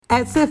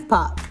At Sif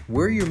Pop,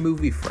 we're your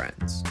movie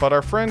friends. But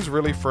are friends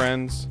really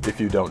friends if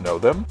you don't know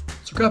them?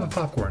 So grab a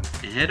popcorn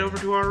and head over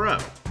to our row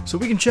so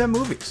we can chat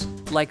movies.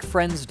 Like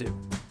friends do.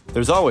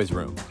 There's always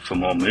room for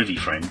more movie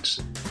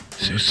friends.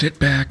 So sit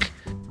back,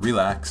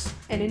 relax,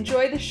 and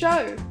enjoy the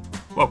show.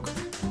 Welcome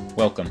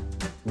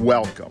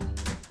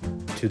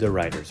to the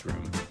writer's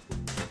room.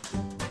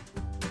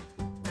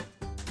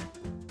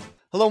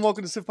 Hello and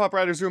welcome to Sif Pop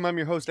Writers Room. I'm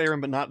your host,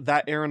 Aaron, but not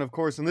that Aaron, of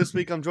course. And this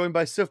week I'm joined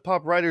by Sif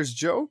Pop Writers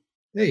Joe.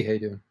 Hey, how you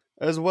doing?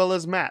 As well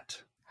as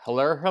Matt.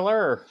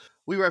 Hello.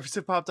 We write for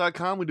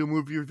SifPop.com. We do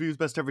movie reviews,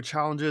 best ever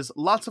challenges,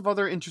 lots of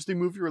other interesting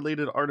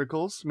movie-related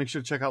articles. Make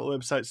sure to check out the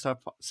website,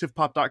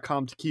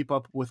 SifPop.com, to keep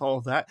up with all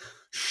of that.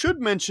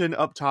 Should mention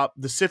up top,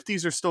 the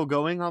Sifties are still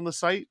going on the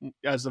site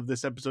as of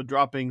this episode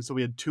dropping. So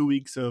we had 2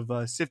 weeks of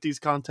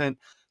Sifties content.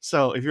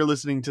 So if you're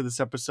listening to this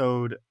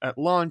episode at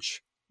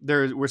launch,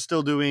 we're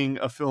still doing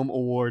a film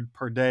award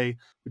per day.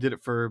 We did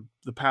it for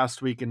the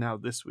past week and now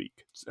this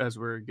week as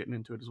we're getting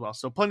into it as well.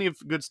 So plenty of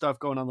good stuff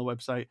going on the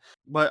website.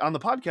 But on the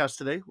podcast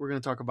today, we're going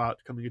to talk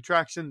about Coming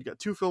Attraction. We got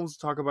 2 films to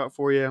talk about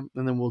for you.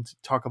 And then we'll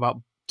talk about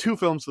 2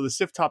 films for the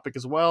Sif topic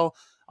as well,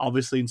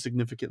 obviously in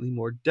significantly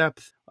more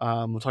depth.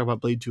 We'll talk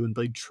about Blade 2 and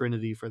Blade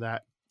Trinity for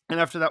that. And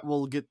after that,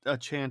 we'll get a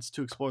chance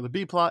to explore the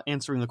B-plot,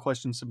 answering the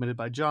questions submitted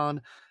by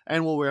John,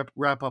 and we'll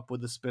wrap up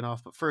with the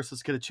spinoff. But first,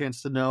 let's get a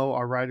chance to know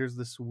our writers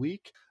this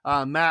week.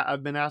 Matt,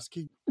 I've been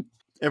asking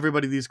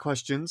everybody these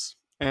questions,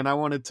 and I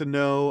wanted to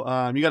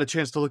know, you got a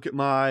chance to look at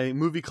my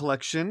movie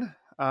collection.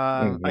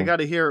 I got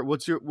to hear,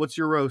 what's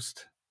your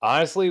roast?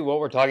 Honestly, what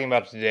we're talking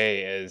about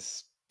today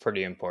is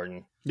pretty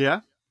important.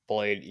 Yeah?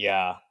 Blade,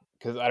 yeah.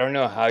 Because I don't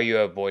know how you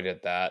avoided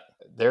that.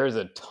 There's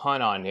a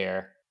ton on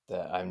here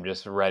that I'm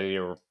just ready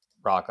to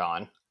rock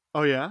on.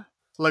 Oh yeah?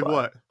 Like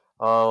what?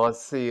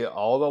 Let's see.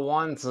 All the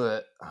ones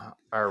that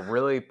are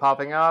really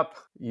popping up.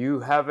 You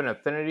have an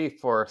affinity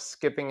for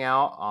skipping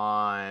out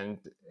on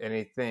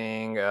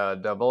anything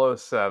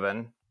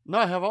 007. No,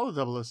 I have all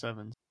the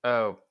 007s.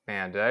 Oh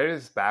man, did I do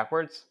this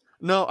backwards?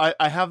 No,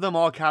 I have them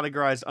all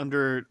categorized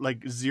under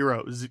like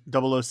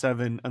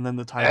 007 and then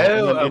the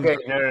title. Oh, okay.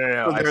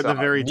 No. They're at the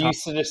very top. You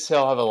used to just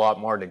still have a lot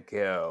more to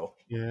go.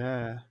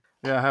 Yeah,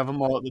 I have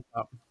them all at the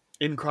top.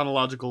 In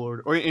chronological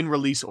order, or in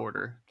release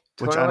order.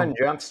 21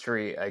 Jump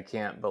Street, I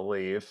can't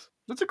believe.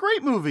 That's a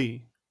great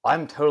movie.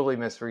 I'm totally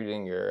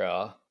misreading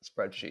your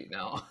spreadsheet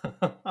now.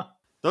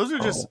 Those are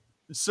just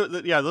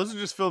those are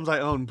just films I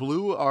own.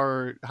 Blue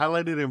are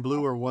highlighted in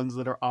blue are ones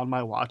that are on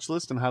my watch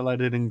list, and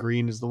highlighted in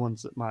green is the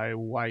ones that my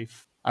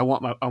wife I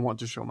want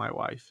to show my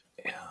wife.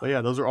 Yeah. But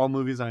yeah, those are all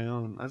movies I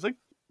own. I was like,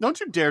 don't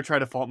you dare try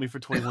to fault me for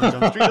 21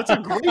 Jump Street. That's a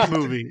great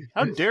movie.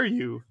 How dare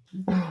you?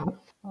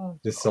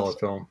 Just solid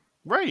film.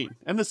 Right,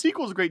 and the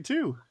sequel's great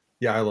too.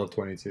 Yeah, I love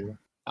 22.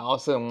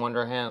 Also in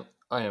Wonderland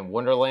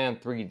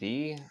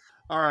 3D.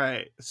 All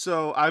right,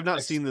 so I've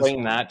not seen this one.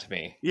 Explain that to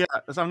me. Yeah,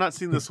 so I've not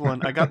seen this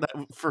one. I got that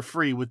for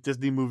free with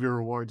Disney Movie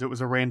Rewards. It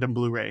was a random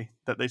Blu-ray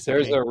that they sent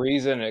There's me. a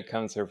reason it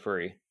comes for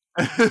free.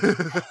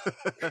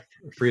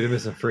 Freedom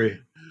isn't free.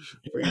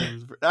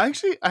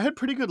 Actually, I had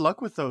pretty good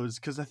luck with those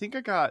because I think I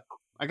got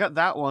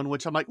that one,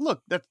 which I'm like,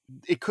 look,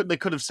 they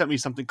could have sent me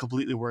something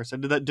completely worse. I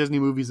did that Disney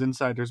Movies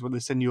Insiders where they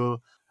send you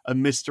a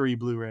mystery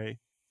Blu-ray.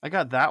 I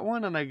got that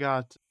one, and I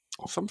got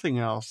something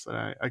else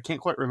that I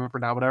can't quite remember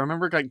now, but I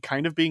remember like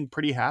kind of being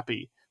pretty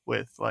happy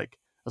with. Like,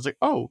 I was like,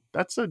 oh,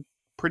 that's a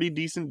pretty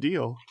decent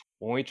deal.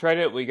 When we tried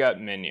it, we got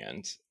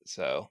Minions,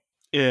 so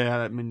yeah,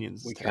 that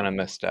Minions. We kind of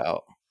missed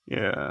out.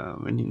 Yeah,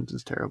 Minions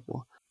is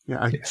terrible.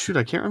 Yeah, I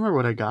can't remember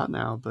what I got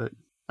now, but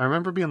I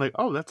remember being like,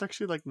 oh, that's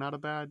actually like not a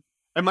bad.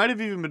 It might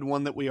have even been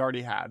one that we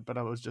already had, but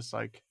I was just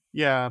like,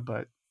 yeah,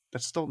 but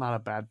that's still not a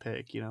bad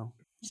pick, you know?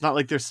 It's not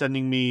like they're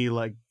sending me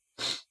like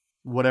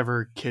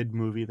whatever kid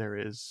movie there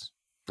is.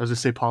 I was going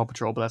to say Paw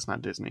Patrol, but that's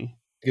not Disney.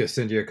 You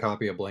send you a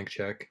copy of Blank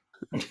Check.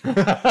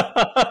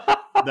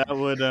 That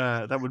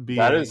would be.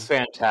 That is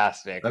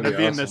fantastic. That'd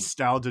be awesome. a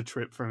nostalgia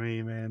trip for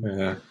me, man.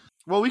 Yeah.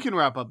 Well, we can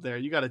wrap up there.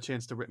 You got a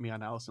chance to rip me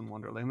on Alice in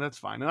Wonderland. That's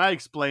fine. And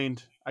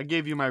I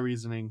gave you my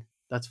reasoning.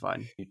 That's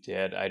fine. You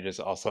did. I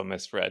just also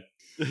misread.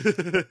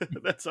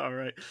 That's all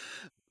right.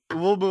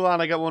 We'll move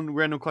on. I got one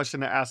random question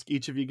to ask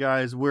each of you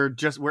guys. We're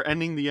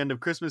ending the end of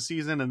Christmas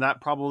season, and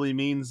that probably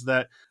means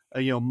that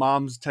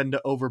moms tend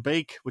to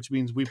overbake, which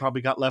means we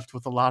probably got left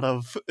with a lot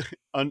of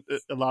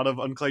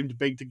unclaimed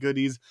baked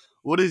goodies.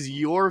 What is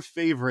your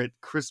favorite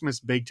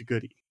Christmas baked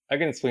goodie? I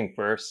can swing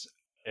first.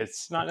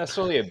 It's not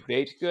necessarily a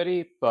baked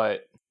goodie,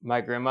 but my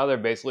grandmother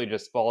basically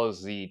just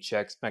follows the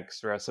Chex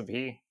Mix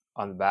recipe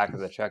on the back of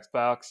the Chex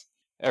box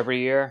every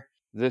year.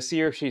 This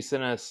year, she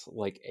sent us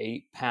like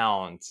 8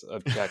 pounds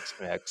of Chex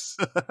Mix.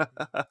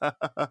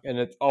 And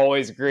it's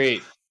always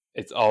great.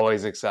 It's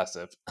always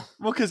excessive.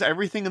 Well, because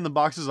everything in the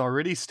box is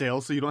already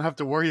stale, so you don't have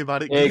to worry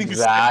about it getting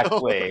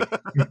exactly.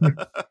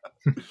 stale.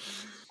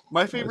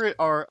 My favorite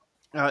are,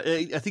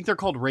 I think they're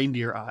called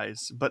reindeer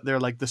eyes, but they're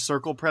like the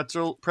circle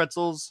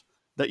pretzels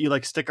that you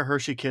like stick a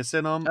Hershey Kiss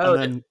in them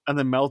and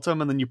then melt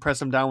them, and then you press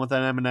them down with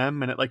an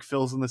M&M, and it like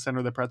fills in the center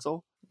of the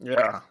pretzel.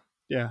 Yeah.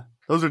 Yeah,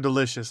 those are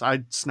delicious.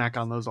 I'd snack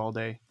on those all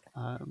day.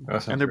 That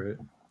sounds and they're great.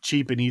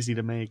 cheap and easy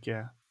to make.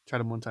 Yeah, tried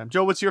them one time.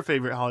 Joe, what's your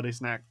favorite holiday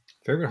snack?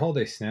 Favorite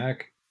holiday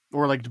snack?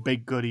 Or like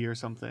baked goodie or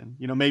something?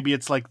 You know, maybe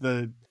it's like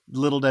the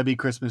Little Debbie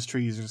Christmas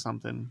trees or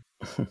something.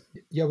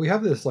 Yeah, we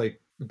have this like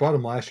we bought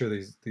them last year.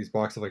 These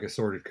boxes of like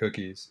assorted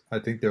cookies. I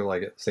think they're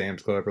like at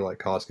Sam's Club or like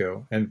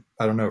Costco, and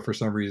I don't know, for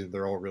some reason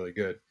they're all really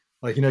good.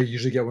 Like, you know, you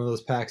usually get one of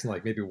those packs and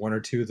like maybe one or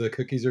two of the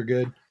cookies are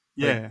good.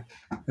 Yeah.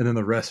 And then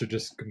the rest are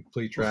just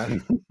complete trash.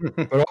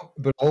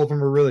 but all of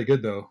them are really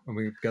good though. And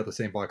we got the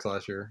same box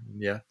last year.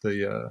 And yeah,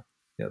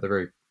 they're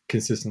very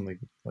consistently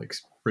like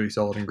pretty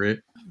solid and great.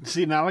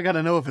 See, now I got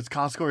to know if it's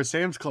Costco or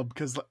Sam's Club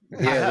because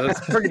Yeah,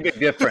 that's a pretty big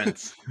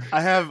difference.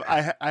 I have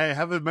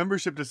a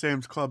membership to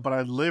Sam's Club, but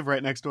I live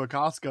right next to a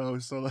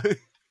Costco, so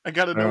like, I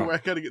got to know where I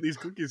got to get these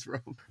cookies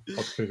from.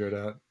 I'll figure it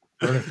out.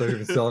 I don't know if they're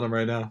even selling them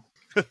right now.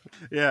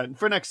 Yeah,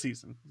 for next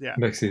season. Yeah,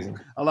 Next season.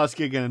 I'll ask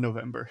you again in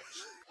November.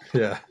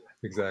 Yeah,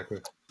 exactly.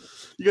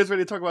 You guys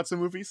ready to talk about some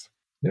movies?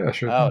 Yeah,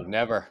 sure. Oh,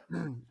 never.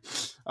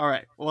 All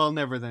right. Well,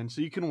 never then. So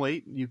you can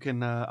wait. You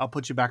can. I'll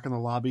put you back in the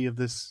lobby of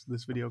this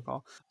video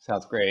call.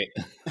 Sounds great.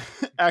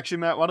 Actually,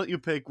 Matt, why don't you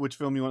pick which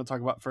film you want to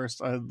talk about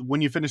first? When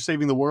you finish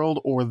Saving the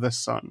World or The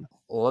Sun?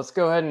 Well, let's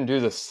go ahead and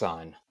do The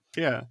Sun.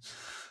 Yeah,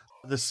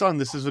 The Sun.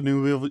 This is a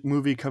new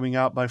movie coming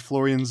out by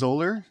Florian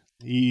Zoller.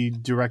 He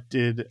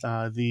directed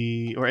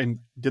and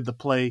did the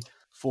play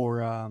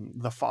for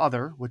The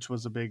Father, which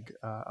was a big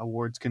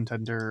awards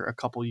contender a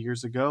couple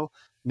years ago.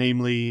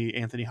 Namely,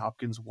 Anthony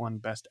Hopkins won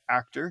Best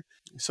Actor.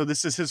 So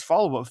this is his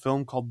follow-up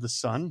film called The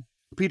Sun.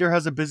 Peter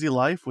has a busy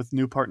life with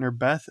new partner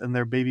Beth and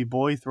their baby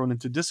boy thrown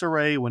into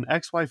disarray when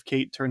ex-wife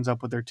Kate turns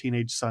up with their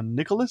teenage son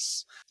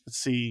Nicholas. Let's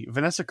see,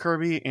 Vanessa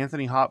Kirby,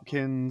 Anthony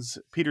Hopkins,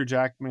 Hugh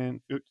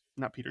Jackman. Hugh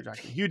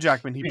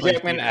Jackman. Hugh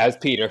Jackman as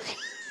Peter.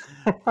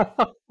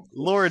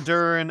 Laura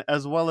Dern,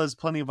 as well as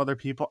plenty of other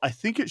people. I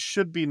think it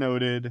should be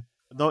noted,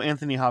 though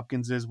Anthony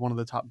Hopkins is one of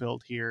the top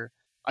billed here,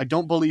 I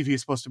don't believe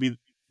he's supposed to be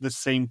the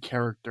same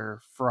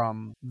character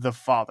from The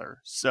Father.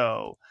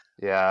 So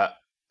yeah,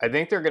 I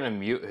think they're going to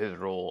mute his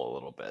role a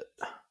little bit.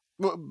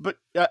 But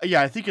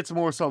I think it's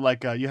more so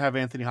like you have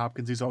Anthony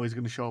Hopkins. He's always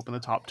going to show up in the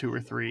top 2 or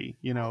 3,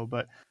 you know.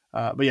 But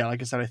yeah,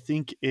 like I said, I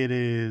think it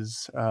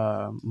is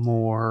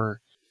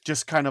more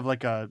just kind of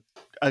like a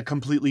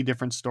completely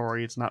different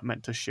story. It's not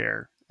meant to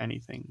share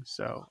anything.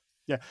 So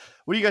yeah,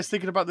 what are you guys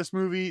thinking about this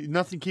movie?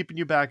 Nothing keeping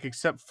you back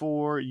except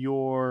for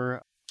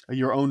your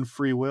own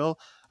free will.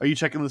 Are you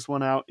checking this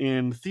one out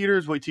in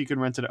theaters? Wait till you can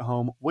rent it at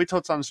home. Wait till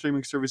it's on a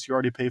streaming service you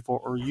already pay for,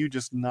 or are you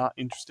just not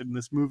interested in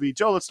this movie?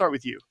 Joe, let's start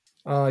with you.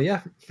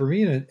 Yeah, for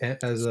me,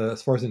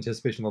 as far as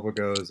anticipation level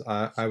goes,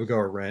 I would go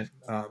a rent.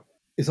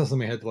 It's not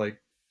something I had to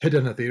like hit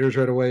down the theaters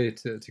right away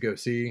to go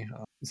see.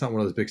 It's not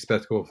one of those big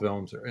spectacle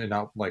films, and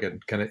not like a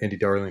kind of indie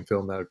darling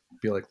film that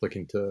I'd be like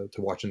looking to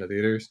watch in the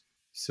theaters.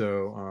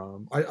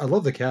 So I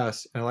love the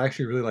cast, and I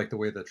actually really like the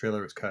way the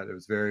trailer was cut.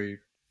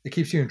 It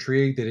keeps you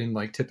intrigued. They didn't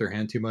like tip their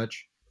hand too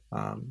much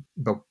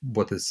about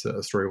what this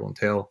story will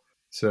entail.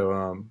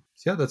 So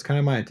yeah, that's kind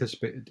of my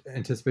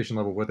anticipation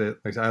level with it.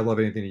 Like I love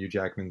anything that Hugh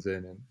Jackman's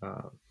in, and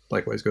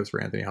likewise goes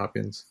for Anthony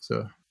Hopkins.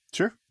 So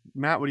sure,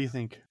 Matt, what do you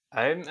think?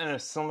 I'm in a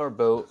similar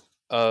boat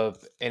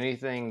of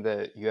anything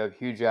that you have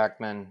Hugh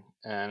Jackman,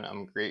 and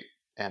I'm great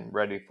and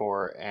ready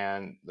for,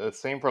 and the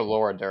same for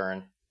Laura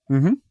Dern.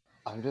 Mm-hmm.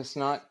 I'm just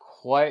not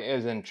quite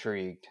as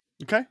intrigued.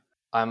 Okay.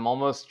 I'm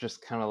almost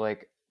just kind of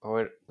like,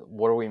 what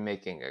are we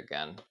making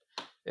again?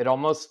 It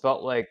almost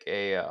felt like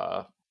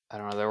I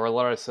don't know, there were a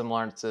lot of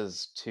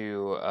similarences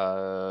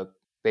to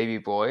Baby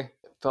Boy,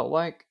 it felt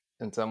like,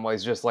 in some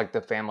ways, just like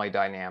the family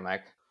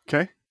dynamic.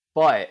 Okay.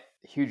 But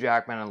Hugh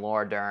Jackman and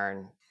Laura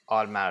Dern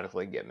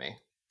automatically get me.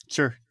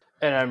 Sure.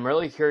 And I'm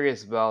really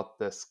curious about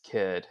this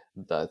kid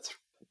that's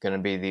going to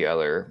be the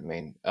other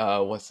main,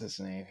 what's his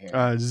name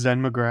here?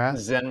 Zen McGrath.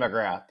 Zen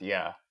McGrath,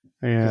 yeah.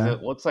 Yeah. Because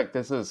it looks like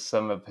this is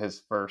some of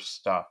his first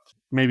stuff.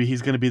 Maybe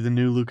he's going to be the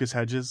new Lucas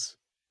Hedges.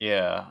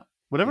 Yeah.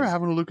 Whatever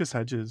happened to Lucas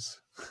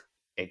Hedges?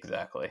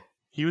 Exactly.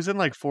 He was in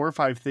like 4 or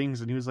 5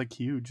 things, and he was like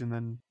huge. And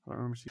then I don't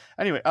remember.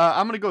 Anyway,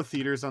 I'm gonna go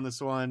theaters on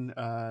this one.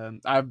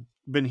 I've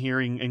been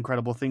hearing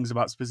incredible things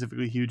about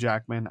specifically Hugh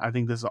Jackman. I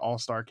think this is an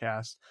all-star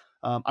cast.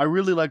 I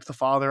really liked The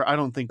Father. I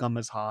don't think I'm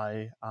as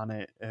high on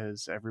it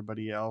as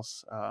everybody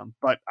else,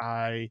 but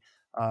I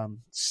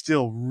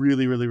still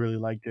really, really, really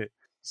liked it.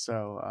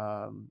 So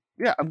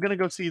yeah, I'm gonna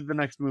go see the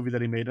next movie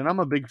that he made, and I'm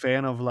a big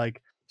fan of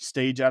like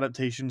stage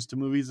adaptations to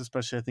movies,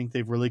 especially. I think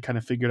they've really kind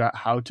of figured out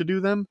how to do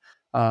them.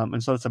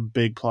 And so that's a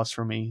big plus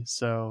for me.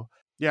 So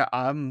yeah,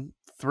 I'm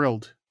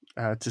thrilled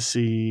to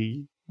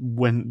see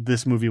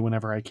this movie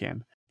whenever I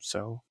can.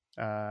 So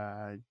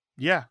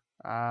yeah,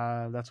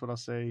 that's what I'll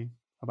say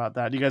about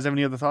that. Do you guys have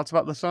any other thoughts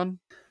about The Sun?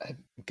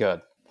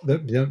 Good.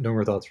 Yeah, no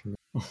more thoughts from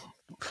me.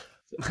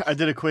 I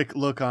did a quick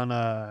look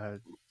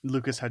on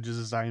Lucas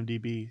Hedges'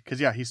 IMDb because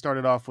yeah, he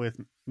started off with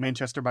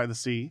Manchester by the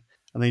Sea,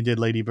 and they did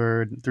Lady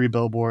Bird, 3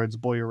 Billboards,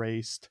 Boy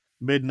Erased,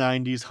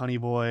 mid-90s Honey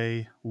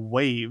Boy,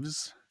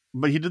 Waves.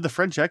 But he did The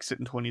French Exit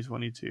in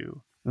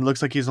 2022. It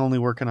looks like he's only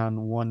working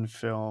on one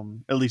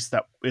film, at least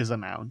that is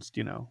announced,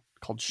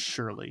 called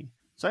Shirley.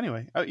 So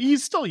anyway,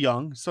 he's still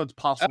young, so it's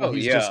possible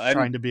he's just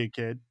trying to be a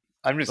kid.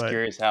 I'm just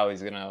curious how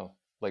he's gonna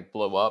like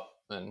blow up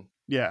and.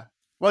 Yeah.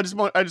 Well,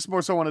 I just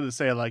more so wanted to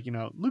say, like,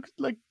 Luke,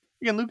 like,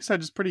 again, Lucas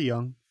Hedges is pretty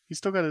young. He's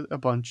still got a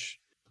bunch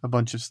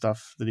of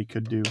stuff that he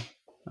could do.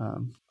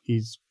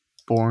 He's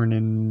born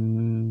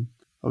in,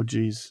 let's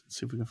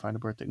see if we can find a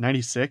birthday,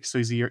 96. So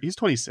he's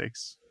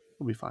 26.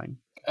 He'll be fine.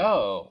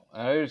 Oh,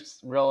 I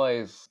just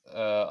realized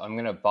I'm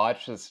gonna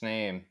botch this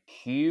name.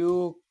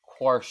 Hugh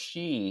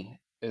Quarshie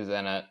is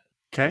in it.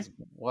 Okay.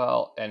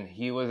 Well, and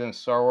he was in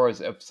Star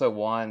Wars Episode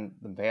 1,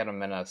 The Phantom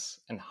Menace,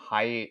 and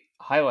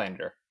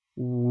Highlander.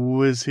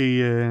 Was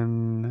he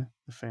in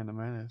The Phantom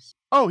Menace?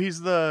 Oh,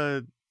 he's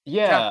the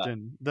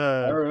captain.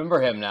 I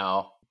remember him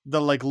now. The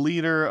like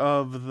leader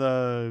of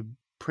the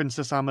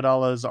Princess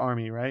Amidala's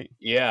army, right?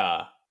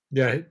 Yeah.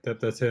 Yeah,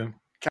 that's him.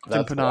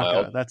 Captain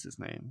Panaka, that's his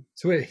name.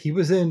 So wait, he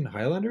was in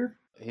Highlander?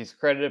 He's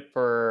credited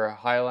for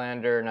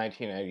Highlander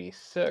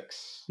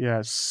 1986.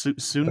 Yeah,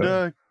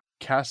 Sunda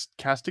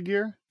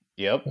Castigear?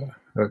 Yep.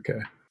 Okay.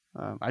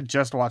 I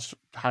just watched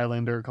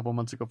Highlander a couple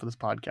months ago for this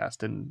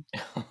podcast and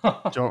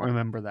don't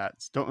remember that.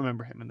 Don't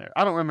remember him in there.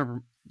 I don't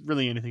remember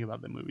really anything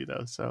about the movie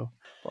though, so.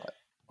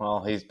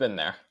 Well, he's been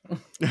there.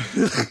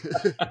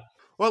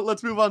 Well,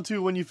 let's move on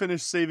to When You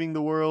Finish Saving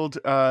the World.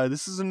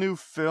 This is a new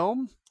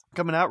film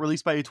coming out,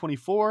 released by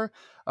A24,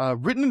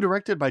 written and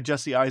directed by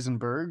Jesse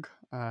Eisenberg.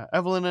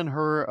 Evelyn and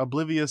her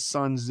oblivious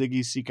son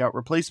Ziggy seek out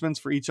replacements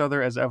for each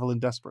other as Evelyn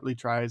desperately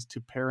tries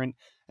to parent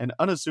an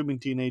unassuming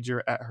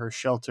teenager at her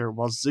shelter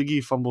while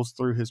Ziggy fumbles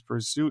through his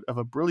pursuit of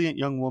a brilliant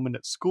young woman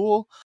at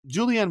school.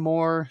 Julianne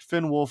Moore,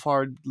 Finn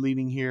Wolfhard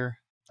leading here.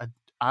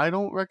 I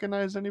don't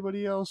recognize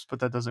anybody else, but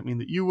that doesn't mean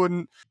that you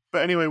wouldn't.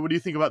 But anyway, what do you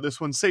think about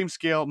this one? Same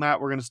scale. Matt,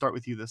 we're going to start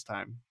with you this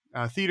time.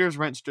 Theaters,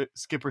 rent,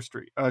 skip,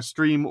 or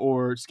stream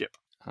or skip?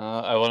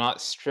 I will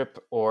not strip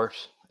or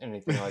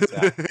anything like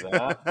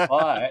that.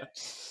 But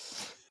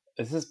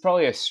this is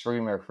probably a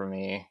streamer for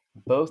me.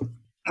 Both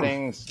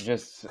things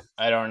just,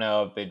 I don't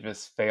know, they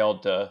just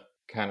failed to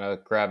kind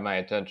of grab my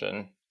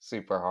attention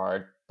super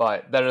hard.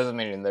 But that doesn't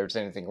mean there's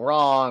anything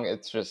wrong.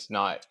 It's just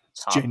not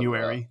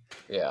January.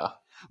 Yeah.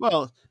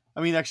 Well,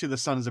 I mean, actually, The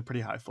Sun is a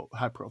pretty high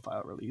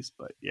profile release,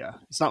 but yeah,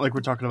 it's not like we're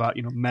talking about,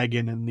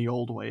 Megan and The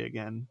Old Way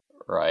again.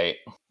 Right.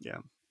 Yeah.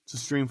 It's a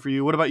stream for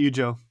you. What about you,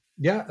 Joe?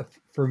 Yeah,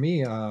 for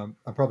me, I'm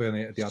probably on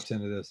the opposite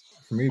end of this.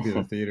 For me, it'd be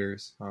the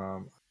theaters. I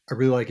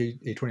really like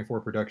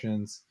A24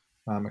 Productions.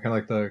 I kind of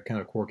like the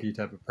kind of quirky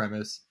type of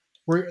premise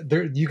where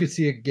there you could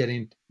see it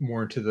getting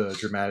more into the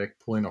dramatic,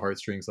 pulling the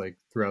heartstrings like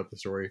throughout the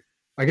story.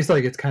 I guess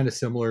like it's kind of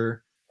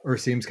similar or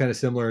seems kind of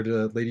similar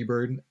to Lady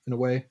Bird in a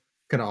way.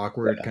 Kind of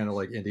awkward, kind of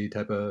like indie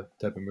type of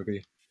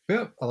movie. But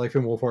yeah, I like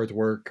Finn Wolfhard's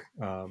work.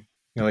 I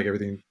like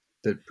everything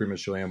that pretty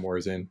much Julianne Moore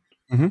is in.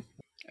 Mm-hmm.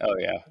 Oh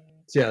yeah.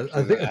 So, yeah,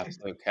 I think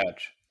absolute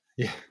catch.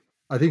 Yeah,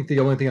 I think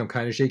the only thing I'm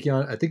kind of shaky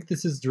on, I think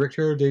this is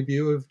directorial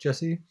debut of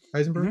Jesse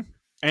Eisenberg,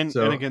 and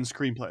again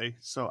screenplay.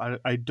 So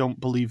I don't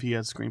believe he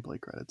has screenplay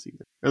credits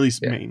either, or at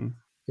least main.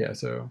 Yeah.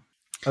 So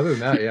other than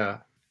that, yeah,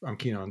 I'm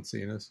keen on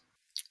seeing this.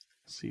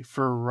 Let's see,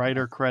 for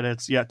writer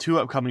credits, 2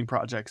 upcoming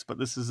projects, but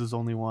this is his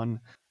only one.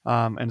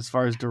 And as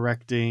far as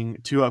directing,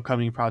 2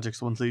 upcoming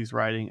projects, ones that he's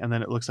writing, and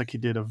then it looks like he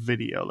did a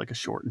video, like a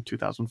short in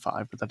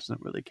 2005, but that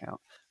doesn't really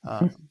count.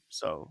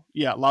 So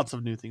yeah, lots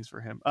of new things for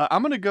him.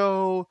 I'm gonna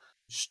go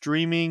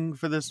streaming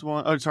for this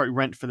one. Oh, sorry,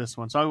 rent for this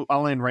one. So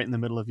I'll land right in the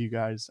middle of you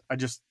guys.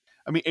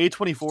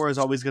 A24 is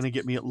always going to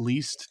get me at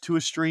least to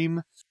a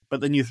stream,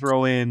 but then you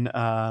throw in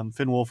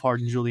Finn Wolfhard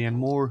and Julianne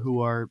Moore,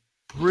 who are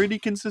pretty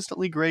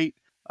consistently great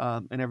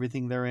in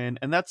everything they're in,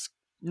 and that's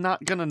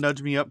not going to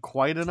nudge me up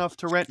quite enough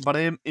to rent, but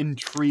I am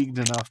intrigued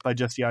enough by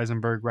Jesse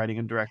Eisenberg writing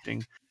and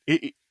directing.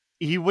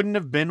 He wouldn't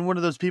have been one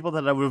of those people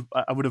that I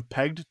would have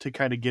pegged to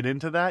kind of get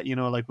into that.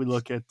 Like we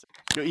look at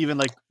even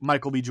like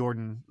Michael B.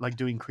 Jordan, like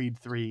doing Creed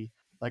 3.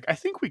 Like I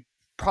think we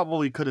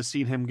probably could have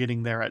seen him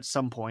getting there at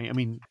some point. I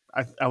mean,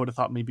 I would have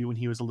thought maybe when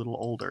he was a little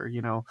older,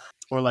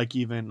 or like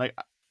even like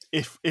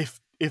if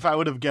I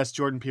would have guessed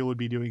Jordan Peele would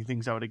be doing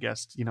things, I would have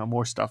guessed,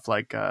 more stuff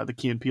like the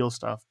Key and Peele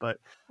stuff. But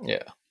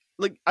yeah.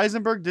 Like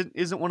Eisenberg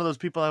isn't one of those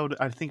people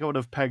I think I would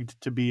have pegged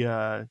to be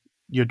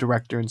your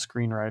director and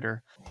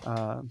screenwriter,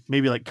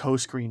 maybe like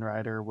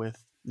co-screenwriter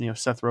with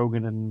Seth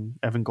Rogen and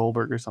Evan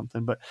Goldberg or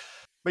something. But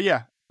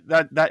yeah,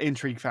 that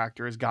intrigue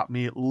factor has got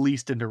me at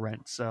least into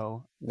Rent.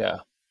 So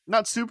yeah,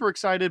 not super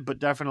excited, but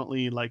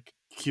definitely like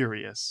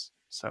curious.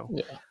 So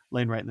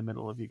laying right in the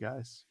middle of you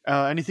guys.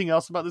 Anything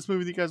else about this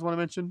movie that you guys want to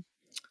mention?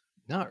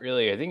 Not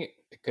really. I think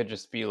it could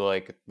just be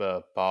like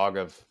the bog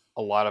of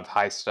a lot of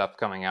high stuff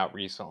coming out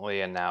recently,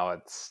 and now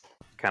it's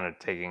kind of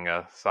taking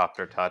a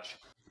softer touch.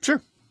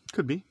 Sure,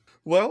 could be.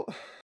 Well,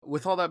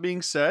 with all that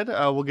being said,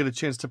 we'll get a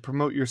chance to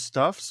promote your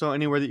stuff. So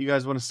anywhere that you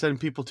guys want to send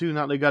people to,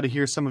 not they got to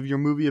hear some of your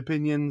movie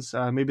opinions.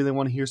 Maybe they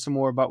want to hear some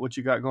more about what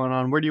you got going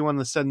on. Where do you want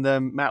to send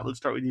them? Matt, let's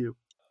start with you.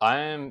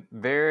 I'm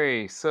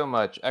so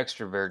much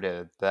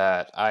extroverted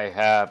that I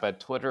have a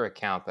Twitter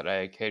account that I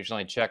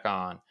occasionally check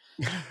on.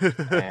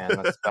 And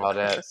that's about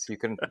it. So you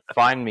can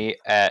find me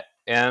at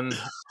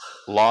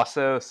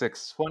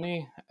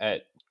mlasso620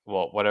 at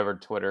well, whatever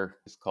Twitter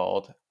is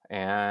called.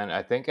 And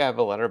I think I have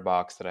a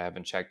letterbox that I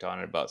haven't checked on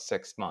in about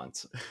 6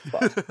 months.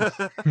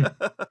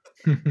 But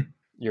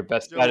your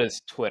best bet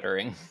is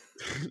Twittering.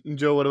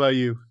 Joe, what about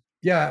you?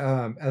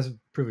 Yeah, as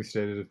previously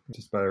stated,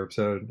 just by our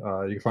episode,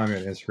 you can find me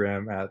on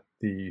Instagram at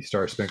the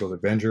Star Spangled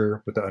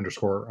Avenger with the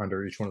underscore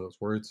under each one of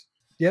those words.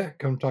 Yeah,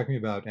 come talk to me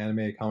about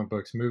anime, comic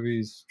books,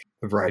 movies,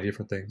 a variety of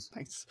different things.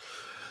 Nice.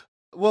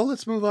 Well,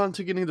 let's move on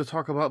to getting to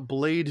talk about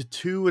Blade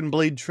 2 and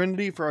Blade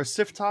Trinity for our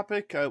SIF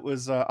topic. It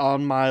was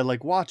on my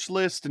watch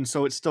list, and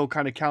so it still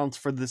kind of counts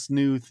for this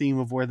new theme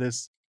of where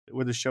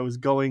the show is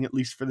going, at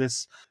least for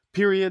this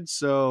period.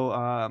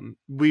 So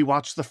we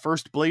watched the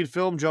first Blade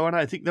film, Joe and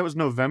I think that was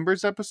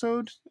November's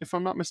episode, if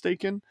I'm not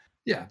mistaken.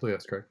 Yeah, I believe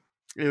that's correct.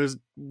 It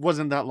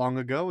wasn't that long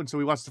ago, and so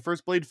we watched the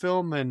first Blade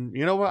film, and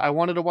you know what? I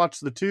wanted to watch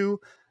the 2,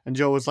 and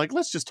Joe was like,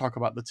 let's just talk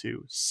about the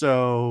 2.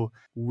 So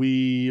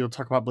we'll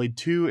talk about Blade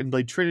 2 and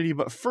Blade Trinity,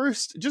 but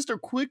first, just a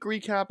quick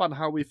recap on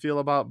how we feel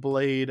about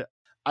Blade.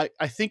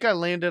 I think I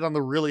landed on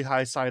the really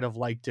high side of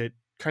liked it,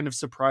 kind of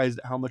surprised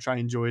at how much I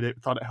enjoyed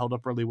it, thought it held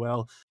up really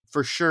well.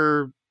 For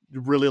sure,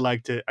 really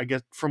liked it. I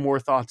guess for more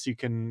thoughts, you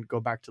can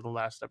go back to the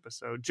last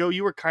episode. Joe,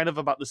 you were kind of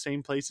about the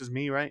same place as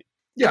me, right?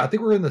 Yeah, I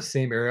think we're in the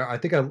same area. I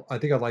think I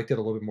liked it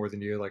a little bit more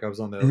than you. Like I was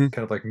on the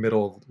kind of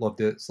middle, loved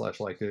it /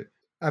 liked it.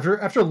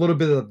 After a little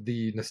bit of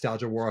the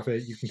nostalgia wore off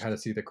it, you can kind of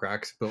see the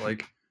cracks.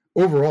 But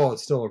overall,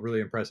 it's still a really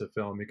impressive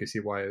film. You can see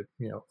why a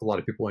lot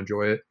of people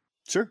enjoy it.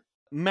 Sure.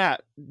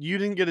 Matt, you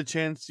didn't get a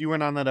chance. You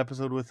weren't on that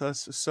episode with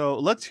us. So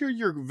let's hear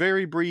your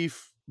very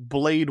brief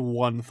Blade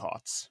 1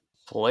 thoughts.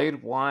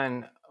 Blade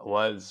 1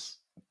 was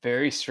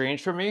very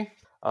strange for me.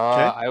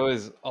 Okay. I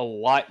was a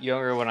lot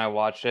younger when I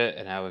watched it,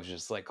 and I was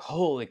just like,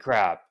 holy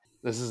crap,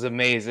 this is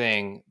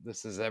amazing.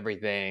 This is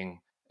everything.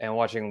 And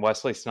watching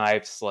Wesley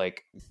Snipes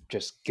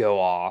just go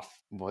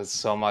off was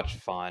so much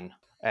fun.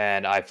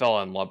 And I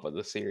fell in love with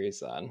the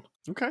series then.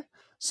 Okay.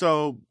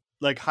 So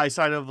high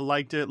side of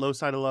liked it, low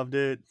side of loved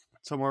it,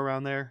 somewhere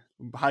around there.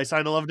 High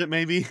side of loved it,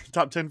 maybe?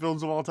 Top 10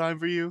 films of all time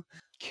for you?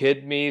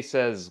 Kid me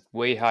says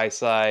way high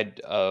side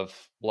of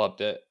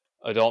loved it.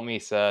 Adult me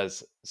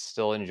says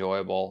still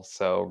enjoyable,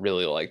 so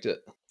really liked it.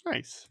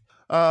 Nice.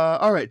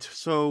 All right.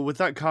 So with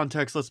that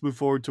context, let's move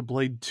forward to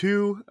Blade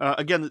 2.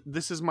 Again,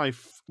 this is my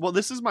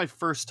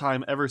first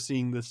time ever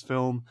seeing this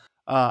film.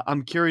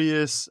 I'm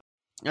curious.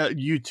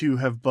 You two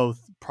have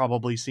both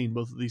probably seen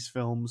both of these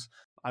films.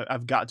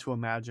 I've got to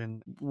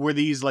imagine. Were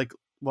these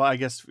well, I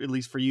guess at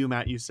least for you,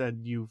 Matt, you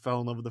said you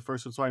fell in love with the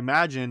first one. So I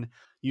imagine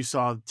you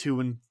saw 2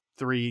 and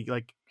 3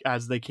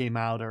 as they came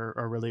out or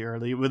really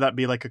early. Would that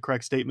be a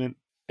correct statement?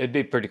 It'd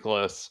be pretty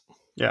close.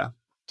 Yeah.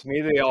 To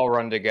me, they all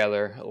run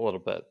together a little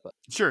bit. But...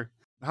 Sure.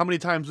 How many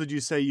times would you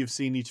say you've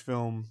seen each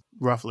film,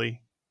 roughly?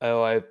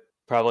 Oh, I've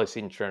probably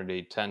seen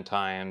Trinity 10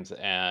 times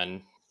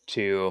and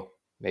 2,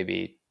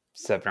 maybe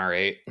 7 or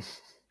 8.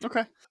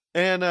 Okay.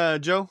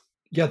 And Joe?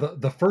 Yeah,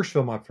 the first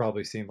film I've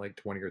probably seen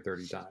 20 or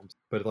 30 times.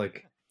 But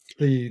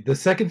the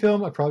second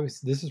film,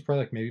 this is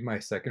probably maybe my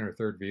second or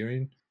third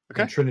viewing.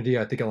 Okay. And Trinity,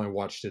 I think I only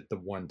watched it the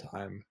one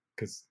time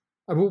because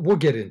we'll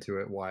get into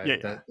it why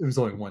it was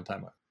only one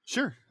time.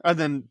 Sure. And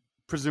then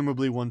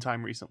presumably one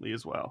time recently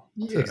as well.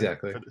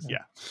 Exactly.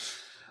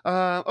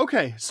 Yeah.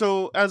 Okay.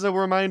 So as a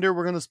reminder,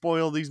 we're going to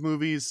spoil these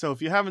movies. So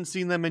if you haven't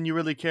seen them and you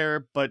really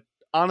care, but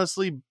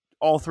honestly,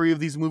 all 3 of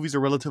these movies are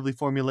relatively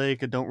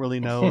formulaic. I don't really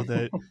know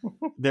that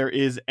there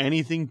is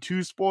anything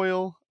to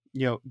spoil.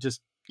 Just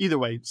either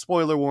way,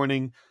 spoiler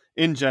warning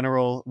in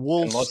general.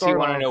 Unless you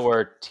want to know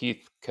where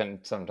teeth can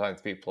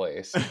sometimes be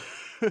placed.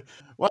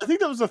 Well, I think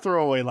that was a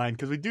throwaway line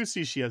because we do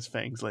see she has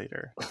fangs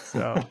later.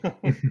 So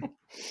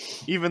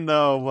even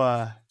though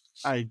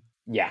I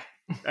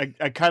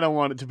kind of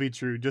want it to be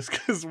true just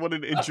because what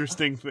an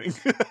interesting thing.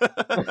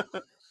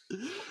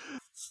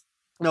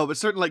 No, but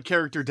certain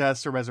character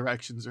deaths or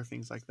resurrections or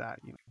things like that.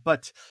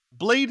 But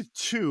Blade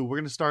 2, we're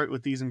going to start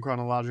with these in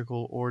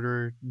chronological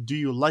order. Do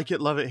you like it,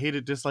 love it, hate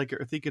it, dislike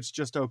it, or think it's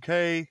just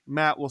okay?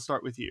 Matt, we'll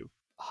start with you.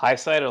 High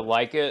side of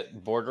like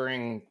it,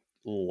 bordering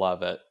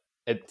love it.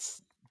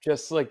 It's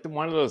just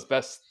one of those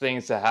best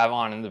things to have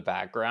on in the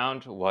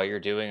background while you're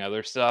doing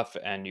other stuff,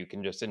 and you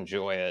can just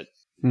enjoy it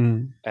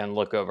and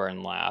look over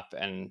and laugh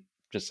and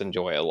just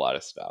enjoy a lot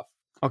of stuff.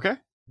 Okay.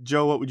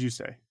 Joe, what would you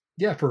say?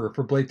 Yeah, for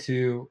Blade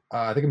 2,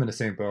 I think I'm in the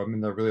same boat. I'm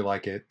going to really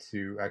like it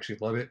to actually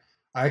love it.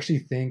 I actually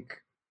think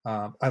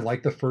I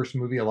like the first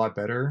movie a lot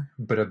better,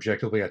 but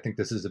objectively, I think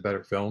this is a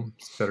better film.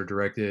 It's better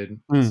directed,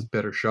 it's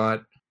better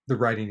shot. The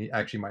writing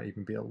actually might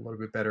even be a little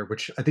bit better,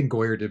 which I think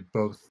Goyer did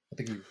both. I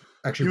think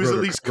he was at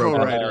least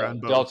co-writer on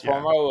both. Del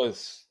Toro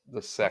was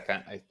the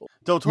second, I believe.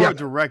 Del Toro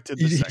directed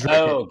the second.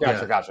 Oh,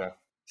 gotcha.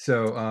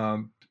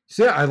 So,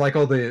 yeah, I like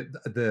all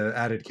the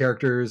added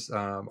characters.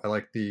 I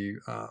like the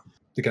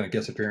kind of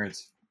guest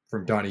appearance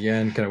from Donnie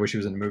Yen. Kind of wish he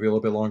was in the movie a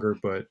little bit longer,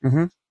 but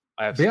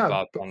I have some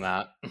thoughts on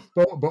that.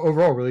 But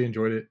overall, really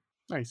enjoyed it.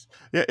 Nice.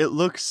 Yeah, it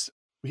looks...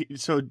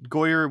 So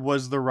Goyer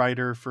was the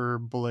writer for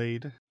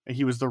Blade.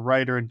 He was the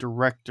writer and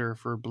director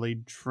for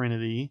Blade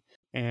Trinity.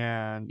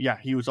 And yeah,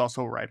 he was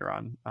also a writer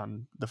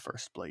on the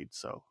first Blade.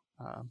 So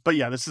But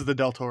yeah, this is the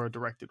Del Toro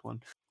directed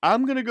one.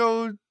 I'm going to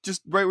go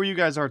just right where you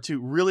guys are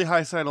too. Really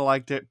high side, I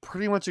liked it.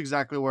 Pretty much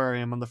exactly where I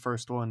am on the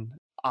first one.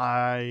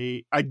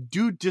 I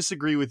do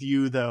disagree with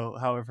you though,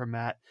 however,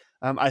 Matt.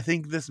 I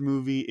think this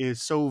movie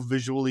is so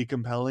visually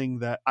compelling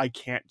that I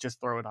can't just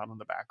throw it on in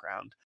the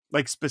background.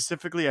 Like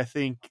specifically, I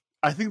think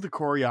the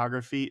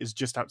choreography is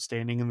just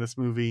outstanding in this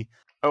movie.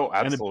 Oh,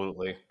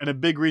 absolutely. And a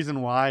big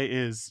reason why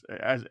is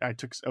I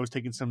was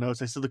taking some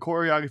notes. I said the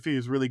choreography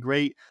is really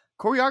great.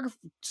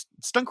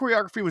 Stunt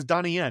choreography was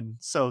Donnie Yen,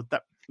 so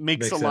that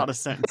makes a lot of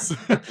sense.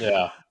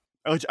 Yeah.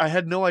 Which I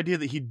had no idea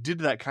that he did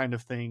that kind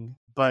of thing,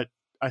 but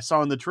I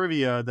saw in the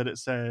trivia that it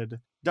said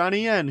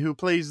Donnie Yen, who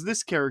plays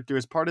this character,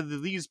 is part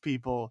of these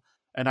people,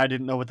 and I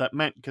didn't know what that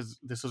meant because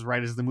this was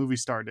right as the movie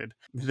started.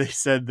 They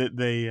said that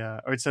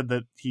it said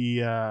that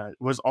he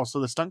was also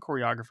the stunt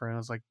choreographer, and I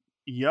was like,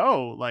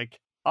 yo, like,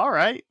 all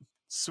right,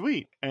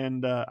 sweet.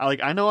 And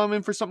I know I'm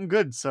in for something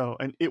good. So,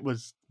 and it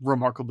was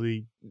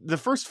remarkably, the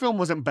first film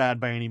wasn't bad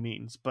by any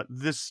means, but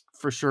this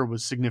for sure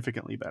was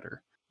significantly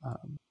better.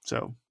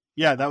 So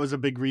yeah, that was a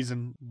big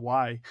reason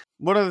why.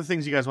 What other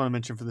things you guys want to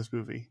mention for this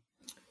movie?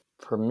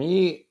 For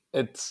me,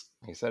 it's,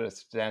 like you said,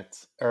 it's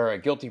dance or a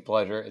guilty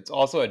pleasure. It's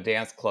also a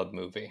dance club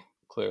movie,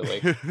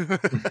 clearly.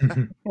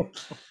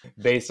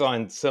 Based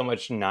on so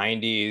much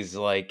 90s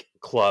like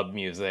club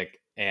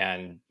music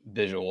and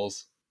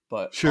visuals.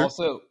 But Sure.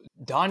 Also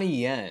Donnie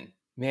Yen,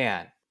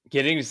 man,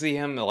 getting to see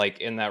him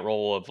like in that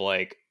role of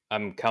like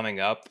I'm coming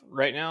up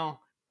right now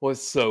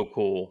was so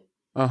cool.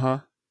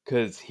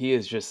 Because he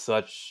is just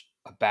such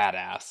a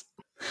badass.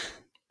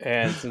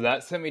 And so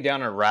that sent me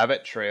down a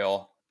rabbit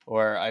trail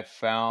where I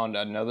found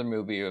another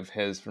movie of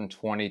his from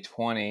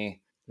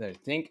 2020 that I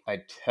think I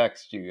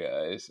text you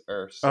guys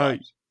or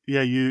something.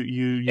 Yeah,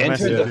 you Enter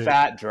the messaged it.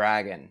 Fat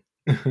Dragon.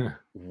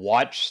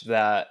 Watch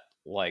that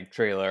like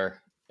trailer.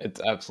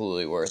 It's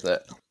absolutely worth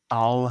it.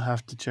 I'll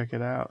have to check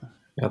it out.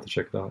 You have to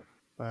check it out.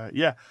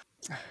 Yeah,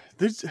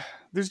 there's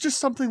just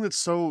something that's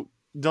so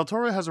Del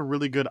Toro has a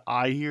really good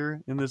eye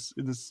here in this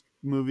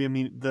movie. I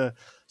mean, the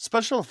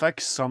special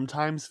effects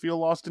sometimes feel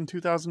lost in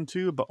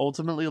 2002, but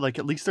ultimately, like,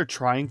 at least they're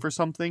trying for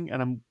something,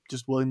 and I'm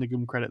just willing to give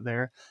them credit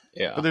there.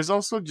 Yeah. But there's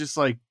also just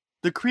like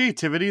the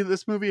creativity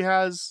this movie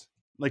has.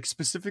 Like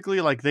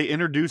specifically, like they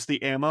introduce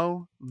the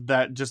ammo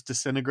that just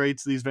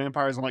disintegrates these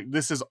vampires. I'm like,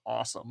 this is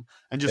awesome.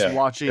 And just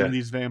watching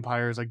these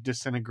vampires like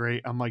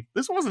disintegrate, I'm like,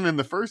 this wasn't in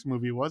the first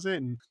movie, was it?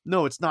 And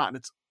no, it's not.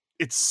 And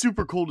it's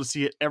super cool to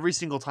see it every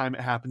single time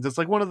it happens. It's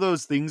like one of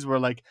those things where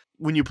like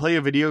when you play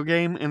a video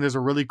game and there's a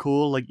really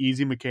cool like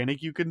easy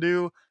mechanic you can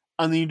do,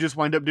 and then you just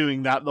wind up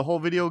doing that the whole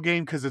video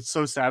game because it's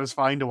so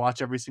satisfying to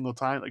watch every single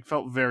time. Like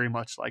felt very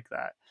much like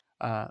that.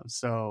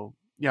 So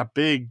yeah,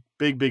 big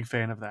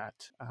fan of that.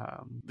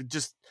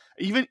 Just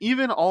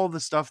even all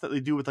the stuff that they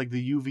do with like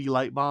the UV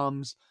light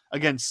bombs.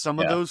 Again, some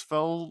of those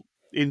fell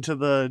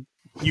into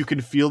you can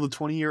feel the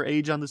 20-year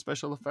age on the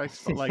special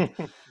effects, but like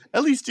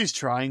at least he's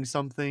trying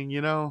something,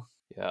 you know?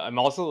 Yeah, I'm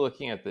also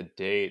looking at the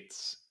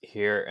dates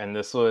here, and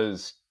this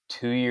was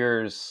 2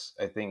 years,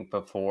 I think,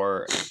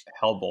 before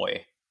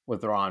Hellboy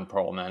with Ron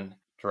Perlman,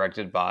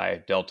 directed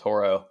by Del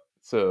Toro.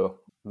 So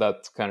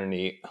that's kind of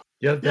neat.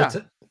 Yeah,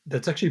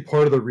 that's actually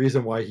part of the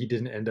reason why he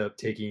didn't end up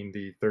taking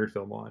the third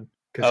film on.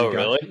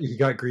 Really? He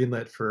got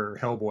greenlit for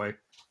Hellboy,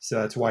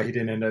 so that's why he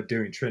didn't end up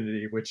doing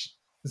Trinity, which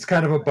is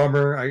kind of a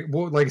bummer.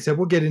 Like I said,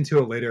 we'll get into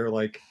it later.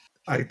 Like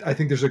I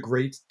think there's a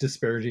great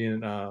disparity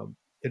in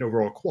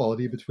overall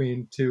quality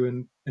between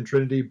 2 and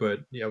Trinity, but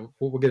yeah,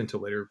 we'll get into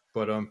it later.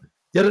 But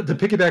yeah, to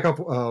piggyback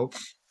off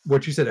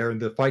what you said, Aaron,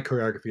 the fight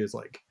choreography is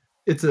like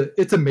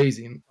it's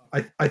amazing.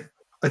 I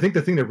think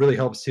the thing that really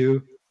helps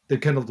too, they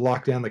kind of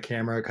lock down the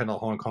camera, kind of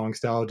Hong Kong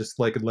style, just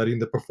like letting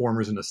the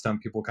performers and the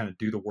stunt people kind of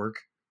do the work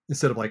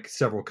instead of like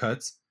several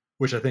cuts,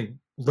 which I think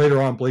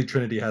later on Blade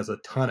Trinity has a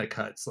ton of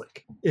cuts,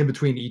 like in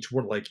between each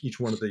one of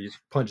the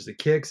punches and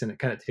kicks, and it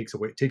kind of takes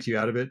you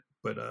out of it.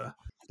 But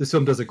this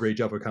film does a great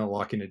job of kind of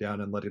locking it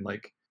down and letting,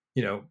 like,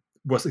 you know,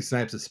 Wesley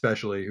Snipes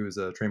especially, who's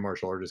a trained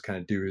martial artist, kind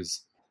of do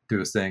his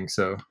thing.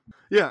 So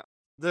yeah.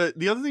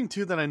 The other thing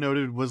too that I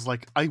noted was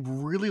like I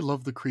really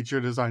love the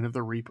creature design of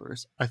the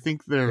Reapers. I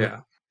think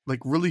they're like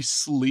really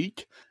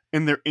sleek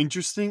and they're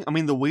interesting. I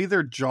mean, the way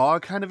their jaw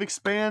kind of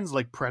expands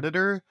like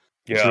Predator,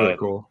 it's really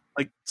cool.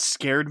 Like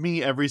scared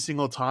me every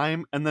single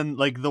time. And then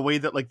like the way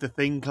that like the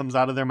thing comes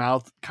out of their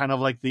mouth, kind of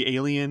like the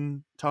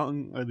alien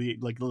tongue or the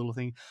like little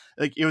thing,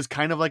 like it was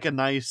kind of like a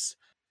nice,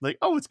 like,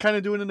 oh, it's kind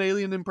of doing an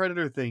Alien and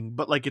Predator thing,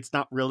 but like it's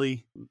not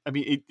really. I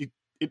mean,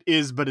 it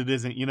is, but it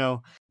isn't. You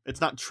know,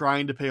 it's not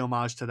trying to pay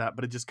homage to that,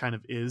 but it just kind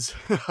of is.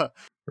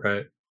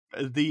 Right.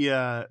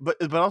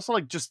 But also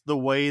like just the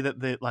way that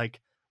they like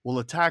will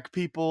attack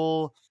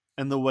people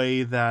and the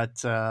way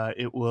that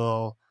it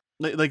will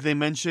like they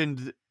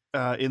mentioned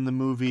in the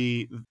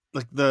movie,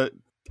 like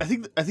I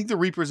think the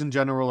Reapers in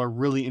general are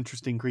really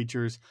interesting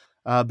creatures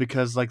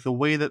because like the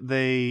way that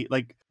they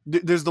like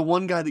there's the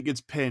one guy that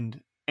gets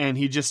pinned and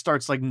he just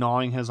starts like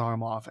gnawing his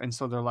arm off, and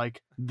so they're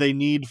like they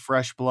need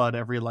fresh blood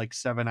every like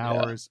 7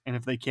 hours, and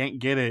if they can't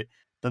get it,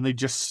 then they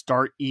just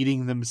start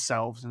eating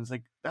themselves, and it's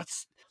like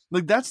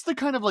Like that's the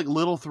kind of like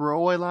little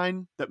throwaway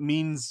line that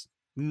means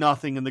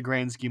nothing in the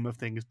grand scheme of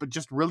things, but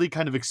just really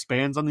kind of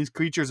expands on these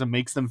creatures and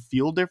makes them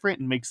feel different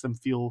and makes them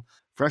feel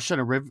fresh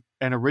and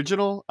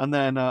original. And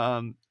then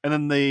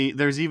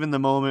there's even the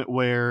moment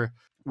where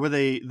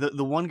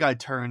the one guy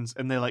turns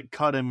and they like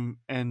cut him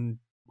and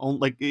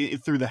like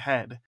through the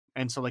head,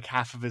 and so like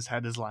half of his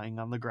head is lying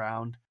on the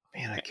ground.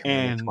 Man, I can't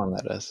remember which one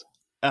that is.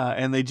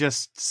 And they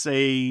just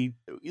say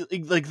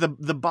like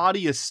the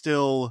body is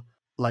still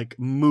like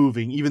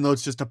moving, even though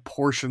it's just a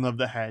portion of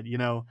the head, you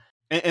know.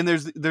 And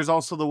there's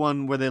also the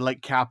one where they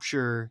like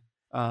capture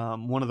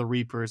one of the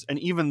Reapers, and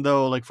even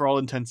though like for all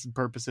intents and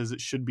purposes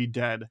it should be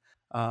dead,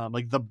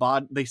 like the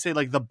body, they say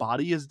like the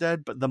body is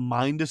dead, but the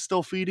mind is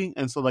still feeding,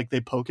 and so like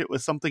they poke it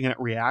with something and it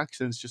reacts,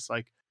 and it's just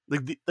like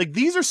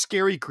these are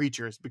scary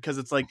creatures because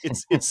it's like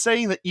it's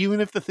saying that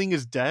even if the thing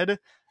is dead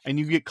and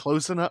you get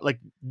close enough, like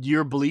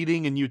you're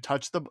bleeding and you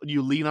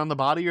lean on the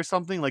body or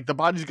something, like the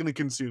body's going to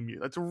consume you.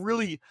 That's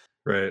really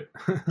right.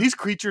 These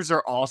creatures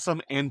are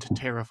awesome and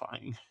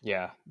terrifying.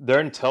 Yeah, they're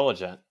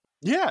intelligent.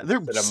 Yeah,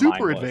 they're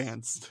super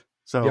advanced.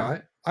 So yeah,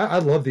 I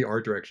love the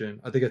art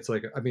direction. I think it's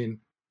like, I mean,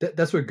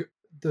 that's what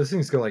those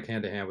things go like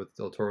hand to hand with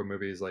Del Toro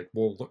movies. Like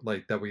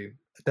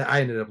that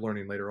I ended up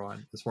learning later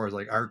on as far as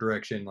like art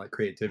direction, like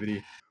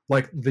creativity,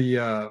 like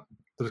those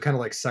kind of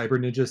like cyber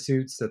ninja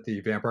suits that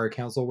the Vampire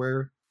Council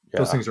wear. Yeah.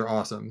 Those things are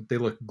awesome. They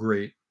look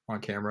great on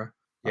camera.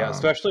 Yeah,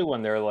 especially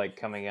when they're like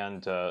coming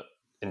in to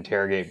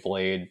interrogate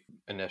Blade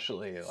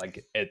initially.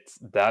 Like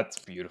that's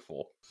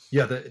beautiful.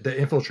 Yeah, the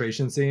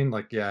infiltration scene,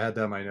 like I had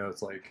that in my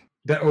notes. Like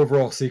that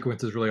overall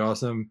sequence is really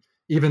awesome.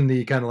 Even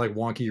the kind of like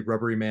wonky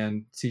rubbery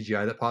man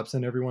CGI that pops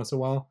in every once in a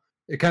while,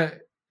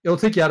 it'll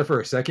take you out of it for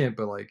a second,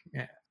 but like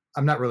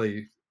I'm not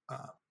really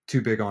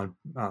too big on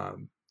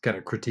kind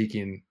of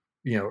critiquing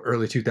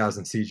early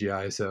 2000s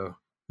CGI, so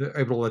they're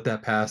able to let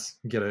that pass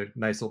and get a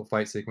nice little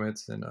fight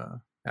sequence and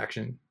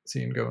action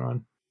scene going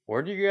on. What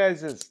are you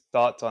guys'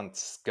 thoughts on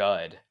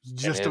Scud?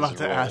 Just about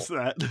to ask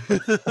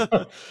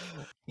that.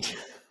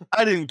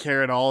 I didn't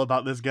care at all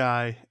about this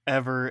guy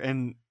ever,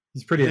 and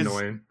he's pretty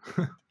annoying.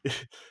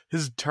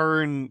 His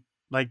turn,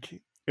 like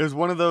it was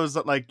one of those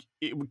that like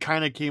it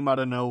kind of came out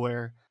of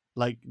nowhere.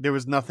 Like there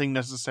was nothing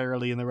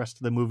necessarily in the rest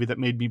of the movie that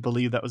made me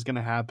believe that was going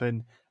to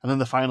happen, and then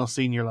the final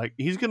scene, you're like,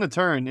 he's going to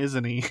turn,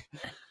 isn't he?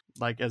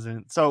 Like, as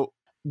in, so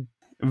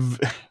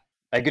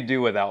I could do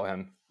without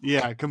him.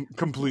 Yeah,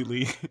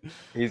 completely.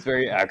 He's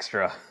very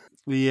extra.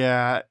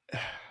 Yeah.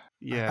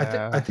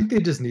 I think they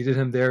just needed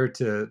him there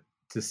to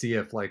see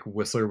if like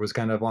Whistler was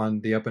kind of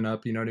on the up and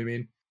up. You know what I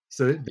mean?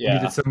 So they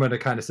needed someone to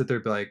kind of sit there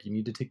and be like, you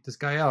need to take this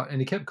guy out.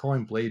 And he kept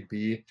calling Blade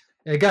B.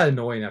 And it got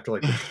annoying after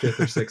like the fifth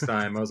or sixth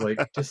time. I was like,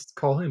 just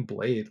call him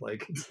Blade.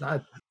 Like it's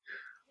not.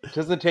 It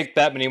doesn't take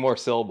that many more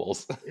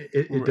syllables.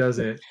 It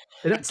doesn't.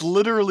 It's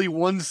literally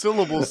one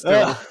syllable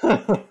still.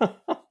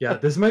 Yeah,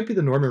 this might be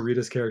the Norman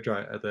Reedus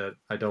character that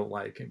I don't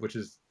like, which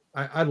is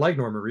I like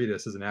Norman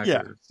Reedus as an actor.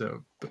 Yeah.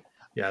 So, but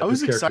yeah, I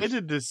was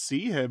excited to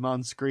see him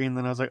on screen.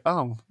 Then I was like,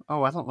 oh,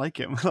 I don't like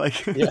him.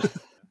 Like,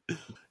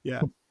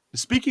 yeah.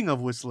 Speaking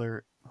of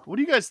Whistler, what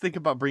do you guys think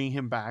about bringing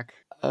him back?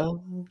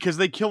 Because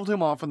they killed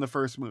him off in the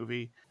first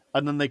movie,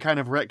 and then they kind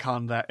of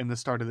retconned that in the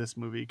start of this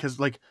movie. Because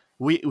like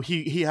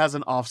he has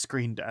an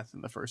off-screen death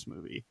in the first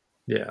movie.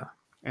 Yeah,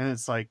 and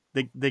it's like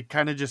they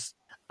kind of just.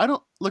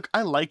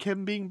 I like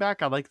him being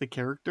back. I like the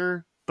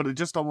character, but it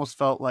just almost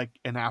felt like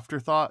an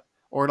afterthought,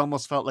 or it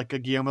almost felt like a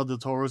Guillermo del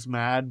Toro's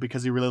mad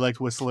because he really liked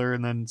Whistler,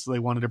 and then so they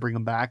wanted to bring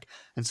him back,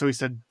 and so he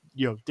said,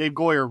 Dave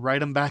Goyer,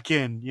 write him back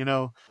in.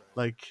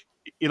 Like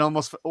it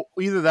almost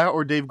either that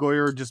or Dave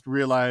Goyer just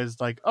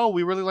realized like, oh,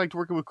 we really liked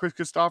working with Chris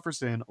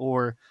Christopherson,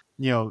 or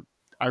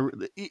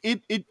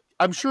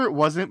I'm sure it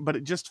wasn't, but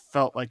it just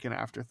felt like an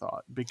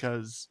afterthought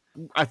because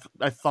I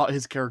thought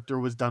his character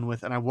was done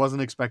with, and I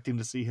wasn't expecting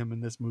to see him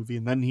in this movie.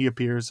 And then he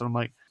appears, and I'm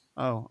like,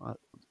 oh,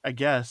 I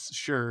guess,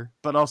 sure.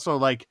 But also,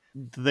 like,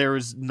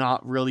 there's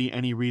not really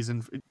any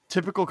reason.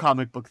 Typical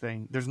comic book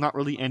thing. There's not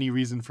really any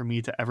reason for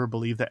me to ever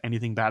believe that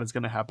anything bad is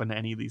going to happen to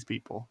any of these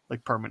people,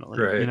 like permanently.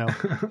 Right.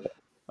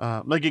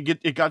 Like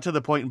it got to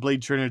the point in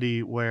Blade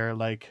Trinity where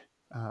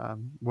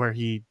where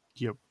he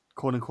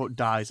quote unquote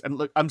dies, and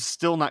look, I'm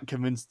still not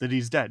convinced that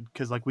he's dead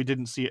because like we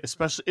didn't see it,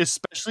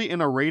 especially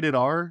in a rated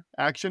R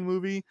action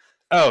movie.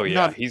 Oh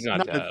yeah, he's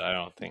not dead. I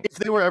don't think. If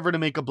they were ever to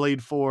make a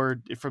Blade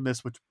 4 from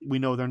this, which we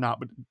know they're not,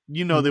 but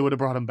they would have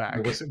brought him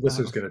back.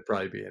 Whistler's gonna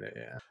probably be in it.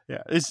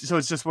 Yeah. So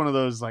it's just one of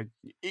those like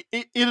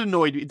it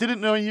annoyed me. It didn't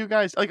annoy you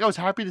guys. Like I was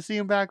happy to see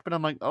him back, but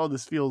I'm like, oh,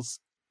 this feels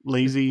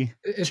lazy.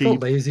 It cheap.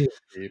 felt lazy,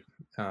 cheap.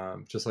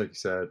 Just like you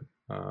said.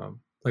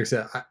 Like I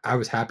said, I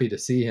was happy to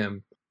see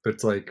him, but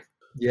it's like,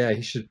 yeah,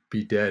 he should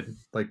be dead.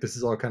 Like this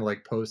is all kind of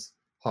like post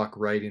hoc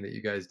writing that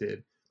you guys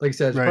did. Like I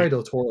said, probably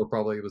Del Toro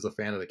probably was a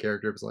fan of the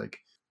character. It was like,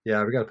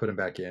 yeah, we got to put him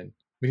back in.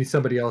 We need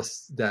somebody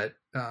else that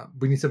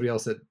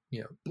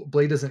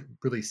Blade doesn't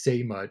really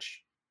say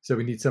much, so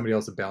we need somebody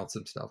else to bounce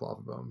some stuff off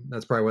of him.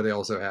 That's probably why they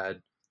also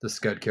had the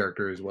Scud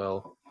character as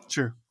well.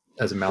 Sure,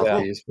 as a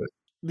mouthpiece.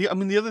 Yeah.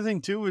 But the other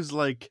thing too is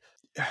like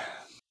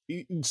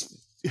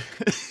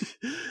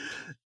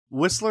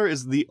Whistler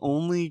is the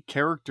only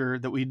character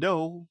that we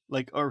know,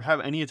 like, or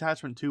have any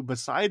attachment to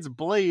besides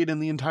Blade in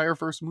the entire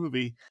first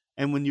movie.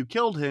 And when you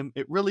killed him,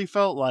 it really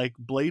felt like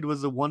Blade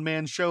was a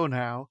one-man show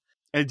now.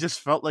 And it just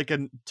felt like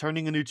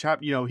turning a new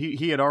chapter. You know,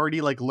 he had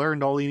already like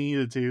learned all he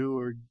needed to,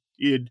 or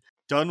he had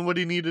done what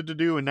he needed to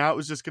do, and now it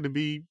was just going to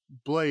be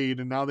Blade.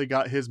 And now they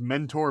got his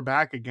mentor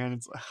back again.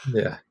 It's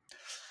Yeah.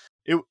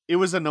 It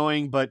was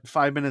annoying, but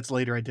 5 minutes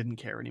later, I didn't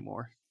care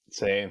anymore.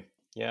 Same.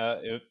 Yeah,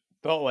 it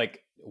felt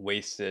like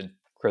wasted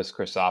Chris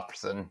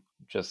Christopherson.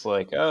 Just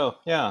like, oh,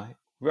 yeah,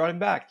 brought him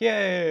back.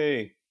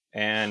 Yay!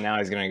 And now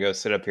he's going to go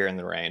sit up here in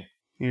the rain.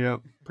 Yeah,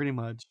 pretty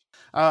much.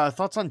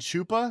 Thoughts on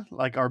Chupa,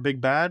 like our big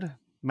bad?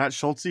 Matt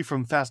Schulte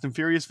from Fast and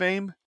Furious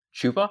fame?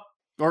 Chupa?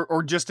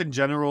 Or just in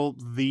general,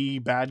 the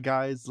bad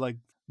guys, like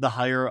the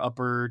higher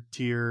upper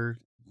tier.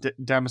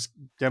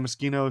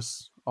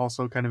 Damaskinos,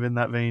 also kind of in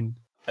that vein.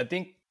 I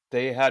think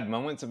they had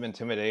moments of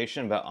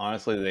intimidation, but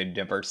honestly, they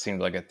never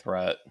seemed like a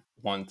threat.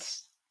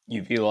 Once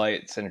UV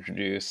light's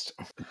introduced,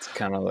 it's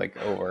kind of like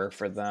over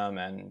for them,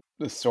 and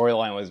the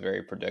storyline was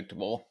very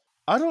predictable.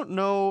 I don't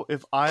know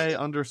if I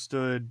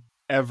understood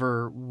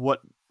ever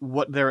what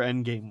their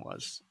end game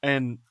was,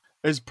 and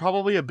there's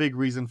probably a big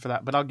reason for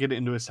that, but I'll get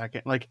into a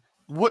second. Like,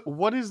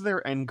 what is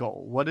their end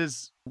goal?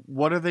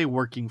 What are they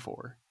working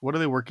for? What are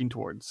they working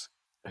towards?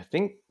 I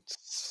think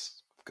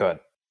good.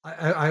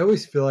 I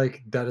always feel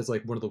like that is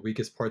like one of the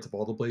weakest parts of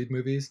all the Blade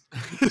movies.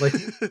 Like,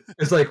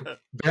 it's like,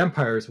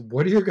 vampires,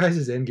 what are your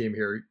guys' end game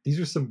here? These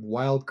are some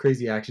wild,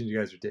 crazy actions you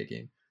guys are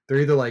taking.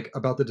 They're either like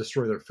about to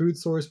destroy their food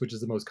source, which is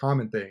the most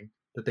common thing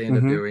that they end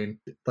up doing.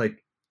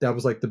 Like, that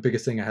was like the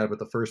biggest thing I had with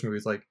the first movie.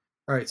 Is like,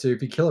 all right, so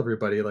if you kill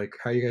everybody, like,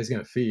 how are you guys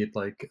gonna feed?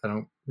 Like, I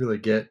don't really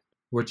get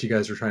what you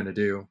guys are trying to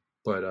do.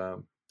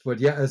 But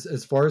yeah,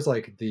 as far as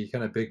like the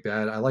kind of big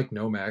bad, I like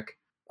Nomak.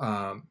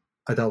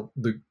 I thought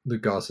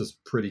Luke Goss was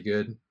pretty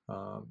good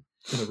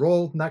in the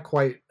role. Not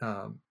quite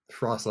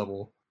Frost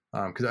level,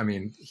 because I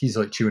mean he's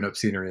like chewing up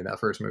scenery in that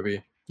first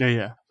movie.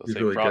 Yeah. He's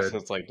So really Frost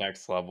good. is like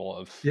next level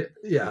of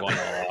Yeah. going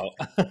all out.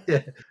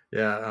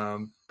 yeah.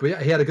 But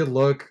yeah, he had a good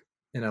look,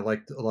 and I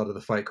liked a lot of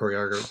the fight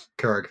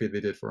choreography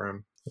they did for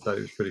him. I thought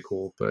he was pretty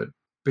cool. But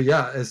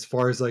yeah, as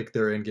far as like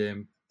their end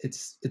game,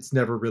 it's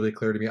never really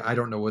clear to me. I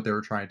don't know what they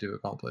were trying to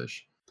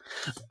accomplish.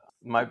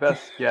 My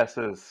best guess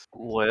is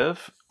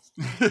Liv.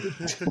 They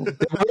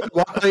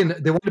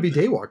want to be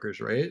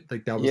daywalkers, right?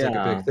 Like that was like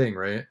a big thing,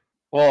 right?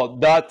 Well,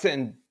 that's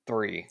in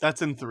 3.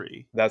 That's in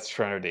 3. That's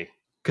Trinity.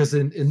 Because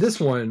in this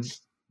one,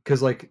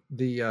 because like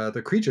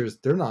the creatures,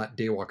 they're not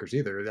daywalkers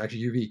either.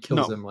 Actually, UV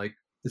kills them. Like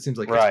it seems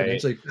like Right.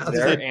 exponentially faster.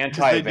 They're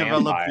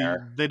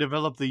anti-vampire. They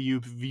develop the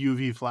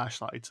UV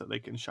flashlights so they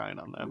can shine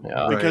on them.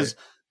 Yeah.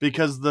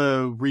 Because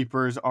the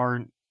Reapers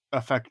aren't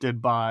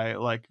affected by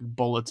like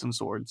bullets and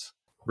swords.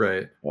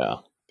 Right. Yeah.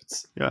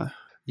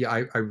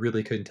 Yeah, I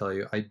really couldn't tell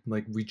you.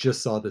 We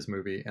just saw this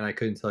movie, and I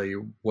couldn't tell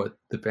you what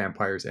the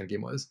vampires'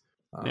 endgame was.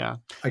 Yeah,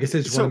 I guess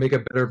they just want to make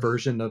a better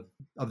version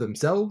of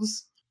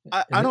themselves.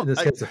 In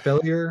this case, a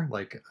failure.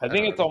 Like I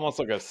think it's almost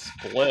like a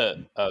split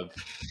of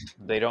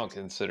they don't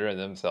consider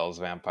themselves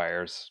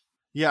vampires.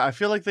 Yeah, I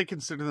feel like they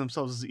consider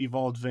themselves as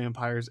evolved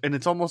vampires, and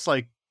it's almost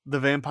like the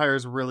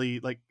vampires really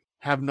like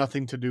have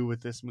nothing to do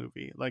with this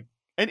movie. Like,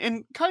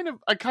 and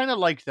I kind of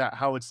like that,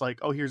 how it's like,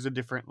 oh, here's a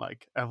different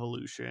like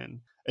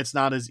evolution. It's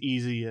not as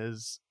easy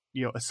as,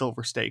 you know, a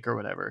silver stake or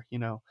whatever, you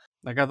know.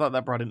 Like, I thought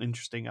that brought an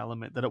interesting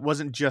element, that it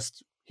wasn't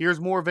just here's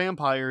more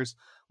vampires.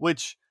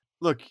 Which,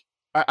 look,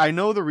 I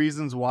know the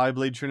reasons why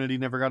Blade Trinity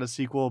never got a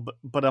sequel,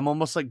 but I'm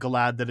almost like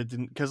glad that it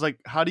didn't, because like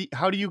how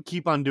do you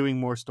keep on doing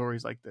more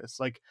stories like this?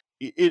 Like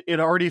it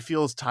already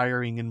feels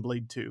tiring in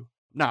Blade 2.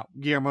 Now,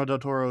 Guillermo del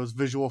Toro's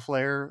visual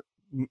flair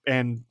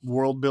and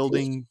world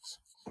building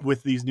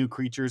with these new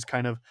creatures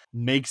kind of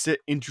makes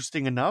it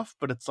interesting enough,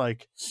 but it's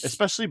like,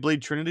 especially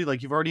Blade Trinity,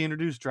 like you've already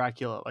introduced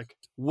Dracula, like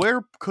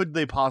where could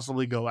they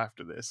possibly go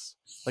after this?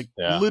 Like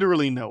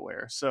literally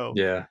nowhere. So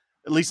yeah,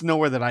 at least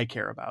nowhere that I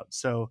care about.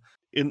 So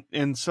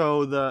unless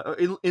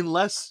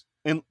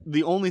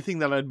the only thing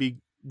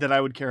that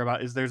I would care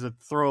about is there's a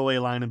throwaway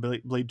line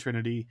in Blade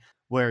Trinity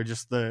where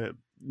just the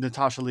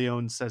Natasha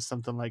Lyonne says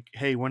something like,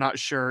 hey, we're not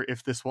sure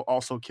if this will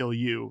also kill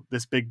you.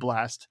 This big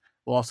blast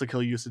will also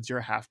kill you since you're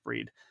a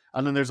half-breed.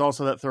 And then there's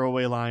also that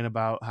throwaway line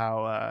about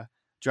how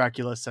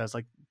Dracula says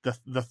like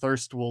the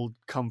thirst will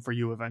come for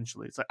you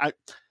eventually. It's like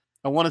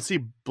I want to see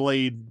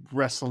Blade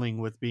wrestling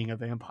with being a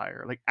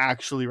vampire, like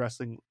actually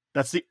wrestling.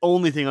 That's the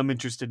only thing I'm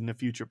interested in a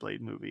future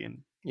Blade movie.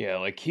 And yeah,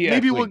 like he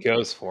actually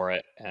goes for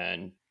it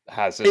and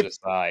has to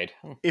decide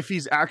if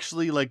he's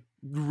actually like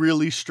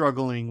really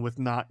struggling with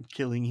not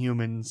killing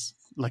humans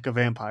like a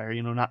vampire,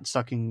 you know, not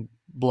sucking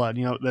blood,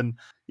 you know, then,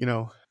 you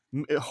know,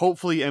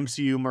 hopefully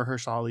MCU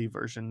Mahershala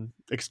version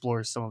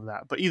explores some of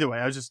that. But either way,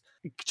 I was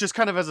just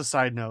kind of as a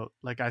side note,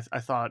 like I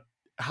thought,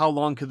 how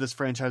long could this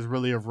franchise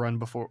really have run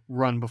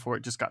before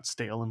it just got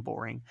stale and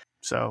boring?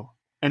 So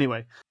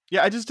anyway,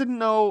 yeah, I just didn't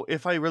know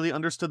if I really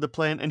understood the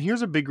plan. And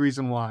here's a big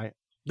reason why.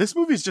 This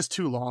movie is just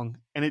too long,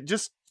 and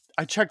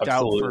I checked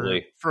Absolutely.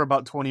 out for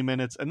about 20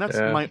 minutes, and that's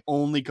Yeah. my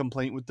only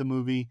complaint with the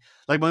movie.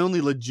 Like my only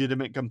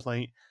legitimate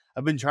complaint.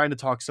 I've been trying to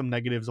talk some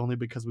negatives only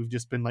because we've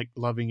just been like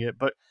loving it,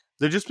 but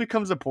there just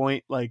becomes a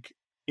point like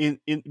in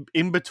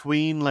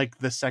between like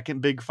the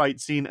second big fight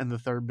scene and the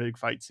third big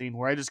fight scene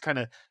where I just kind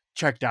of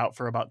checked out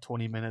for about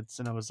 20 minutes,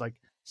 and I was like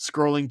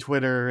scrolling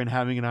Twitter and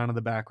having it on in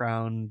the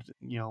background,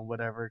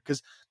 whatever.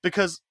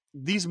 Because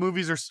these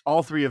movies are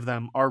all three of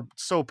them are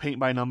so paint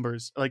by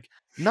numbers, like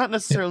not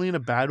necessarily in a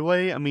bad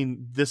way. I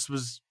mean, this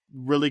was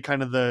really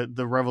kind of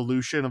the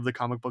revolution of the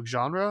comic book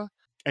genre,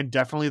 and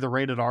definitely the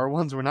rated R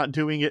ones were not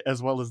doing it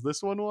as well as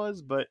this one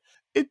was, but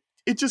it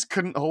just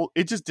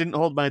didn't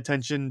hold my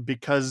attention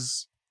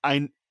because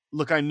I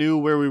knew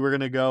where we were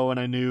going to go and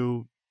I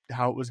knew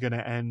how it was going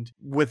to end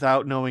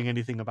without knowing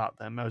anything about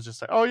them. I was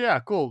just like, oh yeah,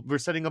 cool. We're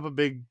setting up a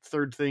big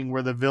third thing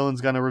where the villain's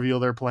going to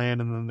reveal their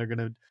plan, and then they're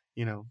going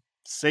to,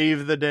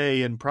 save the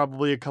day, and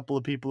probably a couple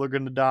of people are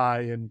going to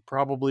die, and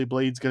probably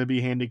Blade's going to be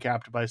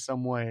handicapped by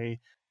some way,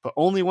 but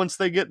only once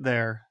they get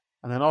there.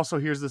 And then also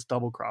here's this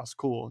double cross.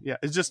 Cool. Yeah.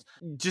 It's just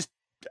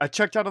I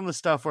checked out on the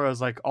stuff where I was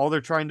like, all they're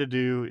trying to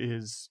do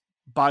is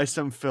buy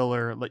some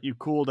filler, let you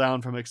cool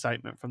down from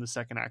excitement from the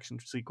second action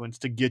sequence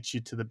to get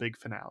you to the big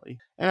finale.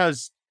 And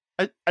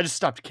I just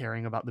stopped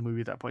caring about the movie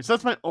at that point. So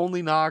that's my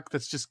only knock.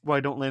 That's just why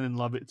I don't land and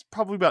love it. It's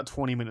probably about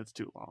 20 minutes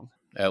too long.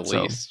 At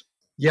least.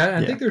 Yeah,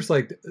 and I think there's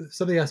like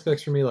some of the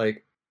aspects for me,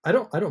 like I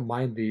don't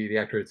mind the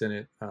actor that's in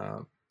it.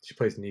 She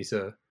plays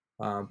Nisa.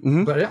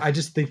 But I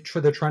just think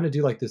they're trying to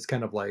do like this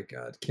kind of like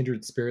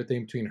kindred spirit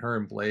thing between her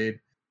and Blade,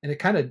 and it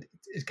kind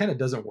of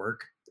doesn't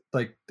work.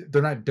 Like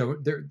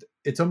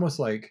it's almost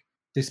like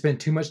they spend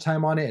too much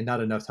time on it and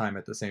not enough time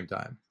at the same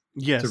time.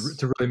 Yes,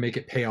 to really make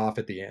it pay off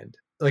at the end.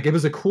 Like it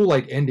was a cool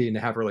like ending to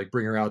have her like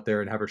bring her out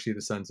there and have her see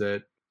the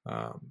sunset.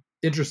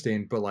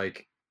 Interesting, but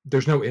like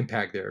there's no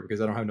impact there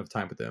because I don't have enough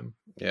time with them.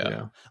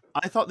 Yeah.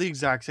 I thought the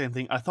exact same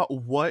thing. I thought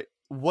what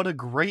a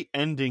great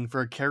ending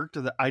for a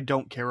character that I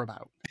don't care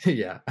about.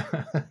 Yeah.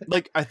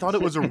 Like I thought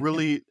it was a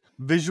really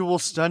visual,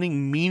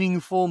 stunning,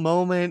 meaningful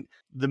moment.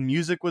 The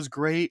music was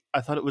great.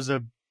 I thought it was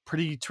a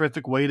pretty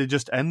terrific way to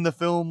just end the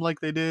film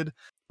like they did.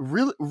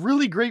 Really,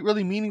 really great,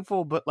 really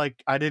meaningful, but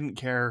like I didn't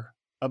care.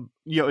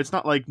 It's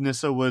not like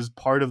Nissa was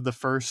part of the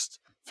first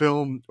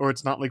film, or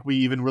it's not like we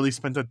even really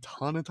spent a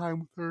ton of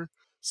time with her.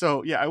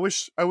 So yeah, I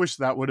wish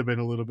that would have been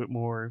a little bit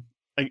more,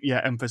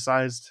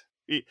 emphasized.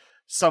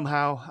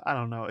 Somehow, I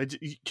don't know,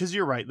 because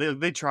you're right,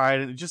 they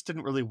tried and it just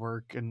didn't really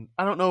work. And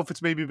I don't know if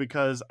it's maybe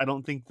because I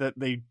don't think that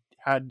they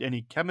had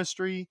any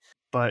chemistry,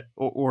 but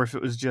or if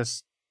it was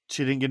just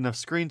she didn't get enough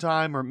screen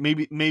time, or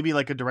maybe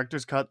like a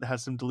director's cut that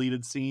has some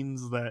deleted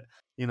scenes that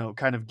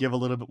kind of give a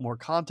little bit more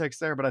context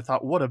there. But I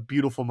thought, what a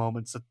beautiful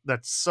moment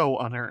that's so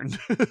unearned.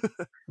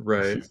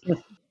 Right.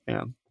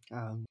 Yeah.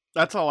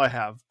 That's all I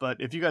have. But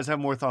if you guys have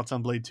more thoughts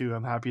on Blade 2,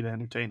 I'm happy to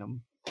entertain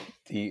them.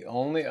 The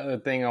only other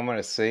thing I'm going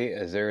to say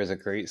is there is a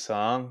great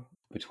song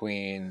it's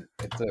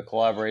a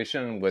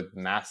collaboration with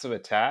Massive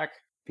Attack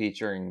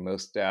featuring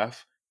Mos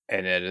Def,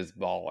 and it is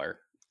baller.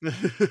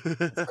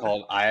 It's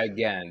called "I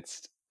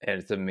Against," and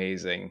it's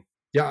amazing.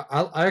 Yeah,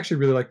 I actually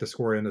really like the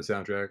score and the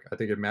soundtrack. I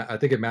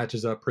think it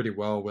matches up pretty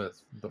well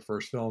with the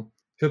first film.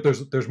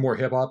 There's more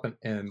hip hop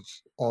and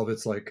all of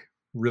it's like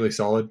really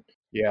solid.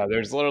 Yeah,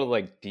 there's a little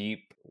like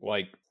deep,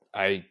 like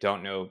I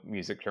don't know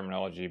music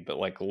terminology, but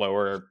like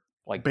lower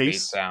like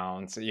bass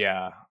sounds,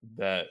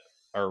 that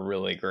are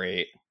really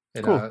great.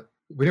 And, cool.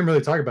 We didn't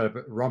really talk about it,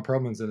 but Ron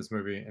Perlman's in this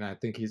movie, and I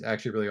think he's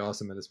actually really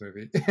awesome in this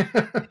movie.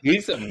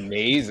 He's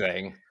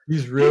amazing.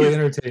 He's really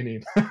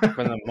entertaining.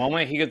 From the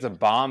moment he gets a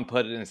bomb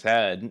put in his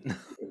head.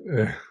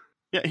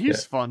 Yeah,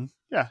 he's fun.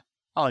 Yeah,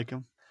 I like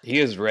him. He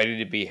is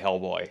ready to be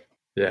Hellboy.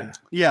 Yeah.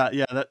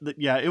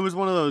 Yeah. It was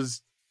one of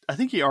those. I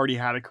think he already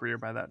had a career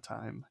by that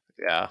time.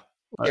 Yeah.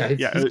 He's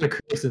been a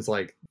career since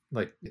like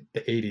the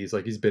 80s.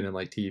 Like he's been in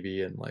like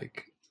TV and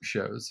like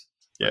shows.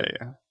 Yeah.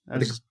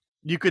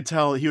 You could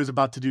tell he was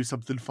about to do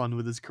something fun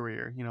with his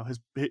career.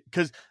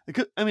 Because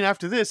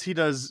after this he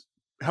does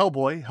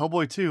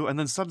Hellboy 2, and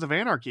then Sons of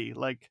Anarchy.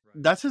 Like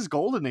that's his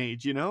golden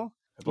age.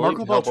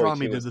 Marco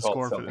Beltrami did the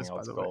score for this,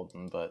 by the way.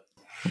 Golden, but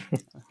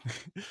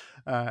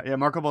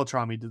Marco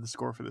Beltrami did the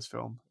score for this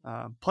film.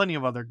 Plenty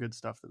of other good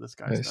stuff that this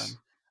guy's done.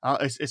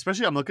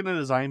 Especially, I'm looking at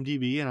his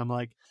IMDb, and I'm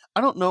like,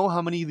 I don't know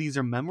how many of these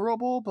are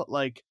memorable, but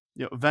like,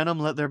 Venom,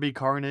 Let There Be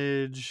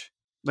Carnage.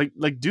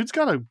 Like, dude's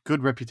got a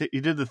good reputation. He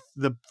did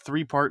the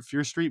 3-part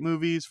Fear Street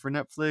movies for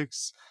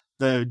Netflix,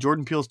 the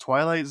Jordan Peele's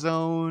Twilight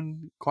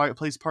Zone, Quiet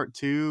Place Part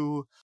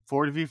 2,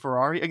 Ford v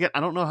Ferrari. Again,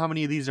 I don't know how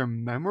many of these are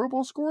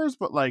memorable scores,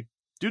 but like,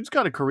 dude's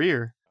got a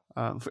career.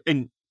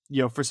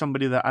 For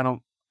somebody that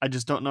I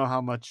just don't know how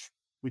much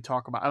we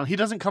talk about. He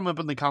doesn't come up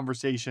in the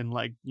conversation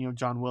like,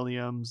 John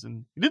Williams,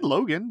 and he did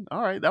Logan.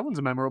 All right, that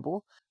one's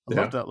memorable. I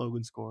love that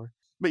Logan score.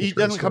 But he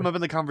doesn't come up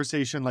in the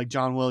conversation like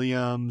John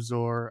Williams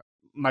or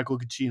Michael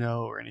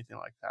Giacchino or anything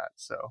like that.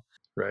 So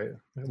right,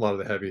 a lot of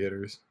the heavy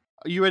hitters.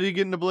 Are you ready to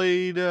get into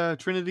Blade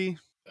Trinity?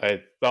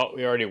 I thought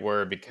we already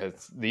were,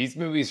 because these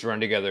movies run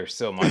together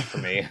so much for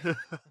me.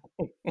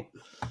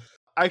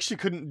 I actually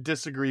couldn't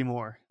disagree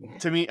more.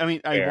 To me, I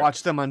mean, I Fair.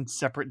 watched them on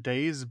separate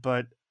days,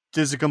 but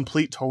there's a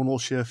complete tonal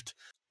shift,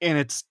 and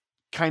it's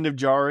kind of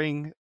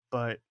jarring.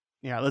 But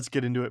yeah, let's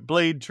get into it.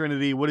 Blade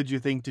Trinity, what did you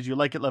think? Did you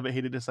like it, love it,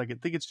 hate it, dislike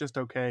it? Think it's just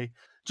okay.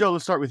 Joe,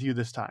 let's start with you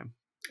this time.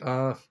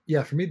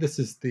 Yeah, for me, I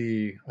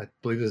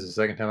believe this is the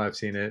second time I've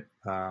seen it.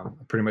 I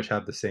pretty much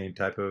have the same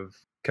type of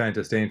kind of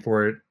disdain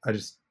for it. I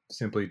just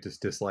simply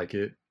dislike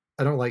it.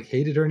 I don't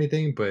hate it or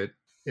anything, but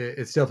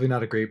it's definitely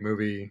not a great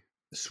movie.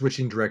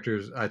 Switching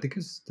directors, I think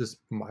this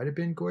might have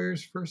been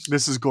Goyer's first.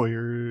 This is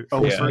Goyer.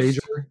 Oh, first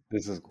yeah.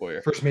 this is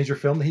Goyer. First major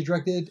film that he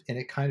directed, and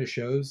it kind of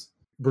shows.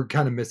 We're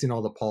kind of missing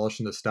all the polish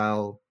and the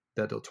style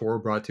that Del Toro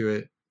brought to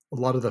it. A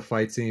lot of the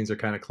fight scenes are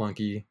kind of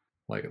clunky.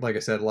 Like I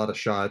said, a lot of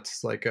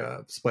shots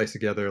spliced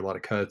together, a lot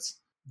of cuts.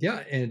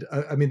 Yeah, and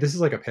I mean, this is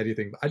like a petty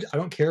thing. I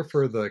don't care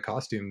for the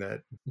costume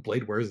that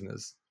Blade wears in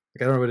this.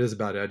 I don't know what it is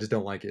about it. I just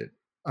don't like it.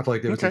 I feel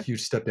like there was a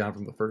huge step down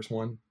from the first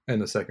one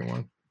and the second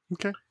one.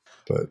 Okay.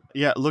 But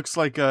yeah, it looks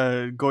like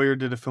Goyer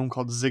did a film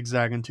called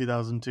Zigzag in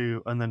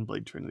 2002, and then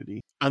Blade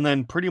Trinity, and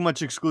then pretty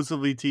much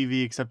exclusively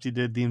TV, except he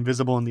did The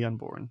Invisible and The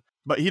Unborn.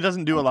 But he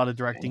doesn't do a lot of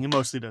directing; he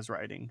mostly does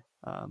writing.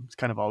 It's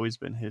kind of always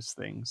been his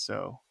thing,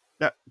 so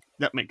that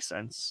makes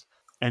sense.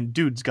 And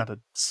dude's got a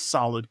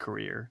solid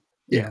career.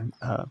 Yeah.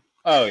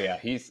 Oh yeah,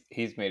 he's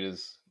made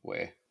his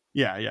way.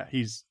 Yeah.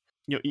 He's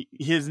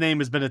his name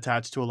has been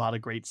attached to a lot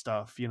of great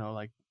stuff.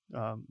 Like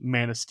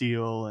Man of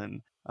Steel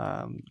and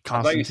I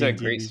thought you said TV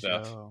great show.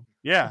 stuff.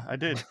 Yeah, I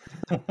did.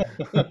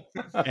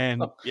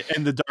 and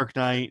The Dark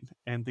Knight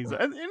and things like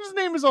that. And his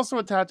name is also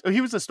attached. Oh,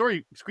 he was a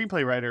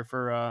screenplay writer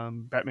for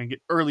Batman.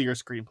 Earlier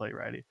screenplay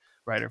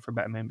writer for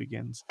Batman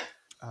Begins.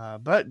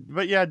 But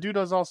yeah, dude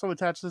is also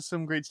attached to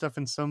some great stuff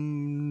and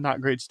some not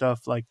great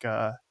stuff, like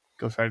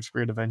Ghost Rider: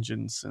 Spirit of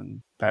Vengeance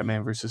and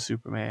Batman vs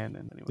Superman.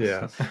 And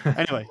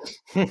anyway,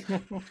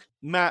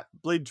 Matt,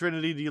 Blade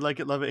Trinity, do you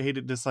like it, love it, hate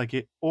it, dislike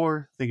it,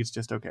 or think it's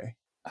just okay?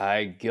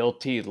 I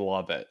guilty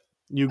love it.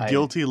 You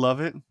guilty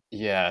love it?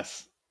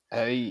 Yes.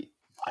 I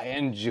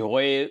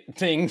enjoy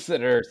things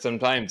that are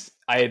sometimes,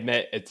 I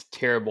admit it's a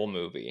terrible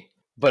movie,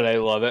 but I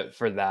love it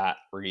for that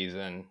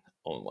reason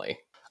only.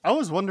 I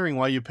was wondering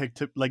why you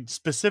picked,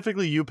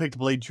 specifically you picked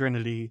Blade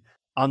Trinity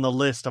on the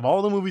list of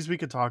all the movies we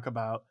could talk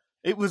about.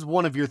 It was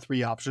one of your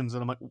three options,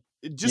 and I'm like,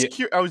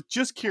 I was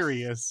just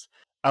curious.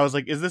 I was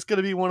like, is this going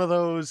to be one of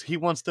those, he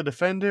wants to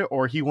defend it,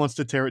 or he wants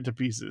to tear it to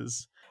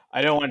pieces?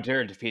 I don't want to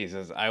tear it to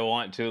pieces. I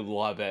want to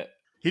love it.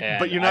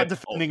 But you're not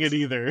defending it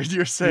either.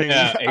 You're saying,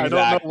 exactly. I don't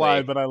know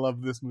why, but I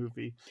love this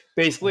movie.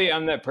 Basically,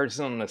 I'm that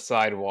person on the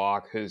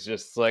sidewalk who's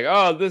just like,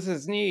 oh, this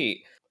is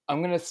neat. I'm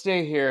going to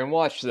stay here and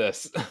watch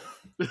this.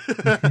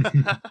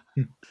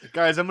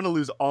 Guys, I'm going to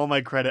lose all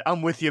my credit.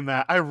 I'm with you,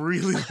 Matt. I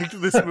really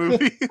liked this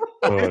movie.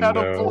 I had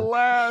a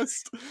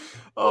blast.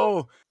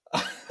 Oh,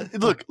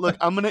 look,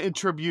 I'm going to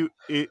attribute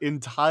it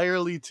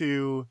entirely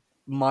to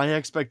my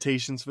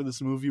expectations for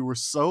this movie were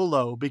so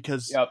low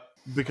because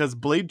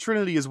Blade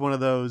Trinity is one of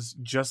those,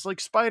 just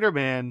like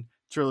Spider-Man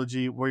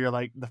trilogy, where you're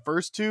like, the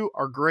first two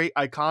are great,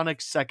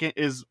 iconic. Second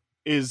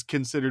is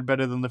considered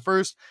better than the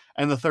first,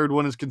 and the third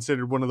one is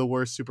considered one of the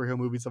worst superhero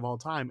movies of all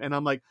time. And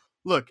I'm like,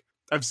 look,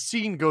 I've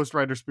seen Ghost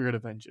Rider: Spirit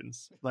of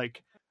Vengeance.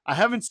 Like, I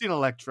haven't seen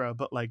Elektra,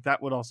 but like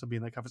that would also be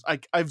in that conference.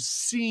 I've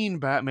seen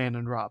Batman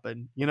and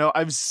Robin.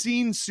 I've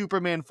seen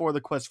Superman 4: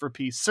 The Quest for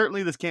Peace.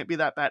 Certainly this can't be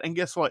that bad. And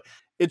guess what?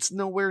 It's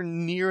nowhere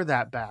near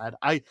that bad.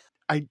 I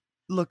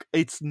look,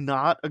 it's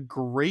not a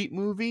great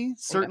movie.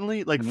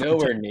 Certainly, like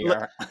nowhere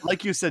near.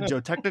 Like you said, Joe,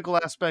 technical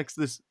aspects,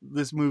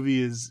 this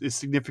movie is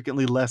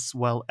significantly less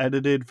well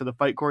edited for the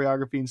fight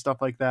choreography and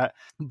stuff like that.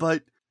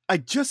 But I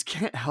just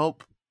can't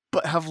help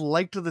but have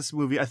liked this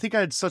movie. I think I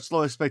had such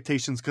low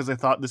expectations because I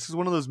thought this is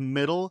one of those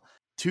middle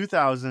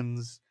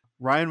 2000s.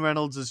 Ryan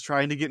Reynolds is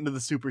trying to get into the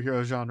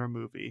superhero genre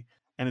movie,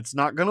 and it's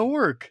not going to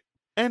work.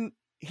 And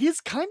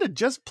he's kind of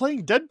just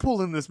playing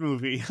Deadpool in this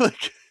movie.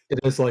 Like, it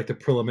is like the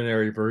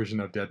preliminary version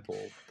of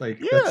Deadpool. Like,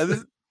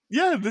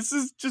 this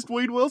is just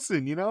Wade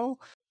Wilson,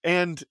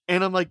 And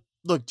I'm like,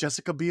 look,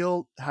 Jessica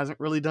Biel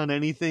hasn't really done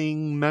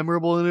anything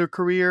memorable in her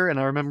career, and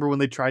I remember when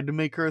they tried to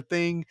make her a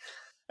thing.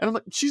 And I'm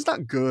like, she's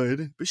not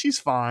good, but she's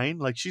fine.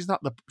 Like, she's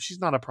not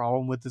a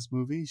problem with this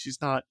movie.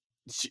 She's not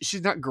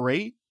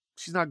great.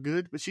 She's not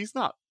good, but she's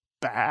not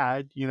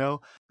bad, I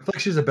feel like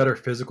she's a better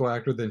physical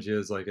actor than she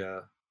is like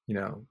a,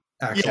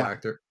 actual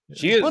actor.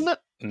 She is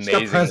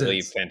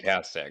amazingly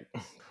fantastic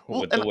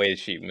with the way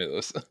she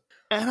moves.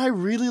 And I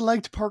really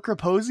liked Parker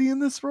Posey in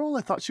this role.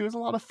 I thought she was a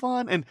lot of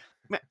fun. And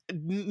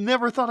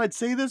never thought I'd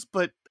say this,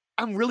 but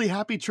I'm really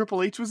happy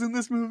Triple H was in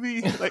this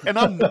movie. Like, and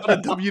I'm not a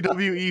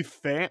WWE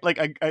fan. Like,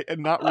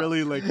 I'm not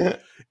really like.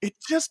 It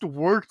just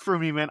worked for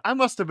me, man. I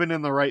must have been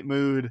in the right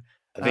mood.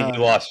 I think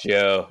you lost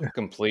Joe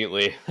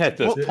completely at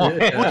this point.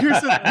 Well, here's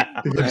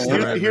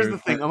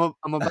the thing.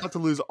 I'm about to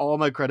lose all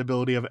my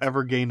credibility I've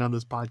ever gained on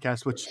this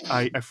podcast, which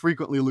I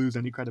frequently lose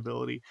any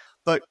credibility.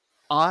 But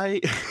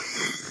my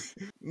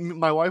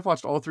wife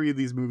watched all three of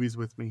these movies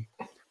with me,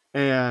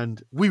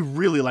 and we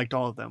really liked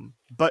all of them.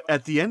 But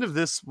at the end of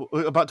this,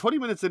 about 20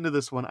 minutes into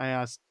this one, I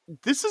asked,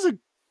 this is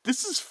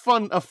this is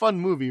a fun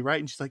movie, right?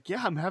 And she's like,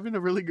 yeah, I'm having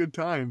a really good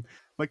time.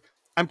 Like,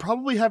 I'm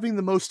probably having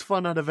the most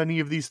fun out of any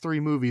of these 3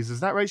 movies. Is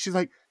that right? She's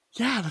like,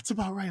 yeah, that's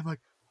about right. I'm like,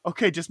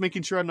 okay, just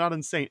making sure I'm not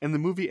insane. And the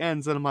movie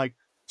ends and I'm like,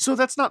 so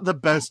that's not the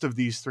best of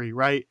these 3,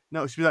 right?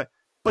 No, she'd be like,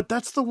 but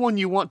that's the one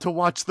you want to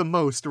watch the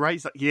most, right?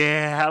 He's like,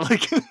 yeah,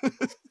 like,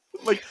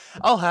 like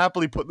I'll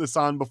happily put this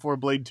on before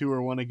Blade 2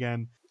 or 1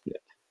 again. Yeah.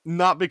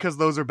 Not because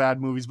those are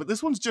bad movies, but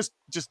this one's just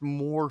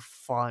more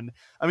fun.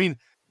 I mean,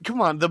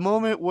 come on, the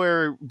moment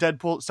where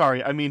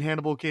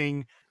Hannibal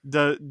King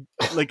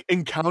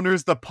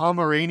encounters the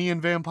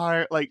Pomeranian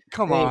vampire, like,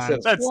 come on,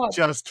 that's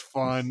just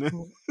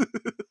fun.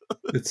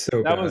 It's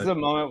so That bad. was the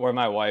moment where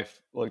my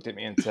wife looked at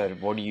me and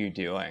said, "What are you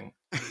doing?"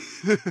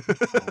 I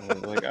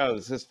was like, "Oh,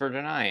 this is for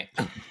tonight."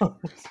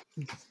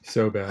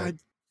 So bad.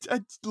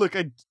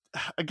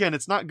 Again,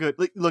 it's not good.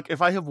 Like, look,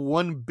 if I have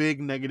one big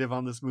negative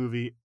on this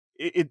movie,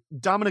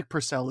 Dominic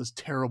Purcell is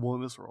terrible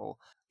in this role.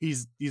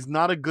 He's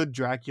not a good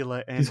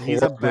Dracula, and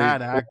he's a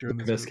bad actor in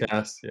this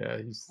miscast. Movie. Yeah,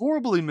 he's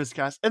horribly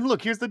miscast. And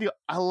look, here's the deal: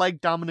 I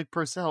like Dominic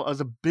Purcell. I was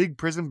a big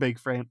Prison Break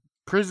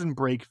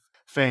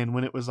fan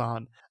when it was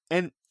on,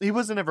 and he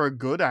wasn't ever a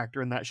good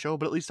actor in that show.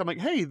 But at least I'm like,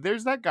 hey,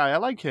 there's that guy. I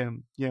like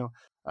him.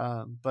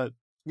 But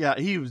yeah,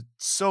 he was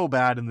so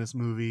bad in this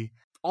movie.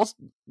 Also,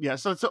 yeah,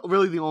 so it's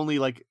really the only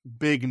like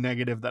big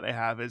negative that I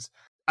have is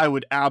I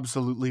would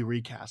absolutely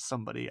recast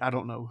somebody. I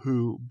don't know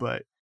who,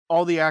 but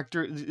all the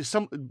actors,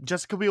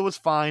 Jessica Biel was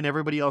fine.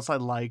 Everybody else I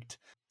liked.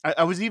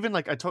 I was even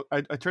like, I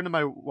turned to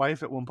my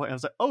wife at one point and I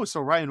was like, oh,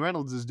 so Ryan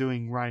Reynolds is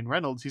doing Ryan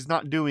Reynolds. He's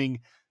not doing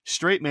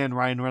straight man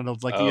Ryan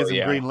Reynolds like he is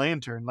in Green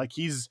Lantern. Like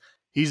he's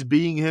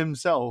being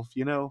himself,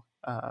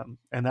 and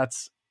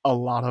that's a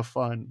lot of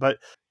fun. But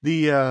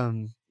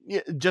the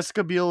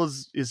Jessica Biel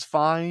is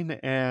fine,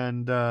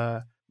 and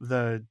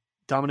the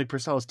Dominic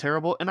Purcell is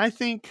terrible. And I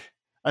think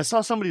I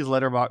saw somebody's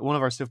letterbox, one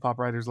of our Stiff Pop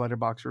writers'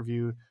 letterbox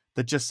review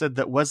that just said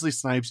that Wesley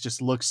Snipes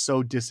just looks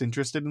so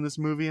disinterested in this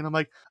movie, and I'm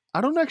like, I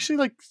don't actually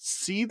like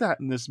see that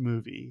in this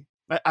movie.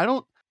 I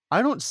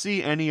don't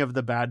see any of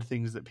the bad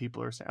things that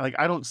people are saying. Like,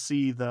 I don't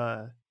see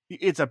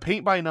it's a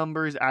paint by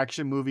numbers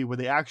action movie where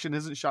the action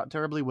isn't shot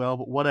terribly well,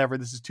 but whatever.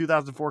 This is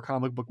 2004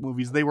 comic book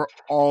movies. They were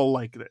all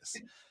like this.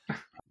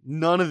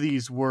 None of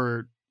these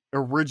were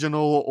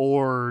original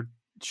or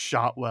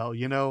shot well,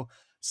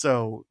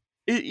 So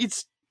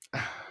it's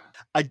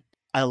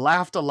I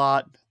laughed a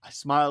lot. I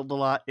smiled a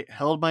lot. It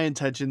held my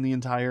attention the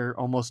entire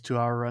almost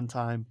 2-hour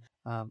runtime.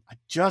 I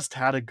just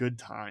had a good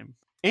time.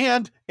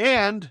 And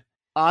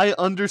I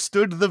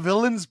understood the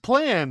villain's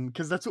plan,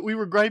 because that's what we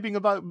were griping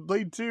about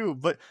Blade 2.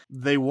 But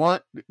the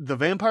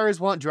vampires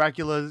want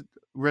Dracula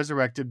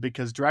resurrected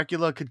because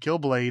Dracula could kill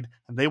Blade,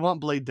 and they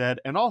want Blade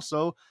dead. And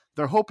also,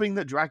 they're hoping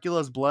that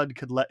Dracula's blood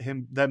could let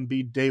them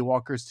be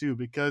Daywalkers too,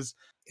 because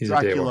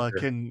Dracula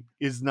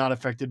is not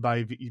affected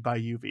by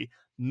UV.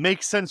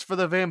 Makes sense for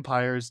the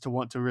vampires to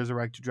want to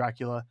resurrect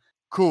Dracula.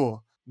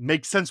 Cool.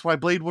 Makes sense why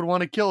Blade would want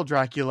to kill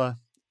Dracula.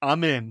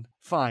 I'm in.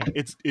 Fine.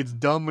 It's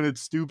dumb and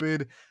it's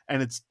stupid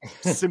and it's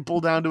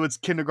simple down to its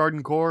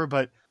kindergarten core,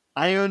 but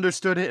I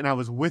understood it and I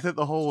was with it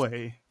the whole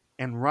way.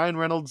 And Ryan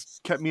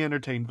Reynolds kept me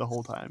entertained the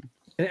whole time.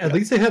 And at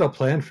least they had a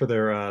plan for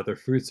their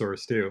food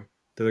source too.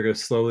 That they're going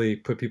to slowly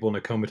put people in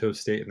a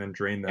comatose state and then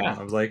drain them. Yeah.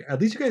 I was like, at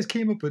least you guys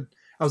came up with.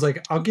 I was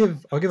like, I'll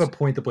give a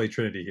point to Blade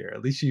Trinity here.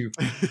 At least you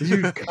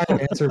kind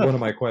of answered one of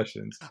my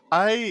questions.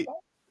 I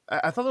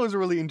thought that was a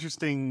really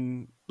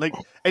interesting,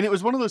 and it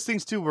was one of those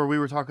things too where we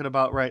were talking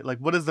about, right, like,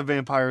 what is the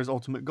vampire's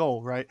ultimate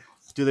goal, right?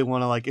 Do they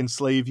want to like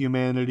enslave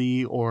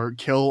humanity or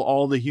kill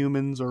all the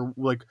humans or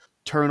like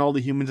turn all the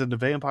humans into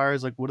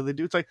vampires? Like, what do they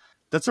do? It's like,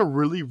 that's a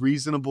really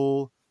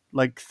reasonable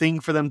like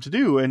thing for them to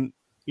do, and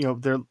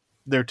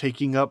they're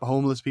taking up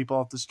homeless people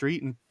off the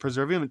street and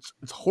preserving them.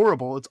 It's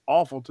horrible. It's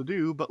awful to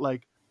do, but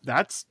like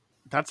that's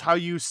how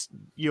you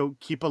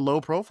keep a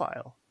low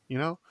profile,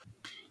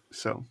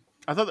 So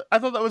I thought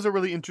that was a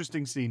really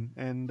interesting scene,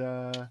 and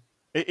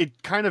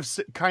it kind of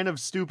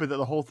stupid that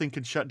the whole thing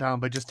could shut down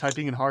by just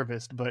typing in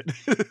harvest, but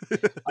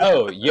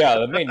oh yeah,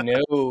 that made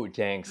no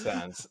dang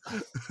sense.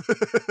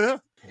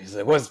 He's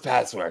like, what's the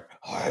password?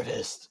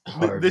 Harvest.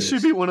 This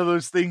should be one of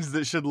those things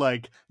that should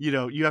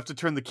you have to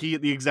turn the key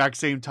at the exact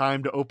same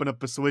time to open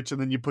up a switch,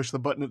 and then you push the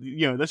button.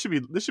 This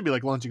should be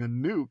like launching a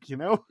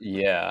nuke.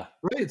 Yeah,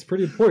 right. It's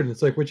pretty important.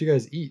 It's like what you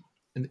guys eat,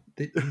 and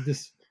you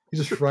just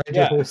fried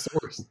your whole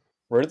source.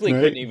 Ridley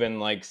couldn't even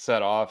like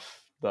set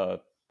off the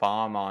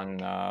bomb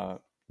on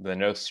the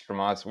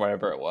Nostradamus,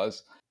 whatever it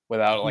was,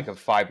 without like a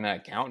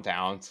 5-minute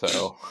countdown.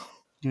 So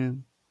yeah,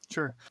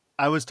 sure.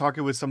 I was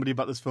talking with somebody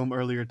about this film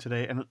earlier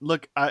today, and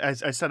look, I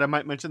said I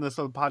might mention this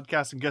on the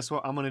podcast, and guess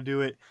what? I'm going to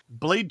do it.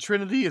 Blade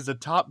Trinity is a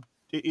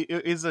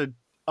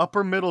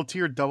upper middle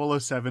tier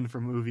 007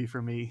 movie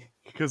for me,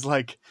 because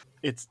like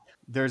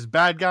there's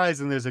bad guys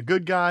and there's a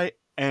good guy,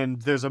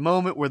 and there's a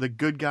moment where the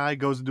good guy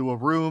goes into a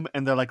room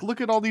and they're like, look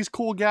at all these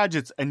cool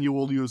gadgets, and you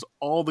will use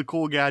all the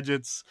cool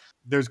gadgets.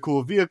 There's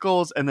cool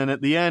vehicles, and then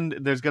at the end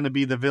there's going to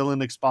be the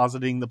villain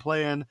expositing the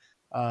plan.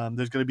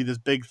 There's going to be this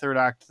big third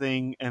act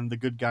thing, and the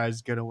good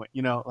guys get away.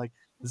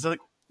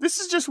 this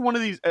is just one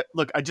of these.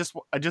 Look, I just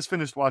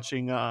finished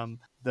watching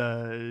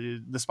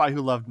the Spy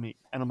Who Loved Me,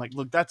 and I'm like,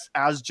 look, that's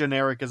as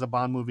generic as a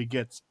Bond movie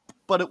gets,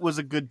 but it was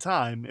a good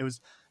time. It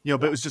was,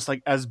 but it was just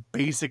like as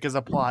basic as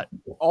a plot.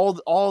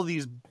 All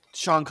these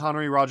Sean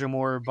Connery, Roger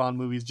Moore Bond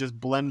movies just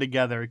blend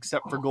together,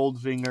 except for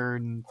Goldfinger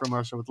and From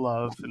Russia with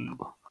Love, and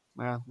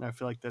yeah, I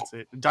feel like that's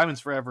it.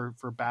 Diamonds Forever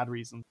for bad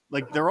reasons.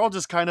 Like they're all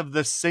just kind of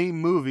the same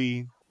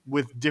movie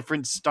with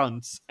different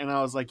stunts, and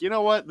I was like, you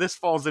know what, this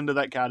falls into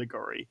that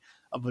category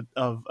of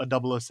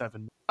a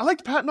 007. I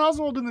liked Patton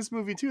Oswalt in this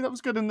movie too. That was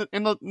good in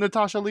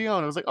Natasha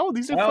Lyonne. I was like, oh,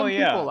 these are fun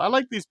people. I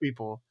like these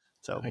people.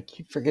 So I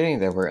keep forgetting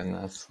they were in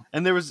this.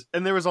 And there was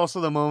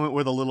also the moment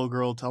where the little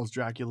girl tells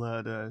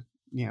Dracula to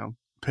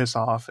piss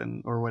off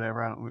or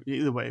whatever. I don't.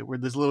 Either way, where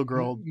this little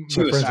girl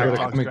friends are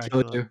talks gonna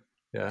kill Dracula. you.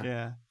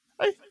 Yeah.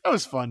 That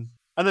was fun.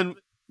 And then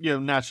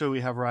naturally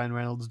we have Ryan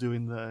Reynolds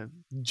doing the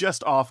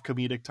just off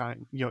comedic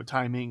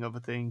timing of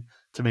a thing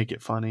to make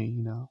it funny.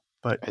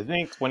 But I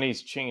think when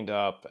he's chained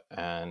up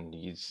and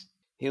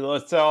he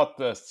lets out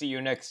the "See you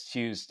next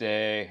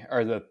Tuesday"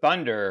 or the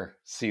thunder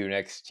 "See you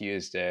next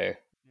Tuesday"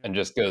 and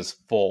just goes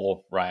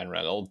full Ryan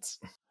Reynolds.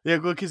 Yeah,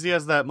 because he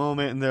has that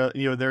moment, and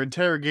they're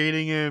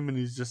interrogating him, and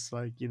he's just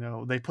like,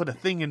 they put a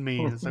thing in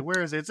me. And it's like,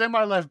 where is it? It's in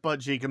my left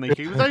butt cheek, and they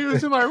keep saying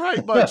it's in my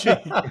right butt cheek.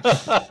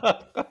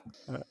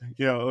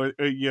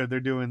 They're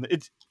doing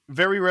it's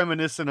very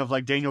reminiscent of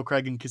like Daniel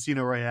Craig in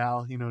Casino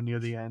Royale, near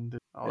the end.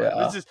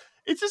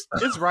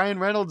 It's Ryan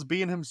Reynolds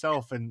being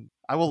himself, and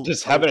I will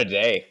just having a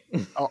day.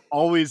 I'll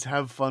always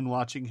have fun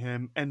watching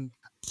him. And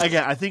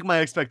again, I think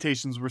my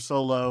expectations were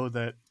so low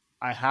that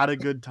I had a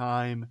good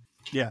time.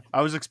 Yeah,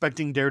 I was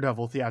expecting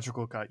Daredevil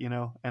theatrical cut,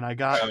 and I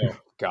got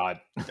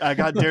I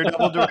got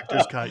Daredevil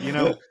director's cut,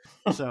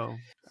 so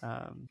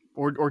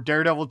or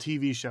Daredevil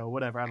TV show,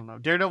 whatever, I don't know.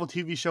 Daredevil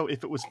TV show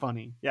if it was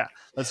funny. Yeah,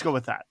 let's go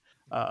with that.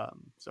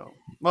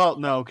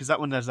 No, because that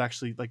one has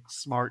actually like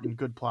smart and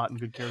good plot and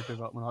good character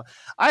development.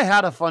 I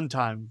had a fun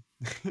time.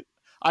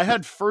 I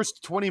had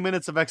first 20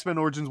 minutes of X-Men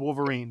Origins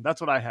Wolverine.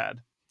 That's what I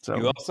had. So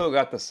you also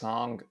got the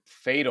song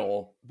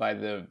 "Fatal" by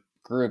the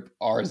group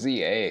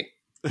RZA.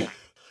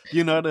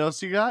 You know what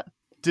else you got?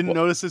 Didn't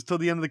notice this till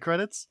the end of the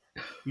credits.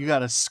 You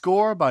got a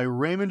score by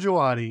Raymond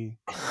Djawadi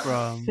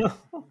from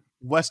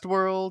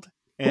Westworld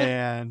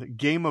and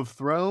Game of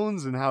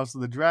Thrones and House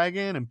of the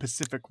Dragon and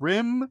Pacific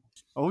Rim.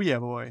 Oh yeah,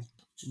 boy.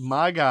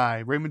 My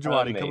guy, Raymond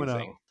Djawadi, coming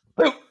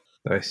up.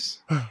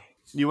 Nice.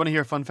 You want to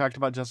hear a fun fact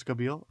about Jessica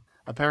Biel?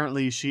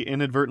 Apparently, she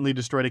inadvertently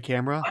destroyed a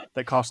camera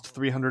that cost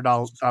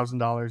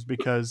 $300,000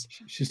 because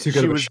she's too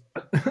good.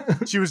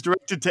 She was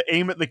directed to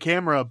aim at the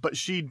camera, but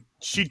she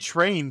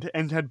trained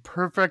and had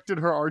perfected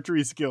her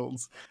archery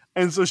skills,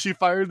 and so she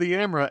fired the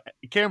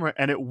camera,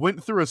 and it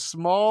went through a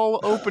small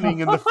opening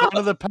in the front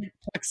of the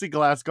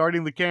plexiglass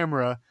guarding the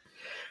camera,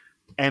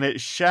 and it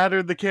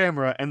shattered the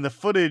camera. And the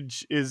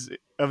footage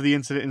of the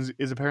incident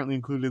is apparently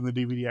included in the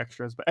DVD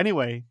extras. But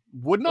anyway,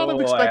 would not have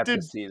expected I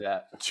have to see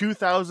that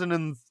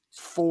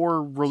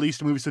 2004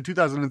 released movie, so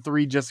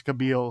 2003 Jessica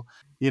Biel,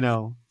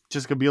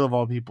 Jessica Biel of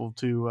all people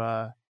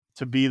to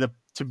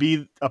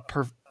be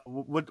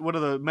what are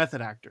the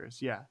method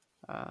actors? Yeah.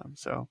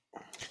 So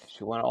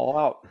she went all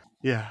out.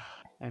 Yeah.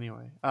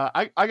 Anyway,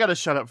 I got to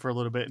shut up for a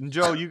little bit. And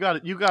Joe, you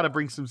got to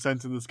bring some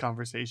sense in this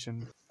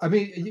conversation. I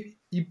mean,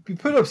 you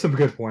put up some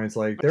good points.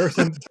 Like there are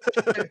some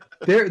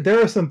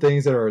there are some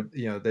things that are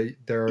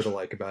there are to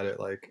like about it.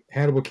 Like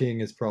Hannibal King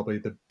is probably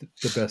the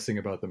best thing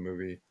about the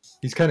movie.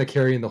 He's kind of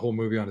carrying the whole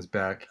movie on his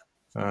back.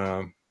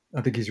 I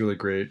think he's really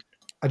great.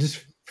 I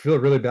just feel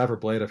really bad for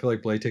Blade. I feel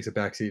like Blade takes a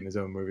backseat in his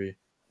own movie.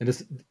 And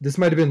this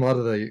might have been a lot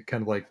of the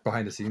kind of like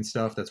behind the scenes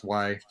stuff. That's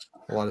why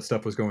a lot of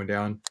stuff was going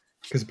down.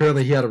 Because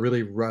apparently he had a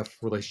really rough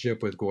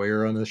relationship with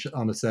Goyer on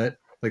the set.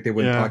 Like they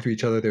wouldn't talk to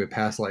each other. They would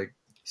pass like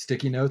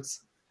sticky notes.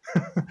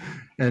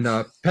 And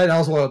Patton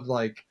Oswalt,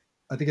 like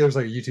I think there was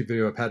like a YouTube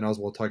video of Patton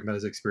Oswalt talking about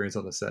his experience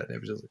on the set. And it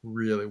was just like,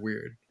 really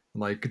weird.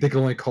 Like they could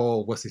only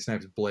call Wesley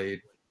Snipes Blade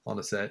on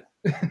the set,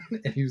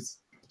 and he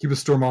would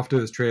storm off to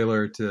his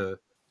trailer to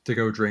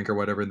go drink or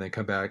whatever, and then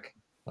come back.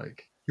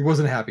 Like he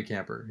wasn't a happy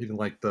camper. He didn't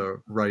like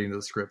the writing of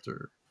the script,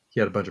 or he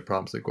had a bunch of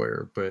problems with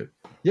Goyer. But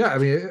yeah, I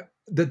mean.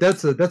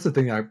 That's the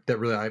thing that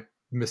really I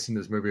missed in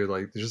this movie.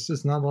 Like, there's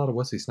just not a lot of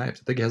Wesley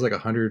Snipes. I think he has like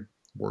 100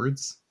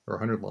 words or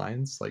 100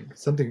 lines, like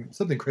something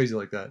crazy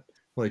like that.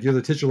 Like you're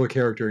the titular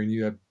character and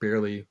you have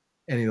barely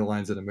any of the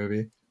lines in the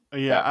movie.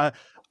 Yeah,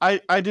 I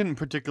didn't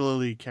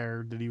particularly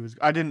care that he was.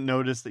 I didn't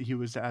notice that he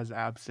was as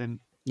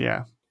absent.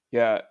 Yeah.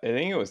 Yeah, I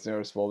think it was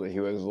noticeable that he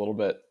was a little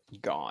bit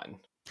gone.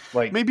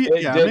 Like maybe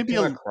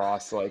come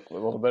across like a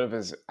little bit of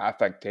his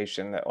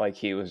affectation that like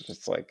he was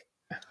just like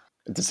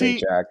it's a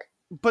paycheck.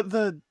 But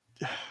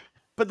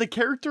the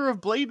character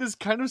of Blade is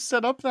kind of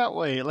set up that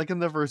way, like in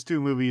the first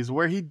two movies,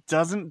 where he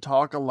doesn't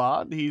talk a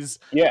lot. He's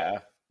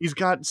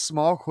got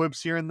small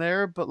quips here and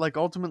there, but like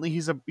ultimately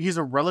he's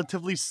a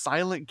relatively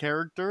silent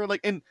character. Like,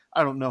 and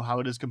I don't know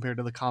how it is compared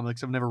to the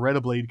comics. I've never read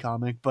a Blade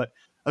comic, but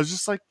I was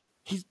just like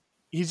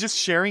he's just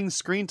sharing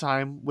screen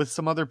time with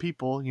some other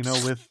people,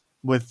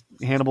 with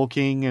Hannibal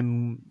King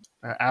and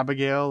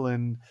Abigail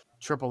and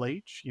Triple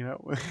H, you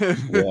know.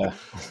 Yeah.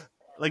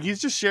 Like he's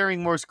just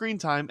sharing more screen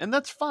time, and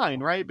that's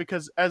fine, right?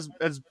 Because as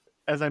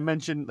I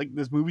mentioned, like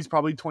this movie's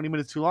probably 20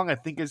 minutes too long. I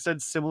think I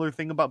said similar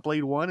thing about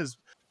Blade 1 is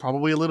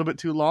probably a little bit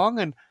too long,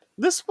 and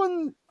this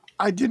one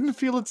I didn't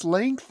feel its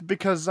length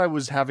because I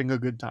was having a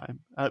good time.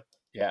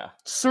 Yeah.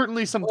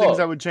 Certainly some things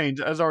I would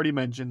change, as already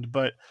mentioned,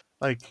 but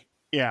like,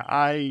 yeah,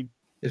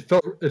 It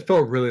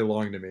felt really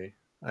long to me.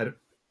 Like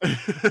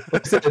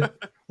I said,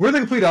 we're the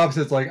complete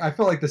opposites. Like I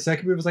felt like the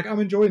second movie was like, I'm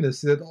enjoying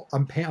this.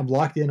 I'm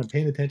locked in. I'm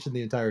paying attention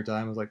the entire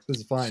time. I was like, this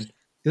is fine.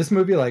 This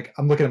movie, like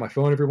I'm looking at my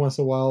phone every once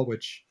in a while,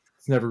 which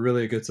is never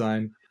really a good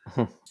sign.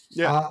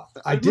 Yeah,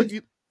 I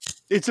did.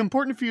 It's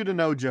important for you to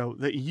know, Joe,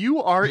 that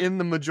you are in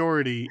the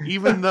majority,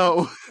 even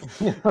though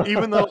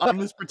on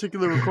this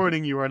particular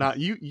recording you are not.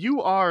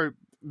 You are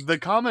the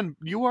common.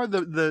 You are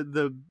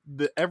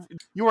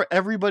you are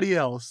everybody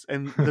else,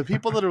 and the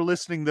people that are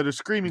listening that are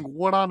screaming,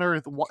 "What on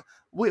earth? What?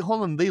 Wait,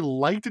 hold on. They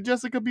liked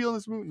Jessica Biel in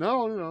this movie?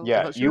 No.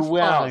 Yeah, you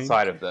went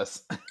outside of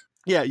this.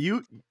 Yeah,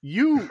 you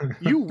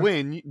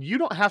win. You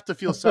don't have to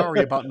feel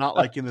sorry about not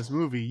liking this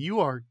movie. You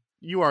are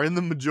in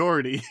the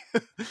majority.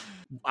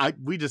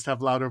 We just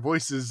have louder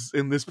voices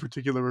in this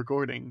particular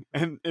recording,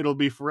 and it'll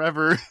be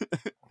forever.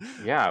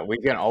 Yeah, we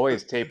can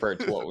always taper it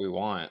to what we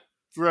want.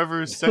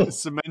 Forever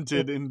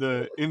cemented in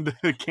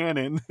the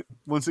canon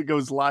once it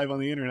goes live on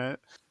the internet.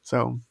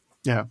 So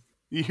yeah,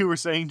 you were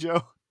saying,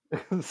 Joe?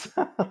 I'm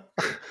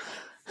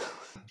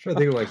trying to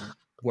think of like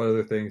what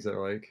other things that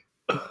are like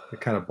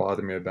that kind of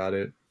bother me about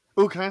it.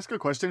 Oh, can I ask a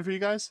question for you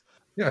guys?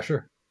 Yeah,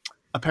 sure.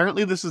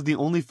 Apparently, this is the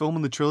only film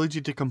in the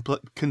trilogy to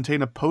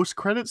contain a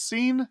post-credit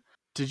scene.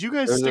 Did you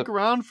guys stick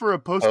around for a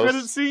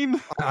post-credit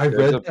scene? I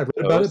read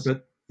about it,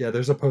 but yeah,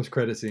 there's a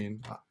post-credit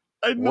scene.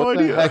 I had no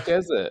idea. What the heck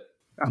is it?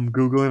 I'm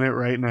Googling it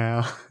right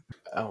now.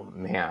 Oh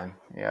man,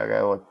 yeah, I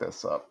gotta look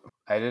this up.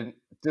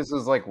 This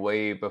was like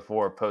way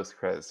before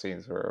post-credit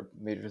scenes were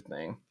a major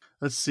thing.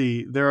 Let's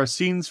see. There are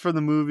scenes for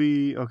the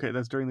movie. Okay,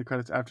 that's during the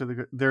credits.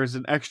 There's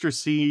an extra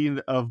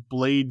scene of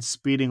Blade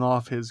speeding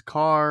off his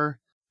car.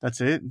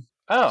 That's it.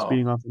 Oh,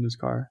 speeding off in his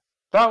car.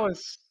 I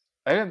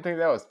didn't think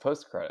that was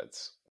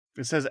post-credits.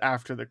 It says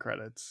after the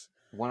credits.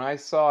 When I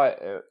saw it,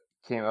 it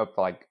came up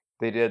like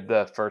they did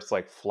the first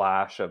like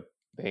flash of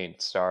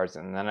paint stars,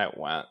 and then it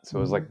went. So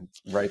it was like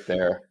right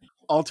there.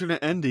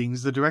 Alternate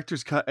endings. The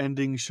director's cut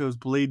ending shows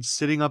Blade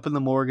sitting up in the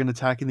morgue and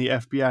attacking the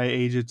FBI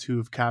agents who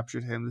have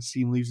captured him. The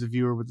scene leaves the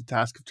viewer with the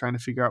task of trying to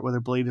figure out whether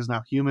Blade is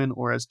now human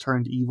or has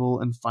turned evil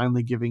and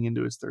finally giving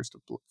into his thirst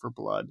for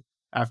blood.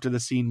 After the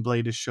scene,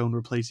 Blade is shown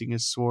replacing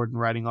his sword and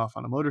riding off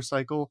on a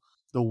motorcycle.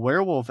 The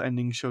werewolf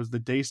ending shows the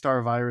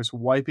Daystar virus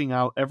wiping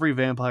out every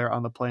vampire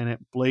on the planet.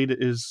 Blade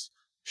is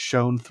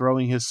shown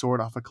throwing his sword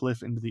off a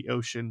cliff into the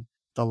ocean.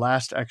 The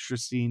last extra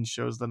scene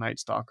shows the Night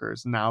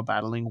Stalkers now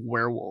battling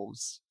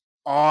werewolves.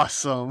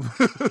 Awesome.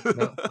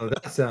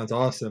 That sounds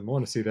awesome. I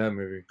want to see that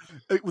movie.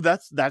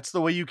 That's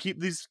the way you keep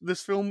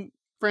this film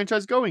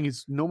franchise going.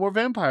 It's no more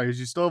vampires.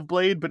 You still have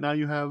Blade, but now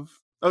you have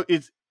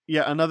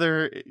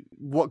another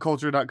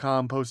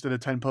whatculture.com posted a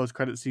 10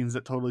 post-credit scenes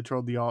that totally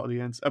trolled the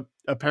audience.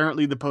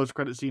 Apparently the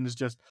post-credit scene is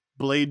just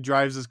Blade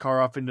drives his car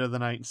off into the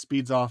night and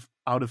speeds off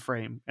out of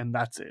frame, and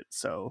that's it.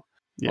 So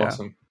yeah.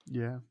 Awesome.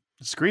 Yeah.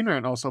 Screen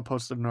Rant also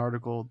posted an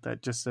article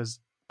that just says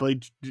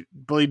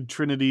Blade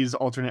Trinity's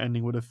alternate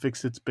ending would have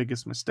fixed its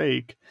biggest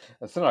mistake.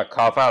 That's not a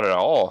cop-out at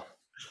all.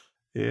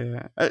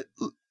 Yeah.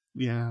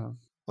 Yeah.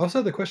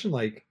 Also, the question,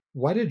 like,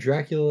 why did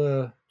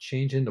Dracula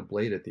change into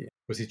Blade at the end?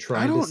 Was he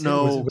trying to save him?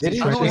 know. Did he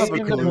I don't have a change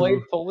into clue.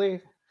 Blade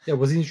fully? Yeah,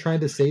 wasn't he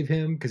trying to save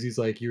him? Because he's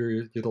like,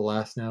 you're the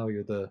last now.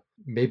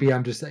 Maybe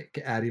I'm just like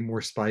adding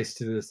more spice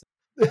to this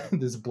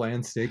this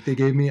bland steak they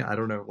gave me. I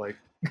don't know. Like,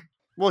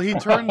 Well, he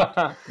turned.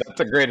 That's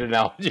a great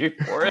analogy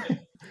for it.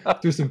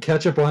 threw some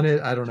ketchup on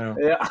it. I don't know.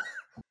 Yeah.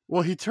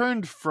 Well, he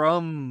turned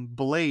from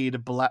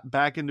Blade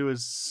back into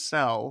his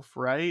self,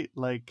 right?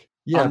 Like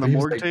Yeah, on the but he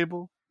was morgue like-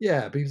 table.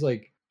 Yeah, but he was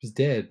like, he's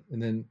dead,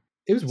 and then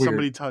it was weird.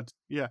 Somebody touched.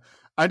 Yeah,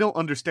 I don't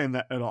understand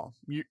that at all.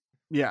 I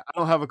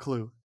don't have a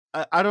clue.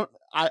 I don't.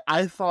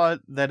 I thought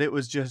that it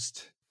was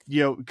just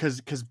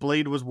because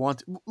Blade was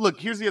wanted. Look,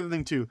 here's the other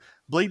thing too.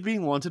 Blade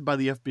being wanted by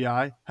the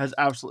FBI has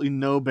absolutely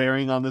no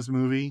bearing on this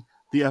movie.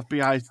 The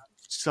FBI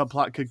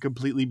subplot could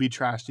completely be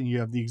trashed, and you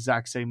have the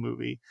exact same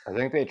movie. I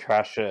think they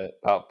trashed it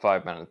about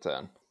 5 minutes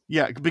in.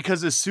 Yeah,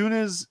 because as soon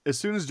as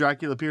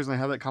Dracula appears and they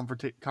have that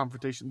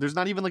confrontation, there's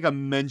not even like a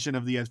mention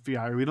of the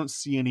FBI, or we don't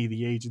see any of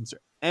the agents or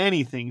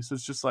anything. So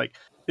it's just like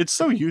it's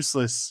so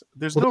useless.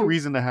 There's no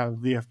reason to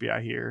have the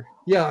FBI here.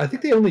 Yeah, I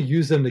think they only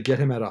use them to get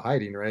him out of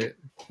hiding, right?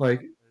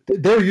 Like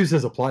they're used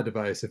as a plot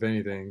device, if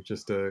anything,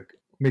 just to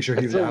make sure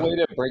he's It's a out. way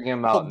to bring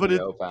him out But in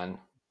the open.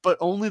 But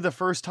only the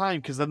first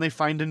time, because then they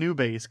find a new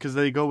base, because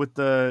they go with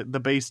the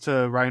base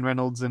to Ryan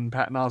Reynolds and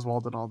Patton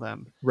Oswalt and all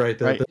them.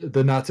 Right, Right.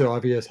 the not so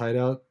obvious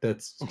hideout.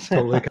 That's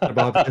totally kind of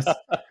obvious.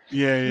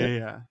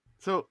 Yeah.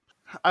 So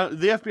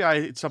the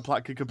FBI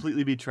subplot could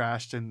completely be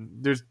trashed,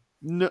 and there's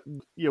no.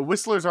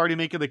 Whistler's already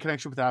making the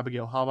connection with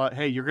Abigail. How about,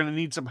 hey, you're gonna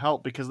need some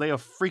help because they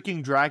have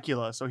freaking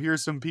Dracula. So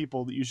here's some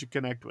people that you should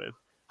connect with.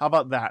 How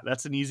about that?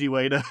 That's an easy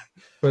way to,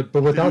 But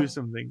to without do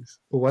some things.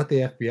 but with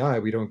the FBI,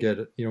 we don't get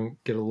a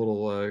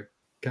little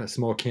kind of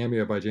small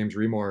cameo by James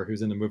Remar,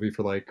 who's in the movie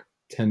for like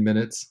 10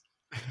 minutes.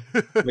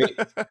 Wait,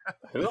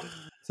 who?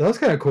 So that was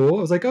kind of cool.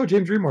 I was like, oh,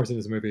 James Remar's in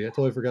this movie. I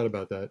totally forgot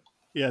about that.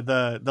 Yeah,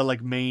 the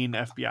like main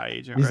FBI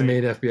agent. He's right?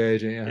 the main FBI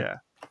agent. Yeah. Yeah,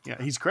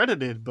 yeah, he's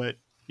credited, but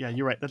yeah,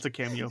 you're right. That's a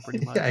cameo,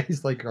 pretty much. Yeah,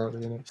 he's like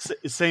Carly in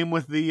it. Same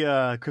with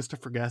the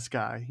Christopher Guest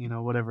guy.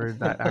 Whatever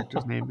that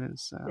actor's name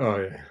is. Oh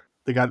yeah.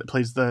 The guy that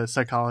plays the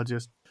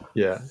psychologist.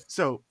 Yeah.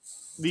 So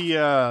the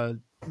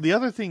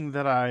other thing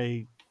that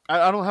I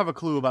don't have a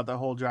clue about the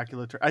whole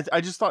Dracula.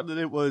 I just thought that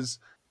it was.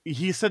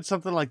 He said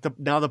something like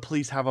now the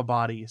police have a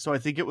body. So I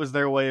think it was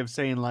their way of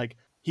saying like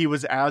he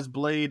was as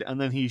Blade and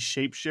then he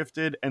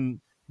shapeshifted, and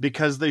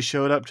because they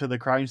showed up to the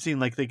crime scene,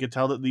 like they could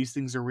tell that these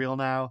things are real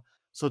now.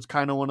 So it's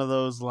kind of one of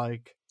those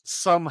like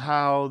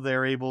somehow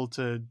they're able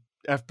to.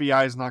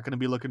 FBI is not going to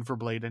be looking for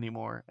Blade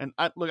anymore. And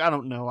I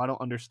don't know. I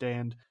don't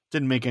understand.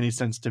 Didn't make any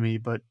sense to me,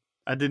 but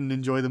I didn't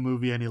enjoy the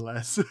movie any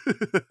less.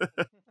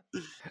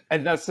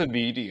 And that's the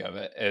beauty of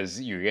it, is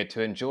you get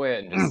to enjoy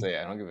it and just say,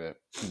 I don't give a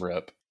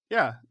rip.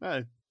 Yeah,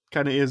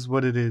 kind of is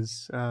what it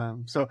is.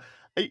 So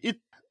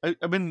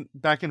I've been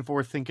back and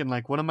forth thinking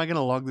like, what am I going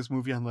to log this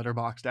movie on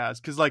Letterboxd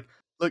as? Because like,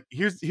 look,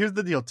 here's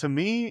the deal. To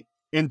me,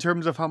 in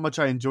terms of how much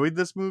I enjoyed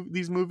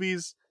these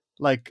movies,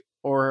 like,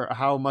 or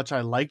how much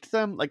I liked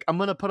them, like I'm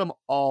gonna put them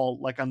all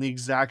like on the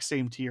exact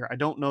same tier. I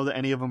don't know that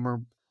any of them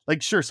are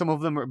like, sure, some of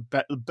them are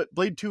but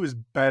Blade 2 is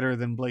better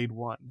than Blade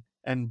 1,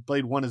 and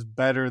Blade 1 is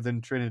better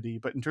than Trinity.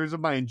 But in terms of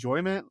my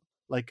enjoyment,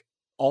 like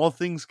all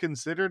things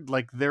considered,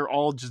 like they're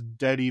all just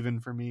dead even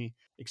for me,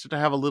 except I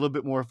have a little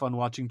bit more fun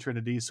watching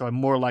Trinity, so I'm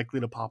more likely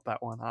to pop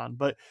that one on.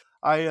 But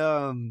I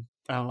don't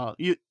know.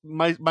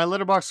 My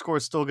Letterboxd score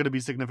is still going to be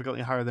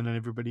significantly higher than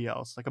everybody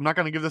else. Like I'm not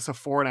going to give this a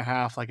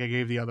 4.5 like I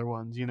gave the other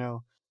ones,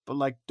 But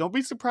like, don't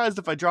be surprised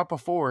if I drop a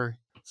 4.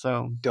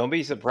 So Don't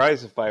be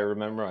surprised if I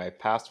remember my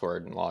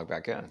password and log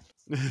back in.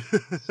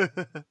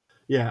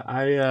 yeah,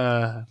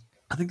 I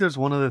think there's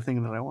one other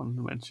thing that I wanted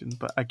to mention,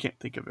 but I can't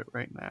think of it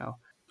right now.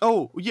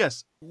 Oh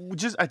yes,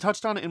 I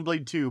touched on it in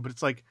Blade 2, but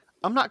it's like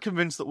I'm not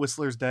convinced that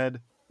Whistler's dead.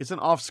 It's an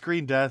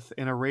off-screen death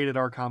in a rated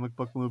R comic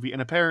book movie,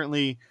 and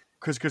apparently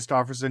Chris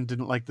Christopherson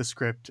didn't like the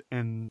script,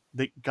 and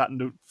they got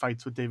into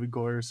fights with David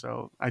Goyer.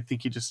 So I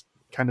think he just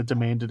kind of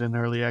demanded an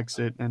early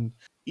exit, and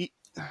it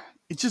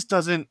just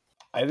doesn't.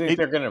 I think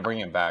they're going to bring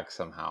him back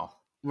somehow.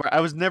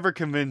 I was never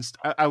convinced.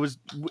 I was,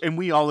 and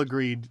we all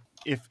agreed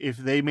if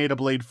they made a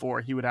Blade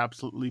 4, he would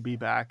absolutely be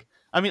back.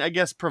 I mean, I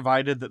guess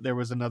provided that there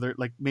was another,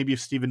 like maybe if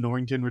Stephen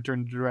Norrington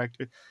returned to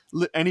direct,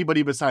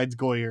 anybody besides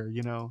Goyer,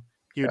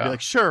 he would be like,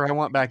 sure, I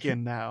want back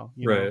in now.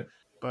 Right.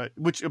 But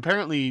which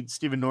apparently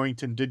Stephen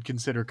Norrington did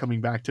consider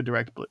coming back to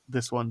direct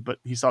this one, but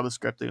he saw the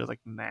script and he was like,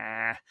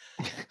 nah.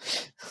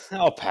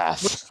 I'll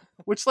pass.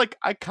 Which like,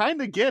 I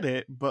kind of get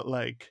it, but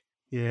like,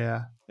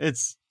 yeah,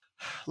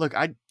 look,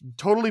 I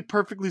totally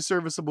perfectly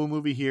serviceable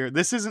movie here.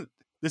 This isn't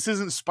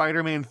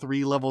Spider-Man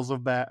 3 levels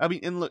of bad. I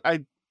mean, and look,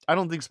 I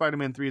don't think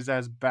Spider-Man 3 is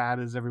as bad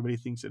as everybody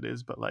thinks it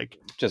is, but like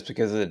just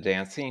because of the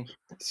dancing.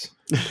 It's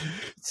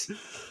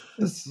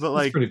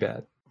pretty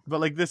bad. But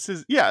like this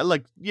is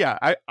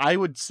I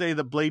would say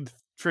that Blade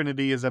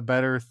Trinity is a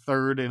better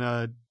third in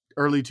a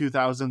early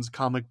 2000s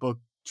comic book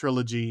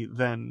trilogy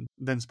than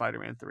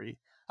Spider-Man 3.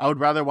 I would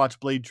rather watch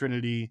Blade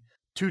Trinity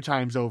 2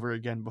 times over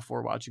again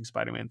before watching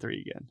Spider-Man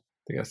 3 again.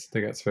 I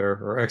think that's fair.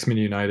 Or X-Men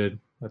United.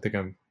 I think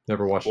I'm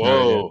never watching that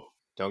Whoa! again.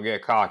 Don't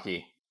get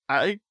cocky.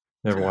 I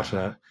Never watched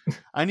that.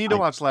 I need to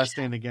watch Last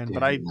Stand again,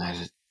 but I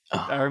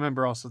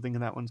remember also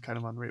thinking that one's kind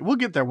of underrated. We'll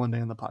get there one day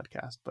on the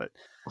podcast, but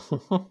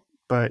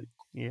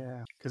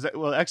yeah, because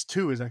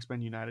X2 is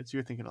X-Men United,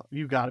 so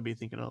you got to be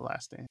thinking of the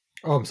Last Stand.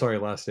 Oh, I'm sorry,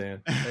 Last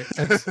Stand.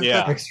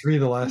 Yeah, X3,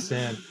 The Last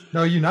Stand.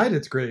 No,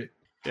 United's great.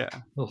 Yeah,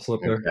 little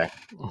slip there. Okay.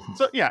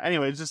 So yeah,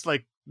 anyway, it's just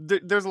like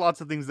there's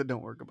lots of things that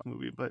don't work about the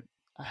movie, but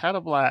I had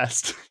a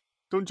blast.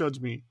 Don't judge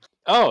me.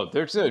 Oh,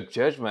 there's no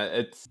judgment.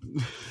 It's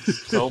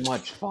so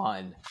much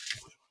fun.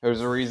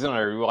 There's a reason I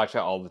rewatch it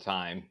all the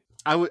time.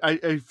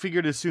 I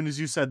figured as soon as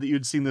you said that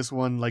you'd seen this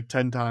one like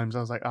 10 times, I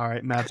was like, all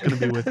right, Matt's going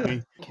to be with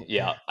me.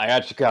 Yeah, I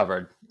got you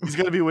covered. He's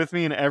going to be with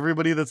me, and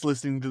everybody that's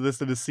listening to this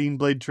that has seen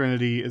Blade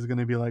Trinity is going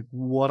to be like,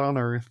 what on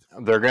earth?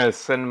 They're going to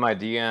send my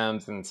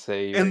DMs and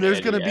say... And there's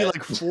going to be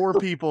like 4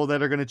 people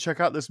that are going to check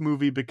out this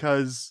movie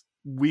because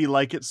we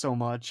like it so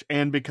much,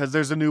 and because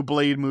there's a new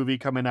Blade movie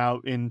coming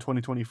out in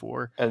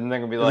 2024. And they're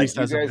going to be like,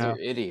 you guys are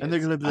idiots. And they're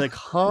going to be like,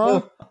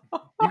 huh?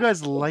 You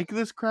guys like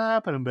this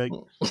crap? And I'm like,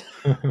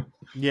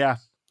 yeah,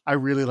 I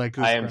really like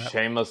this crap. I am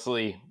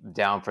shamelessly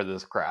down for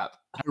this crap.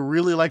 I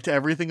really liked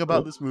everything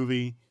about this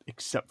movie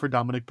except for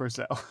Dominic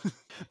Purcell.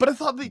 But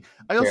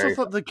I also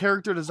thought the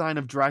character design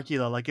of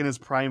Dracula, like in his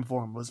prime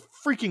form, was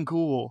freaking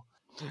cool.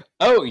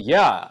 Oh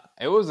yeah,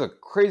 it was a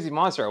crazy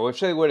monster. I wish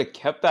they would have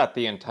kept that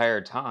the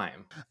entire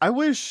time. I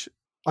wish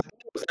it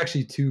was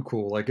actually too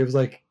cool. Like it was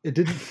like it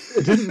didn't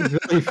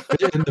really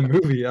fit in the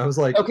movie. I was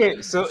like,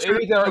 okay, so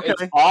either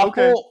it's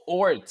awful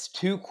or it's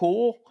too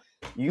cool.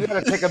 You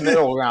gotta take a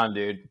middle ground,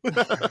 dude.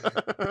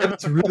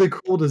 It's a really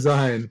cool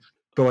design,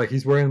 but like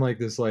he's wearing like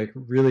this like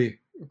really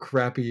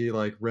crappy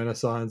like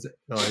Renaissance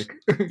like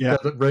Yeah.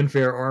 Ren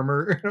Fair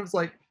armor. And I was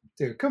like,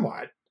 dude, come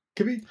on.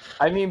 Can we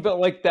I mean, but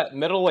like that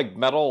middle like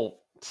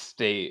metal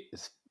state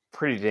is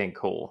pretty dang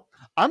cool.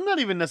 I'm not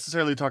even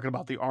necessarily talking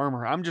about the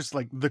armor. I'm just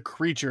like the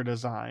creature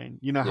design.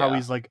 You know how Yeah.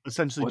 he's like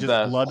essentially With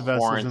just the blood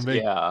vessels horns, and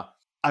veins. yeah.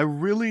 I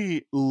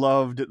really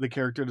loved the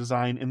character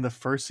design in the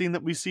first scene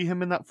that we see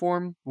him in that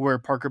form, where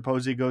Parker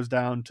Posey goes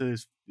down to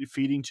his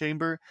feeding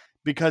chamber,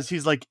 because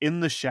he's like in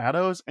the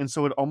shadows, and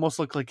so it almost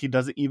looked like he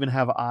doesn't even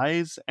have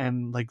eyes,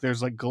 and like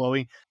there's like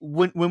glowing.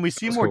 When we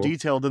see That's more cool.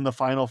 detailed in the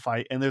final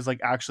fight, and there's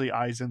like actually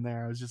eyes in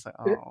there, I was just like,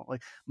 oh,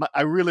 like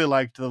I really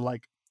liked the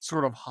like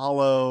sort of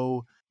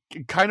hollow.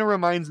 It kind of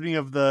reminds me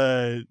of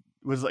the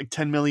was like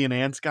 10 Million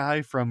Ants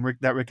guy from Rick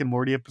and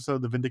Morty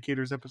episode, the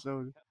Vindicators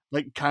episode.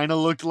 Like kind of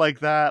looked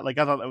like that. Like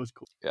I thought that was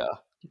cool. Yeah,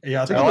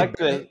 I I think like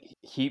the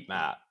heat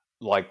map.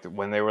 Like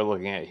when they were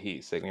looking at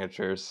heat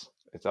signatures,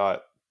 I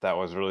thought that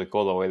was really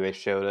cool the way they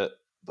showed it.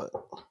 But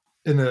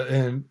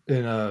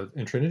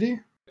in Trinity.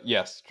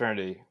 yes,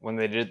 Trinity, when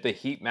they did the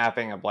heat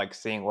mapping of like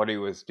seeing what he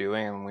was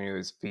doing and when he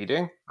was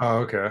feeding, Oh,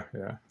 okay,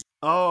 yeah.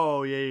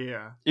 Oh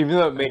yeah. even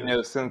though it made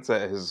no sense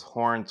that his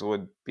horns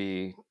would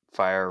be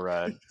fire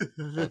red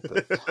at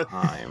the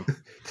time.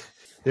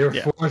 They were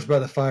Yeah. forged by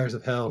the fires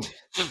of hell.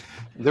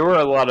 There were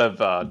a lot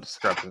of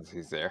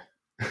discrepancies there.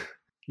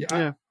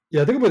 Yeah,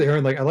 I think about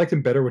Aaron. Like, I liked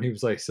him better when he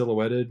was like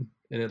silhouetted,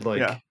 and it like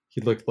Yeah.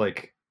 he looked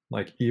like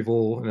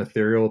evil and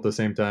ethereal at the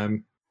same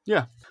time.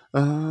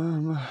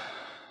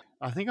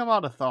 I think I'm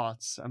out of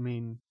thoughts. I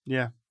mean,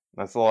 yeah,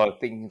 That's a lot of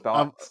thinking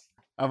thoughts.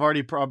 I've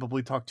already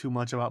probably talked too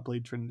much about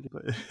Blade Trinity,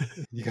 but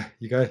You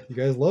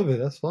guys love it.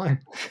 That's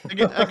fine.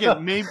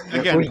 again, maybe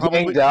We probably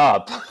ganged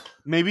up.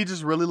 maybe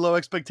just really low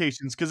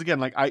expectations. Because again,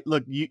 like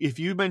if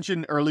you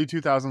mention early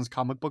 2000s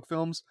comic book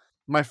films,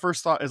 my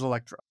first thought is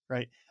Elektra,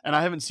 right? And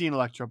I haven't seen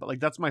Elektra, but like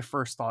that's my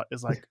first thought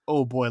is like,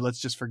 oh boy, let's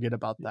just forget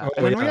about that. Oh,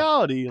 And in yeah.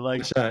 reality,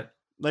 like Chat.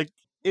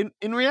 in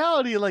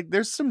reality, like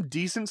there's some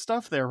decent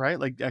stuff there, right?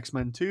 Like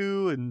X-Men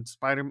 2 and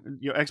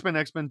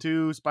X-Men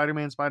 2,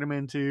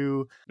 Spider-Man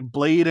 2,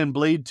 Blade and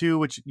Blade 2,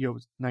 which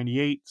was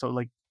 98, so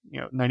like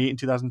 98 and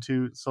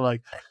 2002. So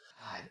like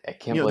I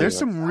can't believe there's that's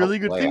some how really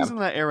good bland. things in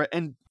that era,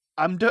 and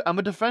I'm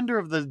a defender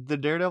of the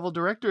Daredevil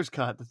director's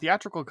cut. The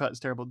theatrical cut is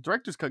terrible.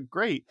 Director's cut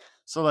great.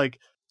 So like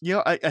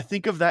I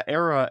think of that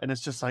era, and it's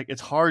just like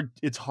it's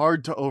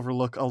hard to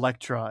overlook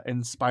Elektra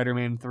and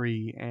Spider-Man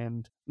 3,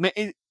 and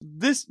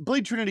this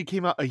Blade Trinity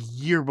came out a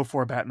year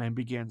before Batman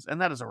Begins, and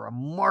that is a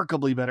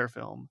remarkably better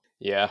film.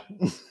 Yeah.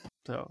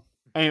 So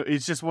anyway,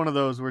 it's just one of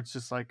those where it's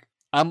just like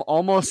I'm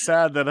almost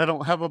sad that I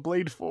don't have a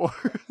Blade 4.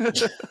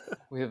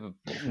 We have a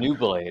new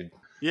Blade.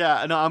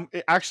 Yeah, no, I'm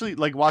actually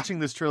like watching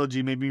this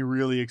trilogy made me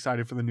really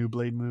excited for the new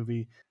Blade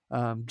movie.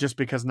 Just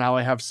because now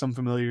I have some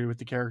familiarity with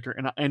the character,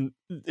 and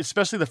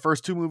especially the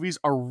first two movies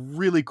are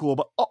really cool.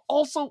 But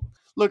also,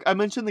 look, I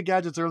mentioned the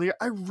gadgets earlier.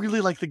 I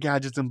really like the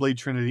gadgets in Blade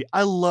Trinity.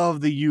 I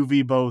love the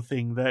UV bow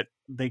thing that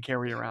they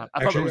carry around.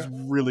 I thought it was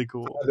really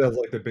cool. That was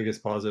like the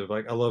biggest positive.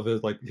 Like, I love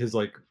it. Like his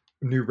like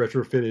new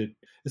retrofitted.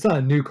 It's not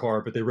a new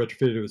car, but they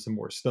retrofitted it with some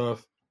more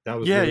stuff. That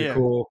was really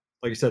cool.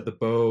 Like you said, the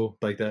bow,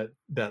 like that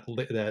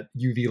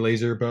UV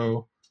laser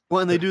bow. Well,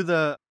 and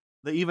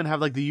they even have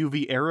like the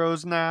UV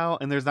arrows now,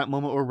 and there's that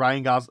moment where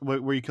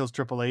where he kills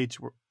Triple H,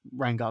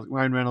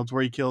 Ryan Reynolds,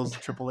 where he kills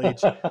Triple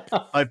H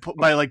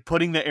by like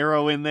putting the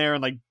arrow in there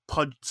and like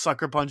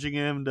sucker punching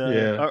him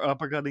or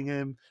uppercutting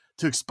him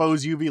to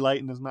expose UV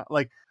light in his mouth.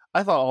 Like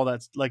I thought all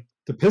that's like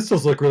the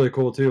pistols look really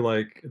cool too.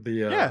 Like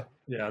the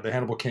the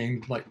Hannibal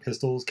King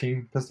pistols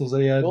that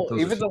he had. Well,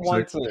 Those even are the super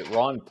ones sick. that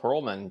Ron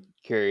Perlman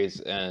carries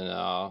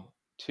in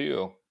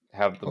 2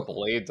 have the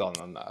blades on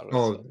them now.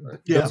 Oh,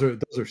 Yeah.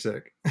 those are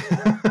sick.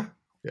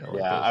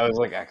 I was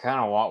like, I kind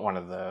of want one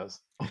of those.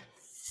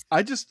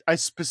 I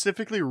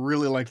specifically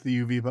really liked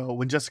the UV bow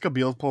when Jessica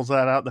Biel pulls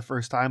that out the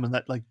first time in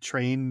that like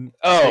train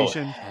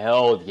station.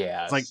 Hell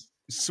yes. It's like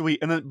sweet.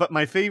 And then, but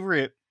my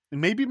favorite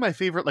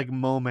like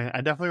moment,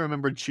 I definitely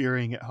remember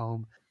cheering at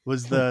home,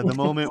 was the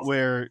moment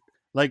where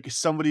like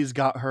somebody's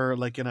got her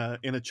like in a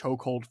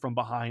chokehold from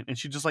behind, and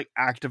she just like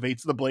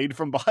activates the blade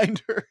from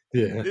behind her.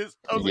 Yeah.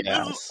 I was like,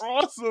 this is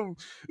awesome.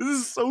 This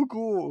is so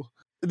cool.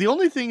 The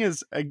only thing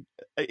is,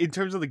 in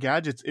terms of the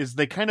gadgets, is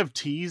they kind of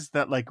tease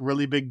that like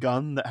really big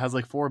gun that has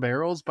like 4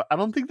 barrels, but I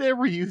don't think they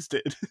ever used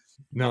it.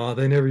 No,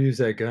 they never used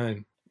that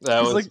gun.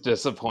 That was like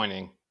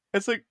disappointing.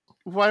 It's like,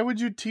 why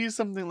would you tease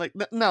something like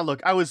that? Now,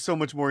 look, I was so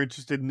much more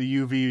interested in the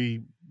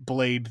UV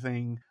blade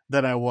thing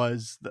than I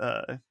was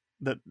that.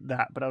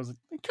 But I was like,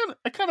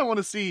 I kind of want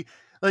to see,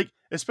 like,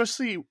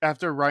 especially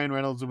after Ryan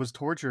Reynolds was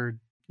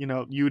tortured.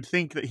 You would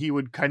think that he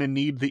would kind of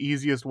need the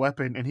easiest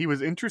weapon, and he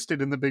was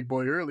interested in the big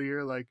boy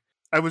earlier. Like,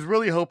 I was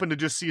really hoping to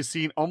just see a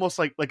scene almost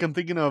like I'm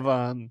thinking of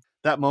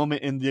that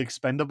moment in The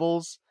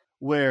Expendables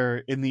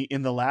where in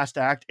the last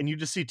act, and you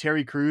just see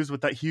Terry Crews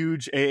with that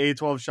huge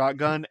AA-12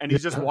 shotgun, and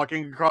he's just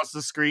walking across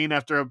the screen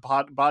after a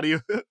body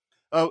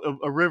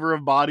a river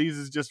of bodies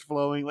is just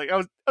flowing. Like I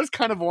was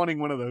kind of wanting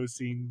one of those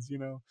scenes, you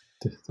know.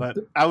 But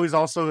I was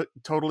also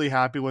totally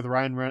happy with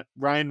Ryan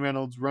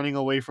Reynolds running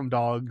away from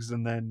dogs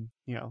and then,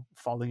 you know,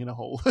 falling in a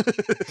hole.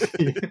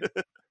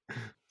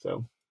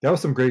 So that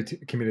was some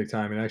great comedic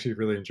time, and I actually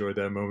really enjoyed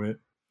that moment.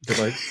 But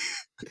like,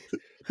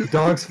 the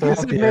dogs fall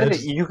off the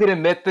edge. You can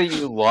admit that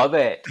you love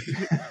it.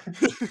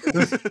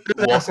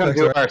 Welcome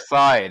to our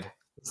side.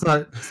 It's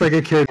like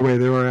a kid way.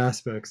 There are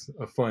aspects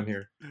of fun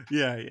here.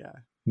 Yeah.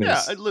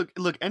 Nice. Yeah,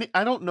 look.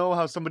 I don't know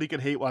how somebody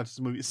could hate watch this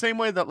movie. Same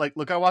way that, like,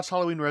 look, I watched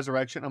Halloween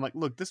Resurrection. I'm like,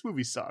 look, this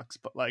movie sucks,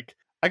 but like,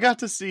 I got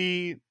to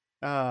see,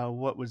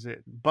 what was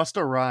it?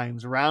 Busta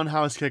Rhymes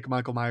roundhouse kick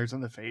Michael Myers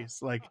in the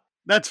face. Like,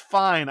 that's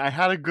fine. I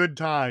had a good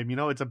time. You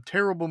know, it's a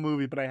terrible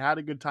movie, but I had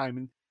a good time.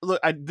 And look,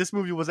 this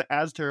movie wasn't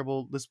as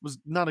terrible. This was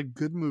not a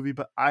good movie,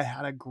 but I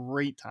had a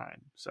great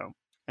time. So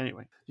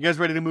anyway, you guys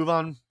ready to move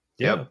on?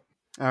 Yep.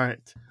 All right.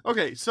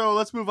 Okay, so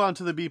let's move on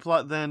to the B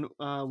plot then.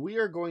 We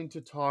are going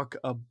to talk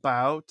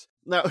about...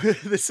 Now,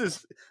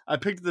 I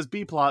picked this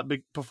B plot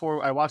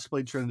before I watched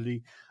Blade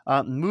Trinity.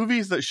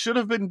 Movies that should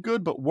have been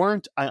good but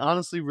weren't. I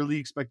honestly really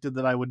expected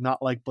that I would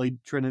not like Blade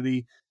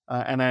Trinity.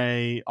 And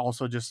I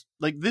also just...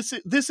 like this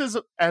is,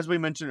 as we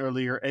mentioned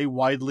earlier, a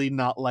widely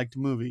not liked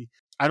movie.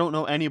 I don't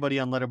know anybody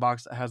on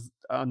Letterboxd that has,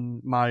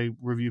 on my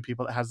review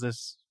people, that has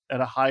this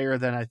at a higher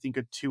than, I think,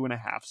 a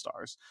 2.5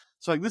 stars.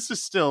 So like, this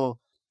is still...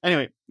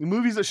 Anyway,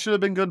 movies that should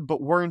have been good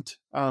but weren't.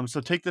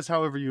 So take this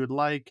however you would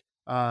like.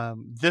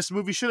 This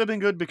movie should have been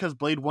good because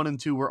Blade 1 and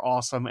 2 were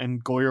awesome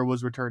and Goyer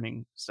was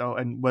returning. So,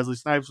 and Wesley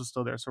Snipes was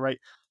still there. So, right.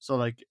 So,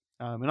 like,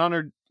 in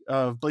honor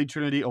of Blade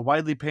Trinity, a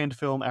widely panned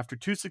film after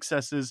 2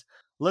 successes,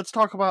 let's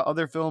talk about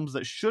other films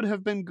that should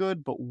have been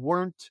good but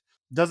weren't.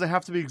 Doesn't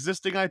have to be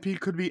existing IP.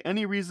 Could be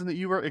any reason that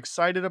you were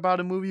excited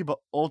about a movie but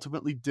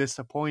ultimately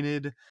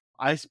disappointed.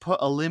 I put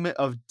a limit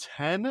of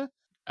 10.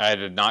 I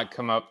did not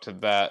come up to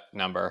that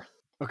number.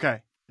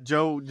 Okay.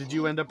 Joe, did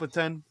you end up with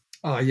 10?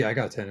 Yeah, I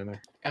got 10 in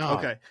there. Oh,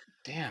 Okay.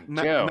 damn,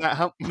 Joe.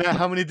 Matt,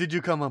 how many did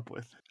you come up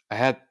with? I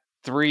had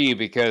 3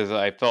 because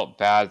I felt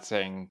bad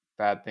saying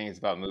bad things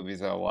about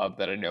movies I love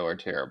that I know are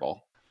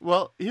terrible.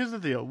 Well, here's the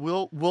deal.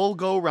 We'll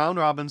go round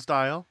robin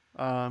style.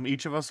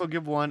 Each of us will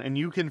give one, and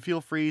you can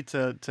feel free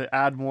to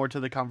add more to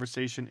the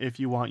conversation if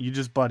you want. You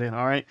just butt in,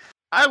 all right?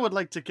 I would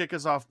like to kick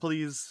us off,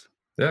 please.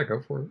 Yeah, go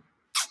for it.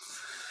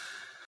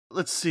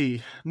 Let's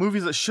see.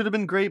 Movies that should have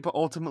been great, but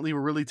ultimately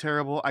were really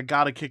terrible. I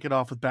gotta kick it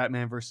off with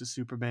Batman vs.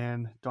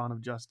 Superman, Dawn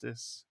of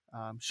Justice.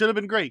 Should have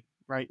been great,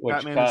 right?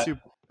 Batman and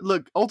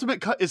Look,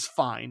 Ultimate Cut is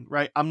fine,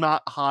 right? I'm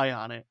not high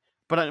on it,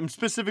 but I'm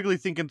specifically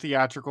thinking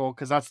theatrical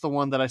because that's the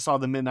one that I saw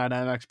the Midnight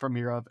IMAX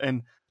premiere of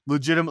and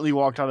legitimately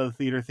walked out of the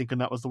theater thinking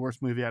that was the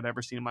worst movie I'd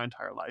ever seen in my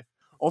entire life.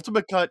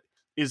 Ultimate Cut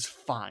is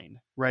fine,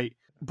 right?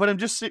 But I'm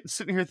just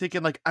sitting here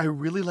thinking, like, I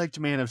really liked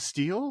Man of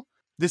Steel.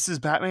 This is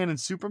Batman and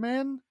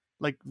Superman,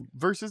 like,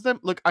 versus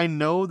them. Look, I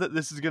know that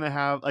this is gonna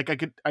have,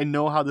 like, I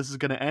know how this is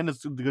gonna end.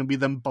 It's gonna be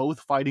them both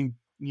fighting,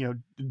 you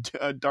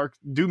know, Dark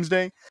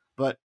Doomsday,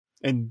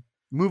 and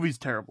movie's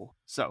terrible.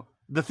 So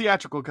the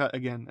theatrical cut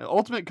again,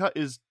 Ultimate Cut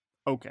is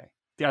okay.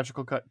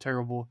 Theatrical cut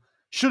terrible.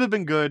 Should have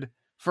been good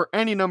for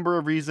any number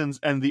of reasons,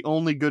 and the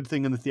only good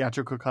thing in the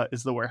theatrical cut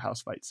is the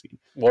warehouse fight scene.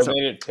 What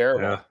made it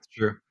terrible? Yeah,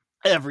 true.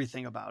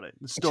 Everything about it,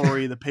 the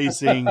story, the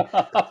pacing.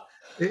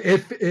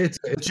 It's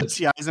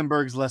Jesse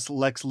Eisenberg's Lex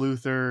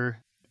Luthor,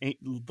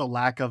 the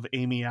lack of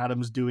Amy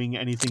Adams doing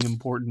anything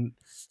important.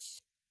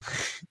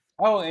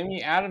 Oh,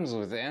 Amy Adams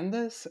was in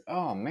this?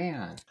 Oh,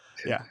 man.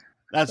 Yeah,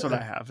 that's what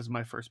I have as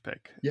my first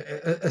pick. Yeah,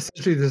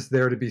 essentially this is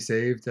there to be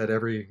saved at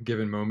every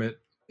given moment,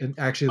 and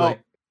actually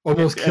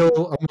almost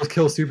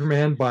kill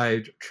Superman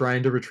by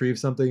trying to retrieve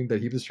something that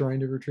he was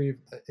trying to retrieve.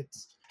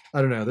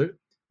 I don't know.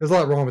 There's a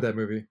lot wrong with that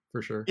movie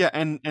for sure. Yeah,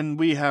 and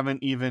we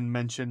haven't even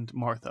mentioned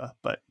Martha,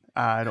 but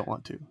I don't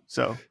want to.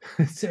 So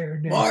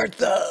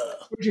Martha,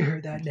 where'd you hear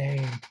that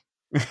name?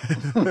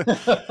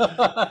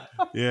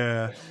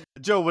 Yeah,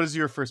 Joe, what is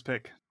your first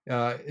pick?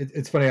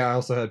 It's funny. I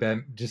also had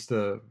Batman. Just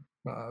to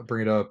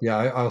bring it up. Yeah,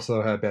 I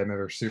also had Batman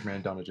vs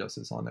Superman: Dawn of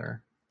Justice on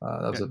there.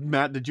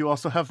 Matt, did you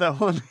also have that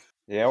one?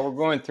 Yeah, we're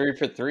going 3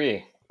 for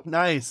 3.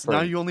 Nice.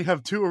 Now you only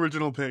have 2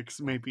 original picks,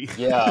 maybe.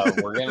 Yeah,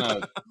 we're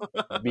gonna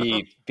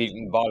be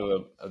beating the bottom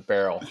of a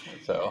barrel.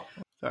 So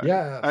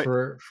yeah,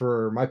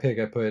 for my pick,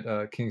 I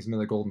put Kingsman: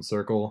 The Golden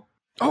Circle.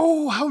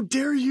 Oh, how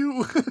dare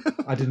you!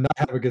 I did not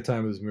have a good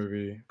time with this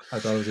movie. I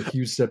thought it was a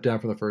huge step down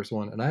from the first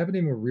one, and I haven't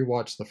even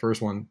rewatched the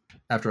first one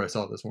after I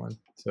saw this one.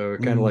 So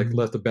it kind of like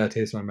left a bad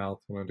taste in my mouth.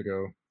 I wanted to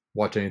go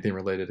watch anything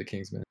related to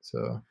Kingsman.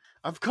 So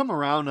I've come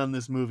around on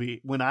this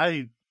movie. When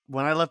I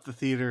left the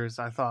theaters,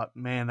 I thought,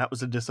 man, that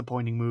was a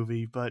disappointing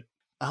movie. But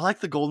I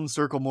like The Golden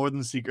Circle more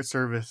than Secret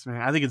Service,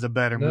 man. I think it's a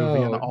better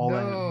movie on all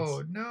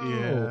ends.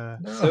 No.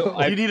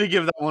 So you need to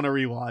give that one a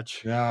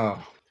rewatch. No.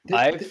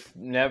 I've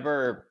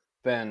never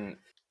been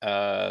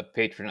a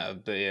patron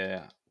of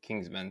the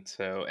Kingsman,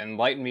 so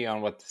enlighten me on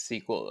what the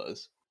sequel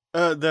is.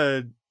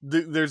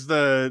 There's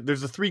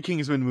the 3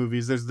 Kingsman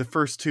movies. There's the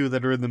first 2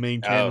 that are in the main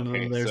canon,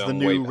 and there's the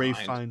new Ralph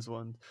Fiennes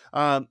one.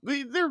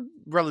 They're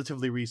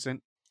relatively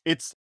recent.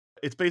 It's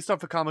based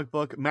off a comic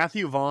book.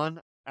 Matthew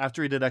Vaughn,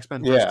 after he did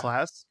X-Men Yeah. First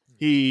Class,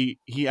 he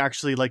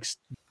actually like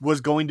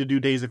was going to do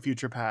Days of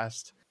Future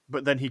Past,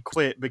 but then he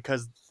quit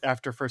because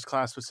after First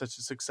Class was such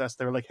a success,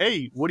 they were like,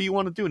 "Hey, what do you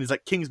want to do?" And he's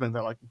like, "Kingsman."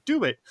 They're like,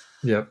 "Do it."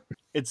 Yep.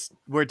 It's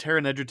where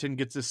Taron Egerton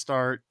gets his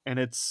start, and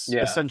it's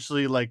Yeah.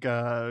 essentially like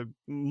a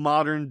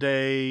modern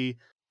day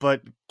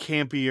but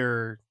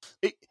campier.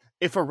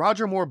 If a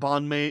Roger Moore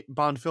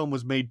Bond film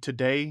was made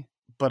today,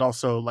 but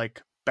also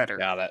like better.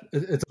 Got it.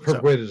 It's a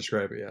perfect way to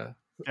describe it.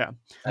 Yeah.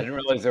 I didn't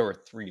realize there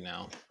were 3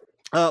 now.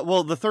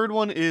 Well, the third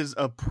one is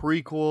a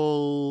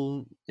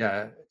prequel.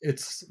 Yeah.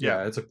 It's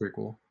a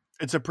prequel.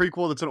 It's a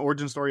prequel that's an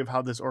origin story of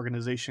how this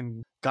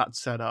organization got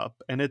set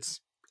up, and it's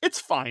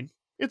fine.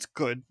 It's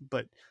good,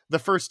 but the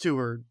first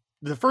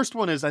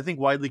one is, I think,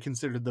 widely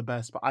considered the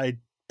best, but I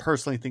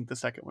personally think the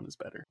second one is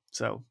better.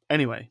 So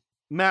anyway,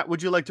 Matt,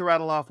 would you like to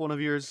rattle off one of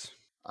yours?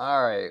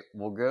 All right,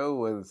 we'll go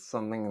with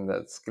something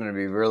that's going to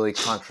be really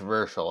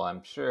controversial,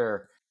 I'm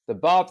sure. The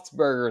Bob's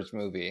Burgers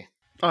movie.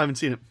 Oh, I haven't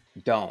seen it.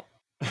 Don't.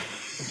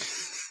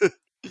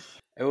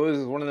 It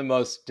was one of the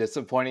most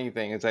disappointing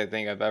things I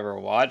think I've ever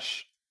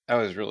watched. I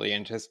was really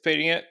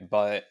anticipating it,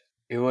 but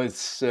it was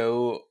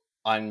so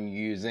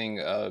unusing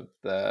of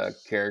the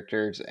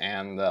characters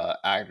and the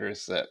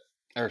actors that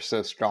are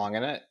so strong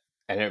in it,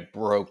 and it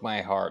broke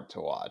my heart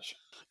to watch.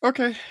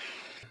 Okay,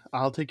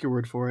 I'll take your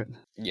word for it.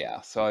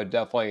 Yeah, so I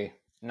definitely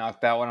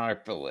knocked that one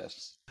off the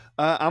list.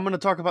 I'm going to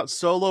talk about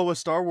Solo, a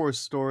Star Wars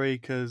story,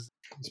 because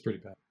It's pretty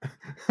bad.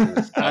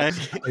 I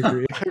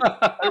agree.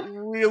 I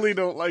really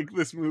don't like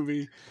this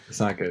movie. It's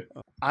not good.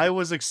 I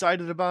was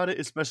excited about it,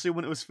 especially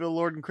when it was Phil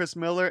Lord and Chris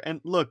Miller.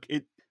 And look,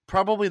 it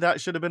probably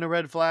that should have been a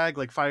red flag,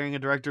 like firing a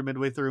director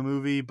midway through a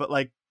movie. But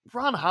like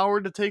Ron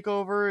Howard to take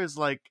over is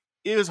like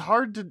it was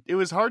hard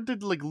to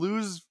like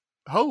lose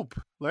hope,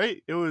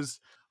 right? It was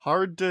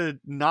hard to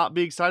not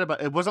be excited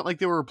about it. It wasn't like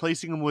they were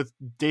replacing him with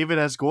David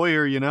S.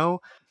 Goyer, you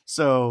know?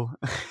 So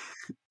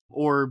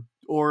or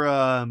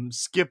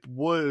Skip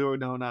Wood, or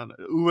no, not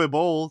Uwe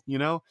Boll, you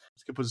know?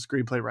 Skip was a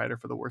screenplay writer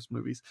for the worst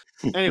movies.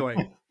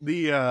 Anyway,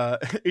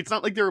 it's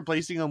not like they're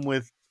replacing him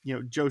with, you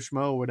know, Joe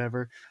Schmo or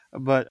whatever.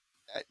 But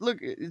look,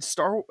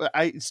 Star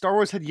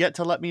Wars had yet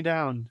to let me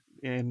down,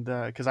 and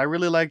because I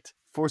really liked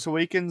Force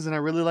Awakens and I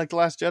really liked The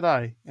Last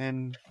Jedi,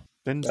 and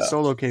then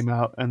Solo came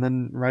out, and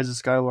then Rise of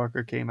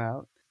Skywalker came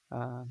out.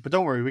 But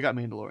don't worry, we got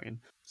Mandalorian.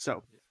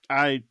 So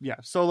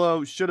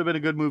Solo should have been a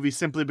good movie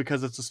simply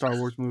because it's a Star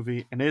Wars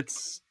movie, and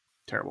it's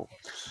terrible.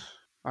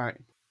 All right,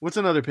 what's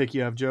another pick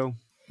you have, Joe?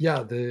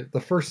 Yeah,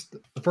 the first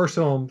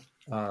film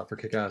for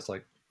Kick-Ass,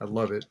 like, I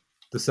love it.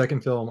 The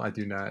second film, I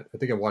do not. I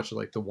think I watched it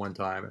like the one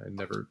time and I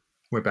never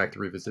went back to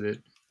revisit it.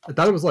 I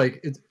thought it was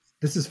like,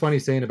 this is funny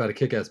saying about a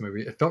Kick-Ass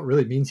movie. It felt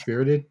really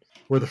mean-spirited,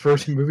 where the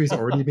first movie's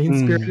already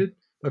mean-spirited.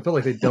 I felt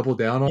like they doubled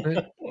down on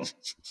it,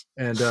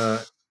 and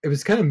it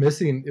was kind of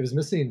missing. It was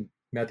missing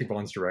Matthew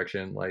Vaughn's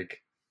direction.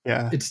 Like,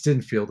 it just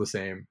didn't feel the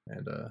same.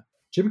 And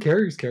Jim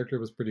Carrey's character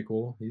was pretty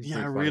cool. He's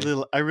I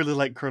really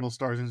like Colonel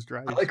Stars and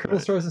Stripes. I like Colonel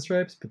Stars and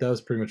Stripes, but that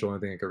was pretty much the only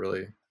thing I could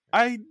really.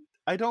 I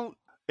don't.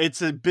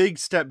 It's a big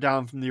step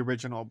down from the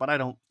original, but I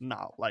don't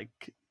not like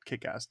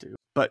Kick-Ass 2.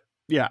 But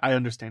yeah, I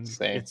understand.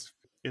 Same.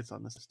 It's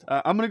on this list.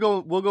 I'm gonna go.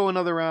 We'll go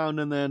another round,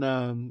 and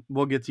then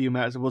we'll get to you,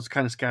 Matt. So we'll just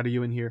kind of scatter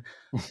you in here.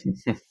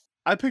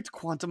 I picked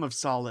Quantum of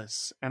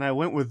Solace, and I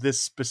went with this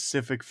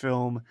specific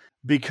film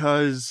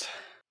because,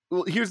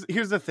 well, here's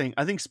the thing.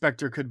 I think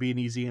Spectre could be an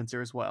easy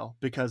answer as well,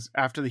 because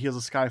after the heels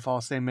of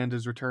Skyfall, Sam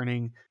Mendes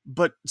returning,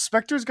 but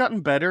Spectre's gotten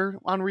better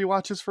on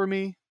rewatches for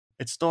me.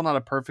 It's still not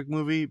a perfect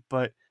movie,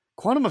 but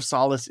Quantum of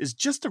Solace is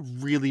just a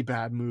really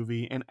bad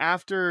movie. And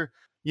after,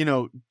 you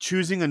know,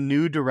 choosing a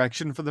new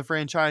direction for the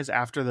franchise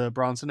after the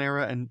Bronson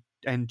era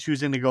and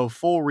choosing to go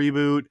full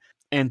reboot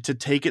and to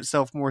take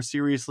itself more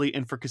seriously,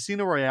 and for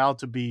Casino Royale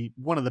to be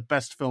one of the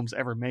best films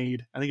ever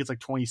made. I think it's like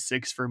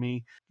 26 for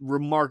me.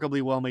 Remarkably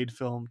well-made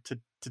film to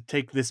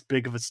take this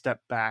big of a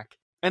step back.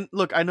 And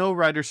look, I know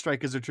Writer's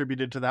Strike is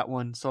attributed to that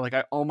one, so like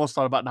I almost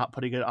thought about not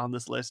putting it on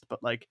this list,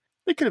 but like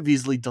they could have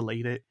easily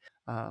delayed it.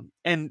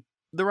 And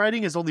the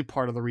writing is only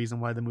part of the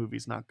reason why the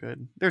movie's not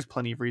good. There's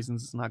plenty of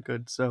reasons it's not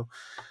good. So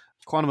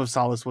Quantum of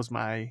Solace was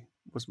my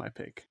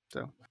pick.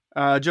 So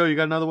Joe, you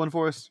got another one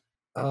for us?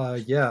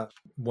 Yeah,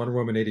 Wonder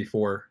Woman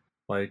 84.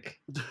 Like,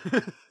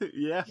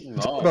 yeah.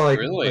 Oh, about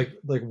really?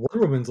 like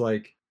Wonder Woman's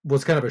like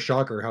was kind of a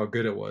shocker how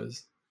good it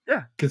was.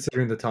 Yeah,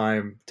 considering the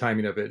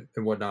timing of it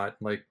and whatnot.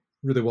 Like,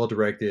 really well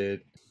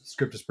directed.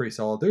 Script is pretty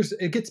solid.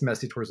 It gets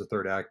messy towards the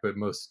third act, but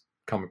most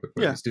comic book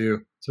movies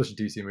do, especially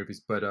DC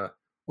movies. But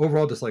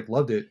overall, just like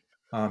loved it.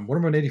 Wonder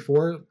Woman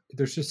 84.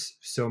 There's just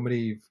so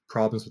many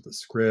problems with the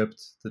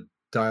script. The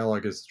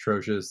dialogue is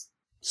atrocious.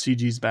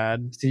 CG's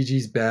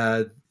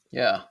bad.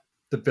 Yeah.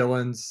 The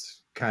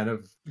villains kind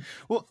of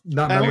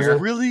not. I was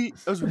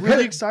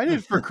really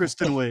excited for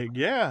Kristen Wiig.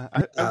 Yeah,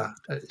 I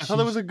thought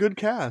that was a good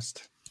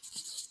cast.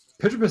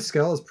 Pedro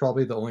Pascal is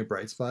probably the only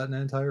bright spot in the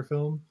entire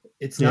film.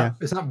 It's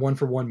not one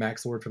for one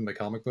Max Lord from the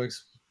comic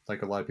books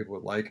like a lot of people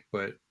would like,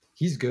 but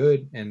he's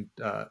good. And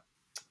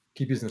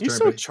keep using the He's term.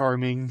 so but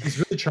charming. He's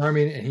really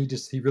charming, and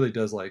he really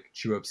does like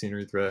chew up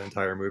scenery throughout the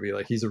entire movie.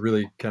 Like he's a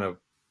really kind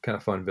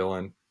of fun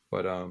villain.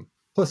 But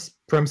plus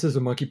premises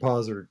of Monkey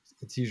Paws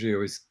it's usually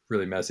always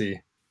really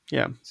messy.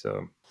 Yeah.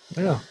 So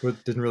I don't know,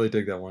 but didn't really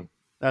dig that one.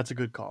 That's a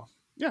good call.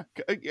 Yeah,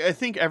 I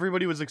think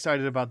everybody was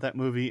excited about that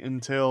movie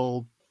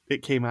until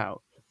it came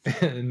out.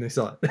 And they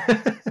saw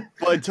it.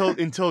 Well,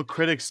 until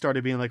critics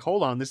started being like,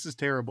 "Hold on, this is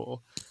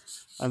terrible,"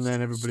 and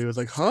then everybody was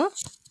like, "Huh?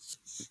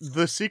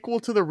 The sequel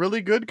to the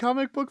really good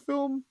comic book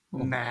film?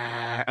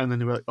 Nah." And then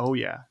they were like, "Oh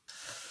yeah."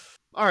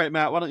 All right,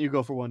 Matt, why don't you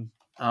go for one?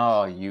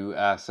 Oh, you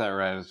asked that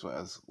right as well.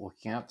 I was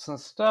looking up some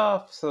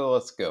stuff, so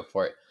let's go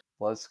for it.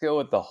 Let's go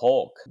with the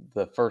Hulk,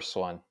 the first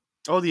one.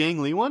 Oh, the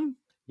Ang Lee one?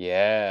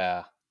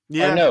 Yeah.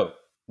 Yeah. Oh, no,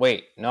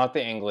 wait, not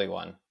the Ang Lee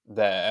one.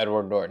 The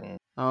Edward Norton.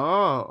 Oh,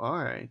 all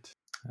right.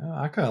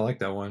 I kind of like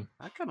that one.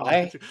 I kind of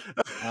like it too.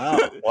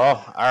 Oh,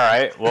 well, all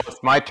right. Well,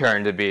 it's my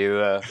turn to be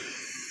the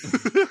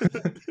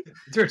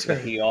It's your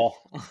turn. heel.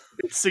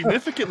 It's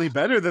significantly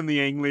better than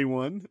the Ang Lee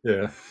one.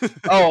 Yeah.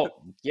 Oh,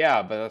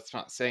 yeah, but that's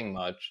not saying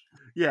much.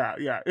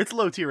 Yeah. It's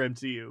low tier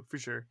MCU for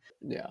sure.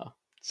 Yeah.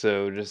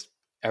 So just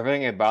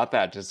everything about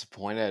that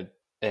disappointed.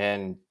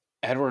 And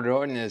Edward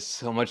Norton is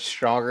so much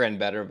stronger and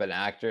better of an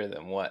actor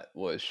than what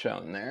was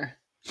shown there.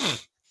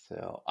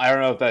 So I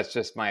don't know if that's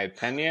just my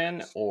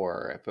opinion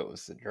or if it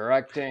was the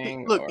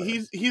directing. Look, or...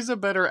 he's a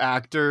better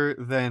actor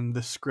than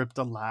the script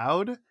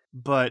allowed,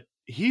 but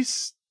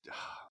he's,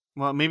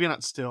 well, maybe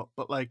not still,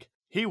 but like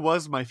he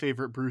was my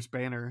favorite Bruce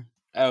Banner.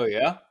 Oh,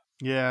 yeah?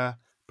 Yeah,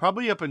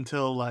 probably up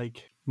until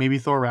like maybe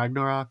Thor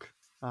Ragnarok.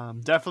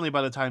 Definitely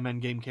by the time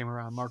Endgame came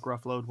around, Mark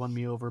Ruffalo won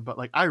me over, but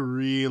like I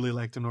really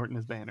liked Norton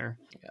as Banner.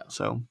 Yeah.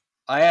 So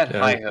I had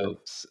high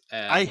hopes.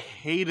 And... I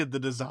hated the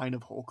design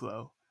of Hulk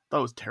though. That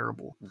was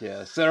terrible.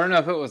 Yeah, so I don't know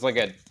if it was like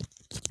a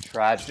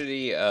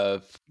tragedy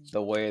of the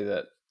way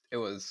that it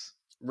was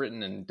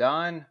written and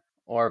done,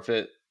 or if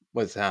it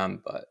was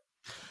him, but...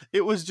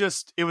 It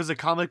was a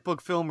comic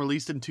book film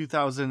released in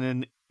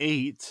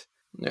 2008,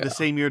 Yeah. the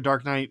same year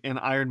Dark Knight and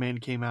Iron Man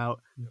came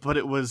out, but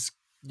it was,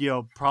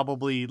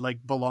 probably like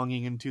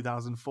belonging in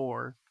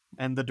 2004.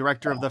 And the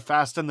director of The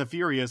Fast and the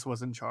Furious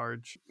was in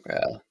charge.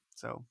 Yeah.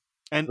 So,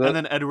 and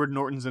then Edward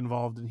Norton's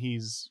involved, and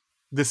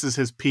this is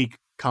his peak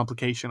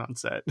complication on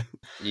set.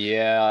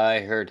 Yeah, I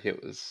heard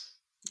it was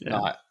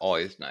not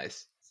always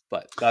nice,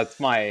 but that's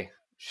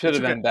should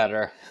have been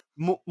better.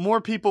 More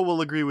people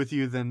will agree with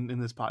you than in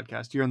this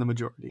podcast. You're in the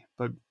majority,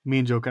 but me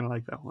and Joe kind of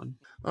like that one.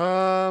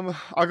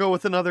 I'll go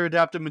with another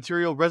adapted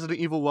material, Resident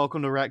Evil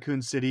Welcome to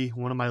Raccoon City,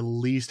 one of my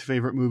least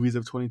favorite movies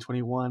of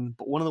 2021,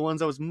 but one of the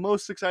ones I was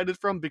most excited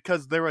from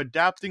because they're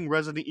adapting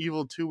Resident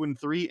Evil 2 and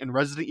 3, and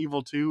Resident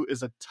Evil 2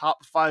 is a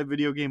top 5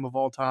 video game of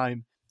all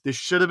time. This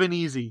should have been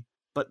easy,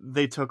 but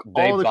they took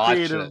all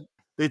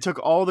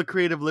the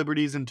creative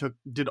liberties and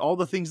did all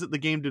the things that the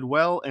game did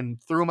well and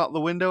threw them out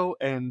the window,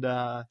 and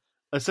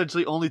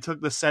essentially only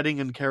took the setting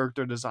and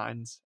character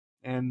designs.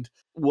 And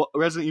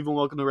Resident Evil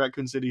Welcome to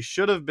Raccoon City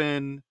should have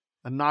been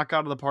a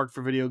knockout of the park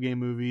for video game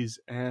movies,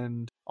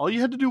 and all you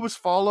had to do was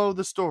follow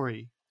the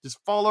story. Just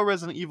follow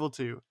Resident Evil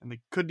 2, and they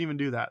couldn't even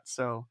do that.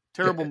 So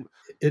terrible.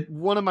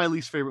 One of my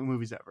least favorite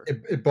movies ever.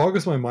 It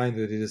boggles my mind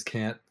that they just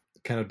can't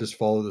kind of just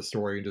follow the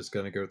story and just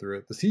kind of go through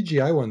it. The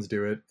CGI ones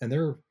do it, and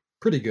they're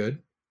pretty good.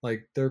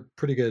 Like they're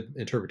pretty good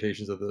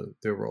interpretations of the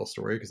overall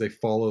story because they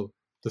follow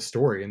the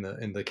story and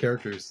the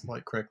characters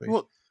like correctly.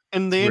 Well,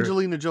 and the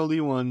Angelina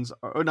Jolie ones,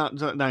 or not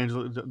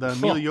Angelina, the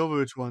Mila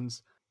Jovovich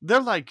ones,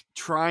 they're like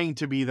trying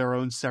to be their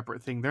own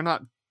separate thing. They're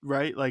not,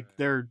 right? Like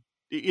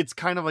it's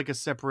kind of like a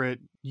separate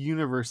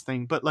universe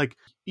thing. But like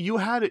you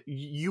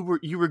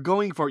were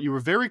going for it. You were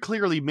very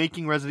clearly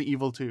making Resident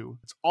Evil 2.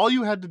 It's all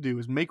you had to do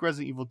is make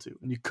Resident Evil 2,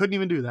 and you couldn't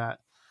even do that.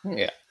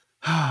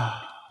 Yeah.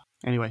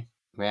 Anyway.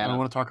 Man, I don't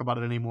want to talk about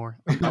it anymore.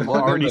 I'm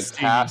looking at the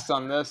cast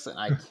on this, and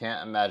I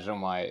can't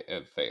imagine why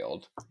it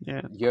failed.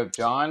 Yeah, you have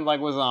John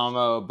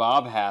Leguizamo,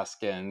 Bob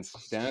Haskins,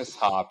 Dennis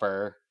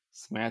Hopper,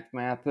 Samantha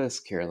Mathis,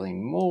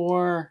 Caroline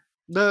Moore.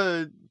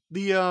 The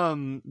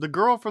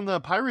girl from the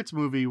Pirates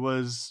movie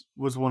was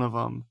one of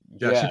them.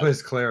 Yeah, she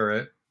plays Claire,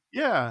 right?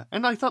 Yeah,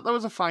 and I thought that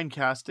was a fine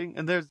casting.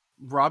 And there's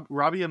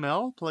Robbie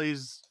Amell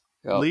plays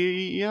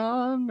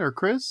Leon or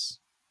Chris.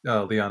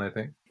 Leon, I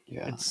think.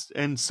 Yeah,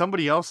 and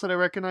somebody else that I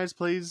recognize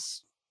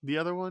plays the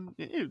other one.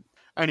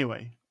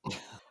 Anyway,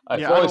 I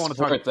don't want to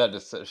talk about that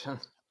decision.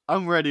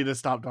 I'm ready to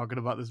stop talking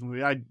about this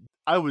movie. I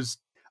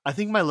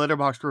think my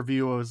Letterboxd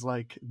review was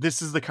like,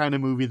 this is the kind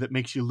of movie that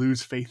makes you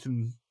lose faith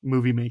in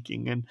movie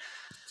making, and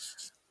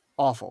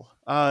awful.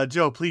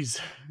 Joe, please,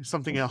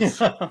 something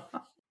else.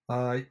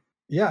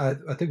 Yeah,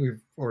 I think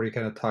we've already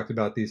kind of talked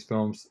about these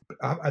films.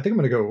 I think I'm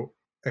gonna go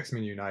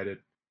X-Men United.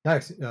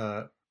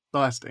 The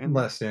Last Stand.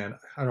 Last Stand.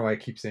 I don't know why I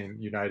keep saying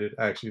United.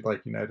 I actually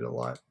like United a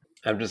lot.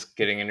 I'm just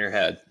getting in your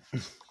head.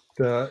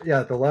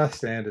 The Last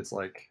Stand is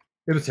like,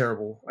 it was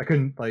terrible. I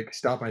couldn't like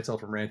stop myself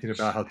from ranting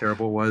about how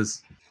terrible it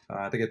was.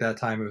 I think at that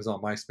time it was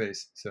on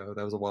MySpace, so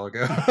that was a while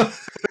ago. I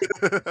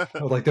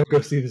was like, don't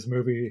go see this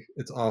movie.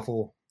 It's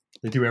awful.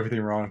 They do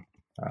everything wrong.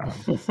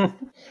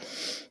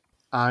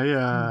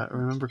 I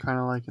remember kind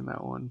of liking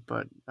that one,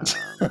 but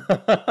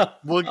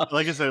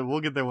like I said, we'll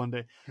get there one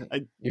day.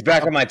 You're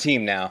back on my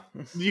team now.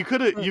 You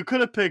could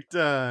have picked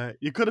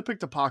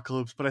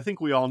Apocalypse, but I think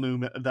we all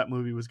knew that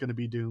movie was going to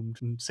be doomed.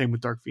 And same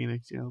with Dark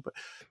Phoenix, But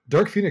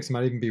Dark Phoenix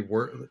might even be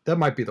worse. That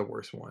might be the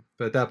worst one.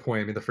 But at that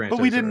point, I mean, the franchise.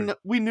 But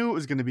we knew it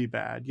was going to be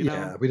bad.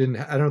 Yeah, we didn't.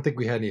 I don't think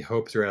we had any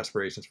hopes or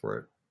aspirations for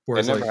it.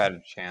 I never had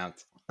a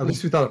chance. At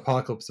least we thought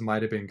Apocalypse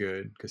might have been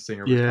good because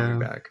Singer was coming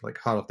back, like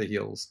hot off the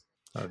heels.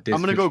 I'm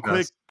gonna go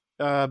quick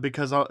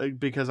because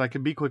I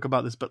can be quick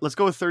about this, but let's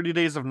go with 30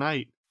 Days of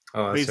Night,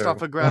 based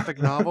off a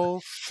graphic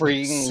novel.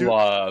 Freaking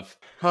love,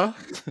 huh?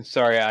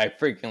 Sorry, I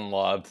freaking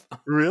love.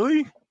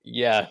 Really?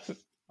 Yes.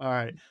 All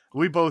right,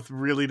 we both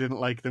really didn't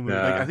like the movie.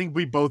 Yeah. Like, I think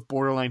we both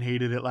borderline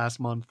hated it last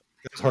month.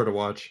 It's hard to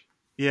watch.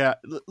 Yeah,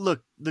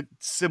 look, the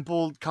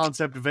simple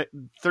concept: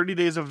 30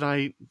 Days of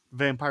Night,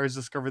 vampires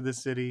discover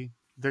this city.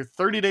 They're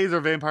 30 days where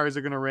vampires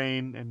are going to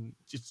reign, and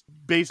it's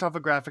based off a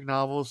graphic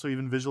novel, so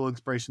even visual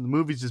inspiration. The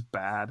movie's just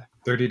bad.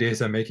 30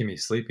 days are making me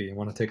sleepy. I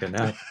want to take a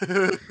nap.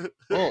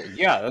 Well,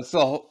 yeah, that's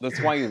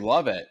why you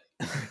love it.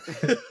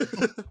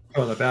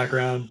 Oh, the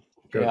background,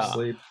 go to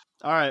sleep.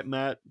 All right,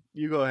 Matt,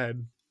 you go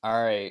ahead.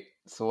 All right,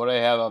 so what I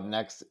have up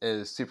next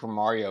is Super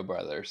Mario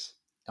Brothers,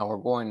 and we're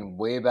going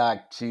way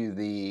back to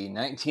the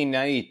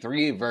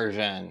 1993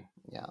 version.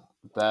 Yeah,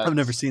 I've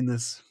never seen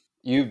this.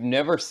 You've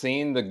never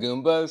seen the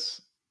Goombas?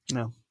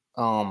 No.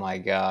 Oh my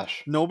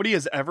gosh. Nobody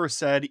has ever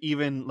said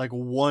even like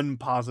one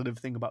positive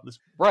thing about this.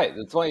 Right,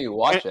 that's why you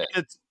watch it.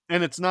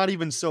 It's not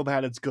even so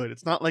bad it's good.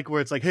 It's not like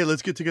where it's like, hey,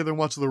 let's get together and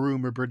watch The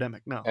Room or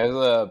Birdemic. No. It has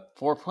a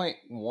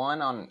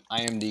 4.1 on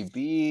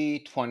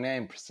IMDb,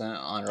 29%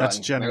 on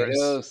Rotten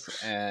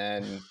Tomatoes,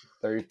 and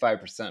 35%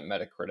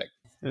 Metacritic.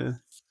 Yeah.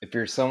 If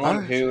you're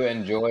someone who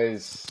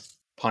enjoys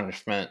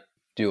punishment,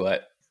 do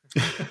it.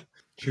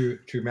 True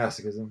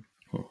masochism.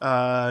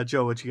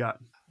 Joe, what you got?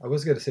 I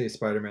was going to say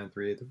Spider-Man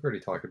 3. We've already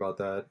talked about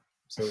that.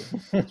 So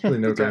there's really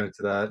no going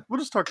into that. We'll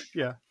just talk,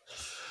 yeah.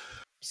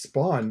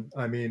 Spawn,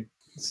 I mean,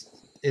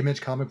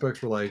 Image comic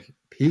books were like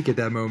peak at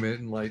that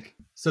moment and like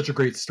such a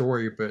great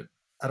story, but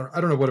I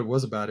don't know what it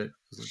was about it.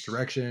 Was it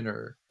direction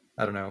or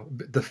I don't know.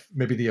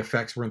 Maybe the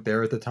effects weren't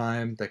there at the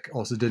time. That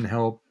also didn't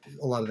help.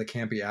 A lot of the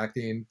campy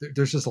acting.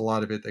 There's just a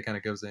lot of it that kind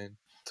of goes in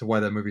to why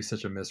that movie's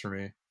such a miss for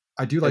me.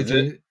 I do like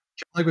John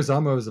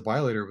Leguizamo as the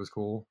Violator was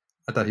cool.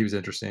 I thought he was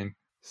interesting.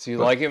 So you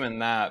like him in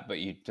that, but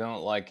you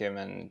don't like him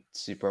in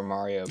Super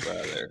Mario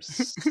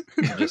Brothers.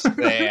 I'm just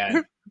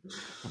saying.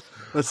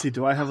 Let's see.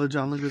 Do I have a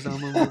John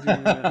Leguizamo movie?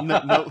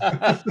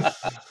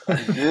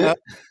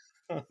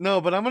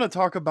 No, but I'm going to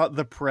talk about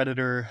The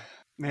Predator.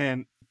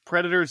 Man,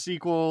 Predator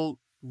sequel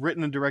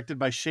written and directed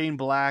by Shane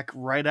Black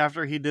right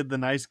after he did The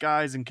Nice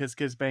Guys and Kiss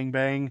Kiss Bang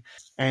Bang.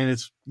 And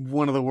it's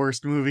one of the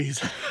worst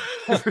movies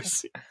I've ever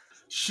seen.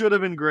 Should have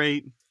been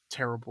great.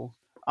 Terrible.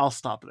 I'll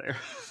stop there.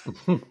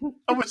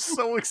 I was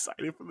so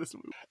excited for this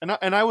movie,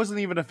 and I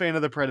wasn't even a fan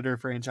of the Predator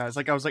franchise.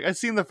 Like I was like, I'd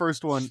seen the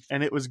first one,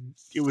 and it was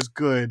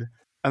good,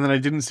 and then I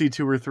didn't see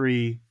 2 or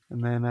 3,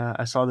 and then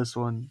I saw this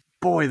one.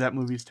 Boy, that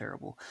movie's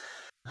terrible.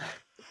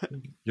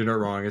 You're not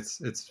wrong. It's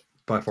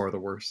by far the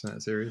worst in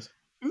that series.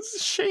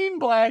 It's Shane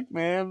Black,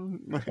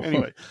 man.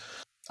 Anyway,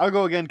 I'll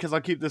go again because I'll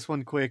keep this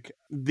one quick.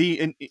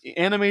 The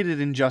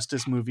animated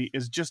Injustice movie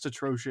is just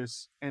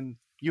atrocious, and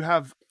you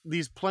have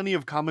these plenty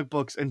of comic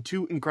books and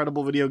 2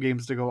 incredible video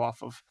games to go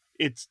off of.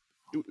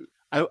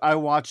 I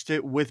watched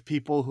it with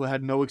people who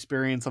had no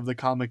experience of the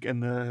comic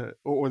and the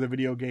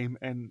video game,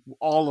 and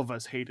all of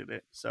us hated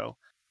it. So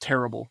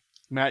terrible.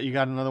 Matt, you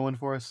got another one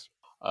for us?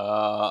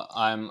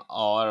 I'm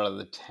all out of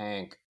the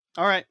tank.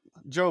 All right,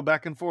 Joe,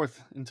 back and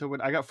forth until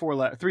I got 3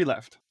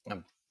 left. I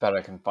bet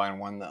I can find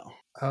one though.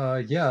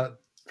 Yeah.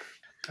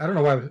 I don't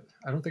know why.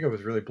 I don't think I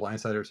was really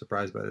blindsided or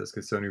surprised by this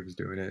because Sony was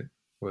doing it.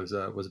 Was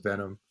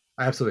Venom.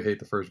 I absolutely hate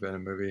the first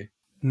Venom movie.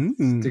 I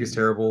think it's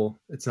terrible.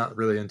 It's not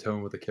really in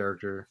tone with the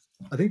character.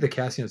 I think the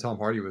casting of Tom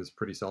Hardy was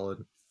pretty solid.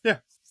 Yeah.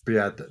 But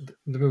yeah,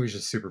 the movie's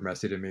just super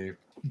messy to me.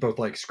 Both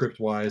like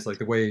script wise, like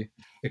the way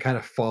it kind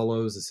of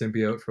follows the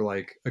symbiote for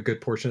like a good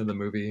portion of the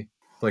movie.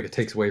 Like it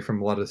takes away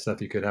from a lot of the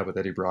stuff you could have with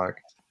Eddie Brock.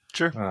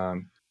 Sure.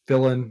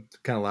 Villain,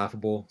 kind of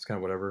laughable. It's kind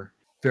of whatever.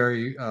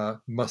 Very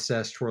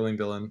mustache twirling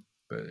villain.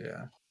 But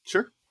yeah.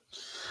 Sure.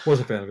 Was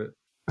a fan of it.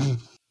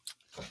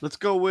 Let's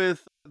go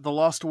with The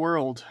Lost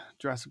World,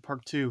 Jurassic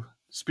Park 2.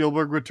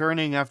 Spielberg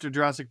returning after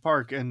Jurassic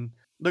Park. And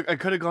look, I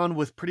could have gone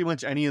with pretty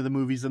much any of the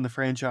movies in the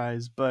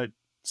franchise, but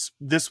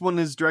this one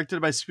is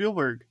directed by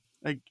Spielberg.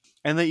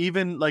 And they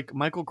even,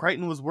 Michael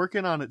Crichton was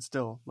working on it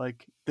still.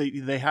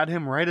 They had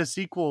him write a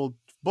sequel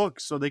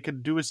book so they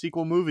could do a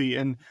sequel movie.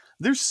 And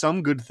there's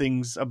some good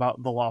things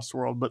about The Lost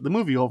World, but the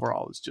movie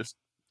overall is just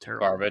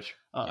terrible. Garbage.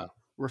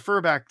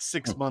 Refer back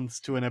 6 months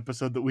to an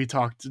episode that we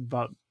talked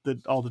about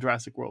all the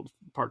Jurassic World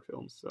Park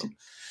films. So,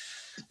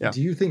 yeah.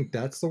 Do you think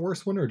that's the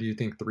worst one, or do you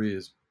think 3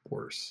 is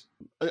worse?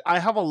 I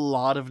have a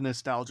lot of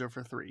nostalgia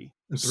for 3.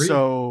 And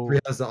 3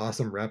 has the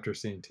awesome raptor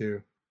scene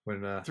too.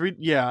 When 3,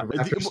 yeah. And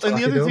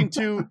the other thing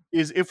too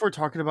is if we're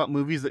talking about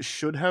movies that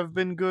should have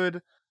been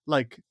good,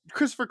 like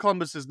Christopher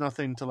Columbus is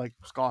nothing to like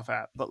scoff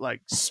at, but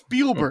like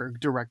Spielberg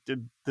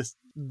directed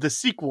the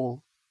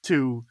sequel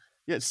to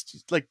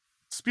like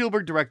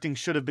Spielberg directing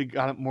should have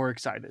gotten more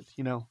excited,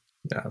 you know.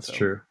 Yeah, that's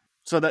true.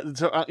 So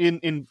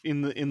in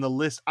the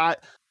list, I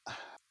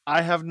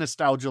have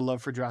nostalgia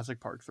love for Jurassic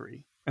Park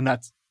 3, and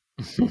that's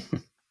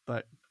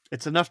but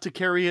it's enough to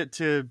carry it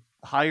to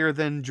higher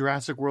than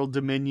Jurassic World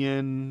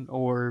Dominion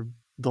or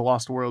The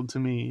Lost World to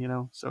me, you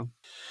know. So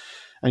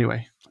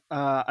anyway,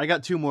 I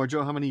got 2 more.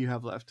 Joe, how many you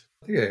have left?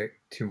 I think I got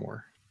 2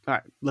 more. All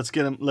right, let's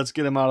get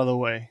them out of the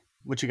way.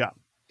 What you got?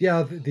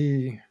 Yeah,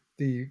 the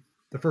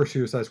first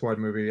Suicide Squad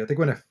movie. I think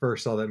when I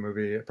first saw that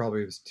movie, it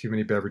probably was too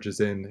many beverages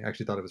in. I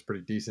actually thought it was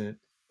pretty decent,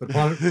 but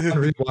upon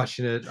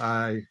rewatching it,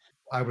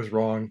 I was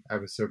wrong. I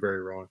was so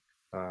very wrong.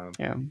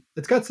 Yeah,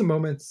 it's got some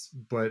moments,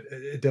 but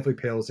it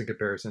definitely pales in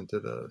comparison to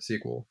the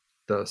sequel,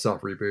 the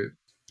soft reboot.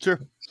 Sure.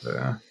 So,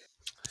 yeah.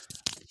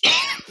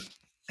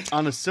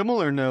 On a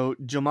similar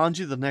note,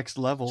 Jumanji: The Next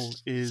Level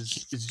is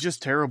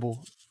just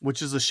terrible,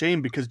 which is a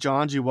shame because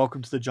Jumanji: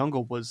 Welcome to the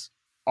Jungle was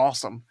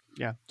awesome.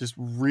 Yeah, just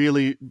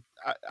really,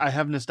 I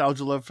have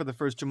nostalgia love for the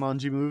first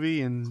Jumanji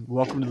movie, and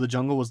Welcome to the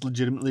Jungle was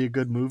legitimately a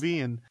good movie,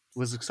 and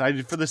was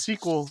excited for the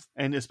sequel,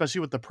 and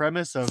especially with the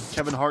premise of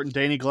Kevin Hart and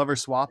Danny Glover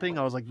swapping,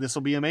 I was like, this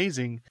will be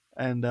amazing.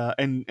 And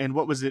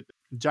what was it?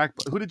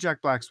 Who did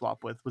Jack Black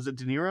swap with? Was it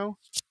De Niro,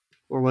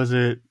 or was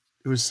it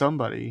was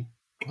somebody?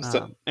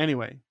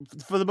 Anyway,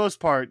 for the most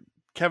part,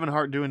 Kevin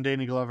Hart doing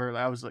Danny Glover,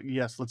 I was like,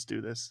 yes, let's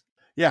do this.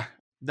 Yeah,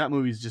 that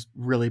movie's just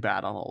really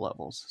bad on all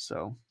levels.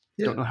 So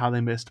don't know how they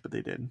missed, but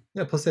they did.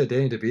 Yeah, plus they had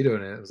Danny DeVito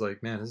in it. It was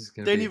like, man, this is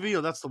gonna Danny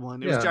DeVito, that's the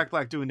one. It was Jack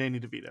Black doing Danny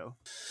DeVito.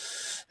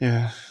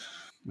 Yeah,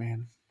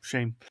 man,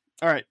 shame.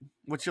 All right,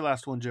 what's your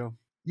last one, Joe?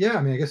 Yeah,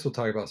 I mean, I guess we'll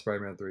talk about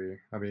Spider-Man 3.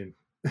 I mean,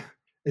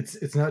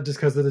 it's not just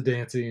because of the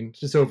dancing,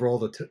 just overall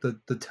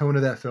the tone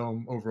of that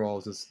film overall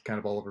is just kind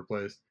of all over the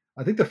place.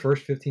 I think the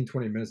first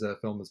 15-20 minutes of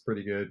that film is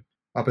pretty good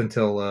up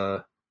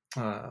until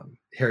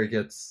Harry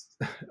gets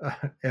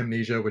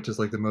amnesia, which is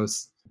like the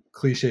most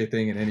cliche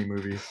thing in any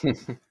movie.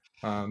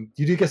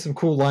 You do get some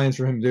cool lines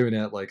from him doing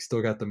that, like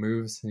still got the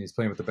moves, and he's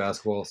playing with the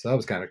basketball, so that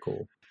was kind of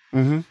cool.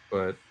 Mm-hmm.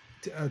 But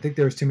I think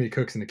there was too many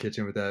cooks in the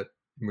kitchen with that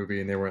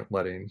movie, and they weren't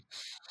letting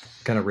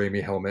kind of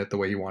Raimi helmet the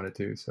way he wanted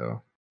to.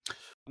 So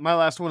my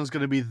last one is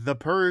going to be The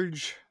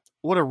Purge.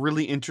 What a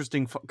really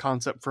interesting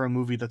concept for a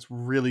movie that's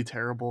really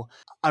terrible.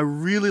 I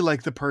really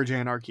like The Purge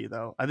Anarchy,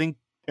 though. I think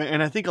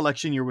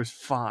Election Year was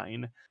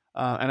fine,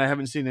 and I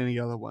haven't seen any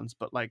other ones,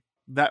 but like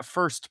that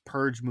first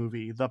Purge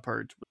movie, The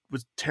Purge,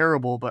 was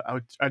terrible, but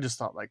I just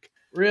thought like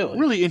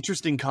really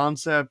interesting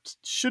concept,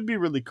 should be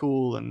really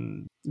cool,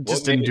 and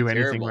just didn't do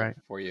anything right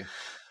for you.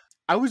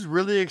 I was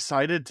really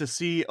excited to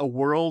see a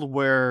world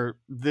where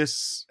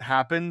this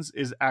happens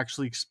is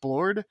actually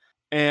explored,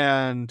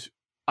 and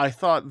I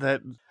thought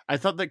that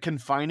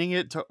confining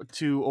it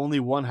to only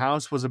one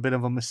house was a bit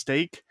of a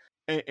mistake.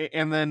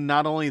 And then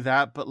not only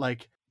that, but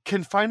like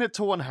confine it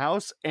to one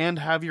house and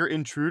have your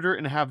intruder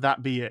and have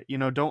that be it. You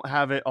know, don't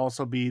have it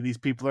also be these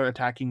people are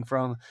attacking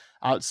from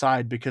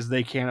outside because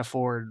they can't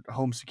afford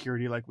home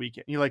security like we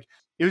can. You're like,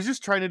 it was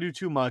just trying to do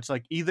too much.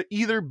 Like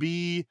either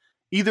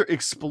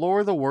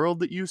explore the world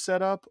that you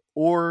set up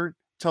or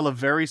tell a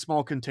very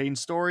small contained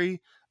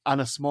story on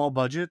a small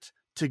budget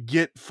to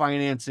get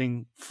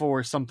financing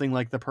for something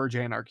like The Purge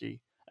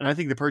Anarchy. And I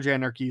think The Purge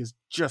Anarchy is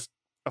just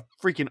a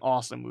freaking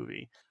awesome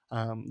movie.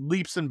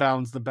 Leaps and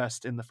bounds the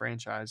best in the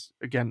franchise.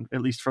 Again,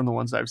 at least from the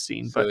ones I've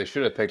seen. So they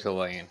should have picked a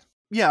lane.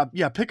 Yeah,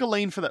 pick a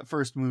lane for that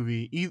first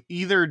movie.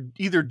 Either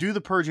do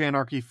The Purge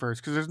Anarchy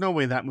first, because there's no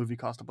way that movie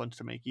cost a bunch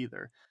to make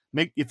either.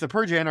 If The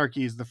Purge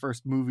Anarchy is the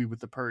first movie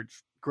with The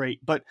Purge,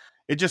 great. But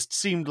it just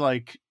seemed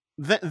like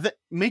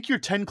make your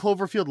 10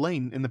 Cloverfield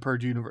Lane in the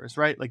Purge universe,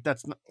 right? Like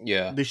that's not,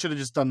 they should have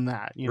just done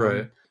that, you know.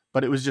 Right.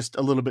 But it was just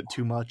a little bit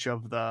too much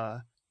of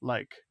the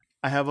like,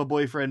 I have a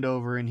boyfriend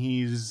over and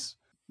he's,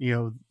 you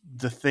know,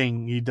 the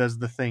thing. He does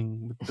the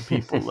thing with the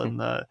people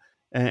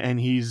and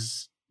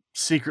he's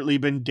secretly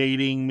been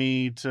dating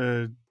me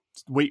to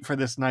wait for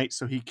this night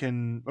so he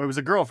can, or it was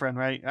a girlfriend,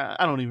 right?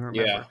 I don't even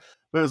remember. Yeah.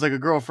 But it was like a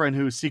girlfriend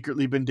who's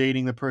secretly been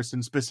dating the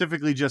person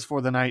specifically just for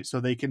the night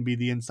so they can be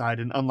the inside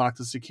and unlock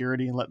the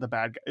security and let the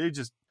bad guy.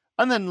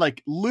 And then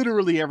like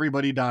literally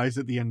everybody dies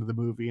at the end of the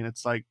movie. And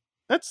it's like,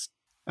 that's,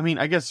 I mean,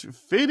 I guess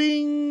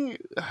fitting.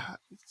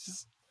 It's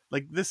just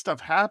like this stuff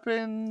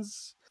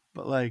happens,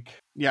 but like,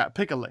 yeah,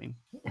 pick a lane.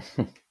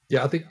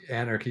 Yeah, I think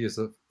Anarchy is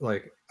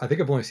I think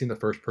I've only seen the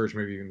first Purge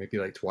movie maybe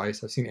like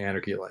twice. I've seen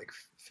Anarchy like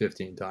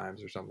 15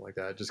 times or something like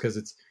that, just because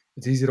it's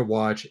easy to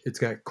watch. It's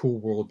got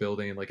cool world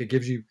building. Like it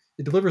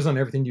delivers on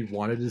everything you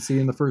wanted to see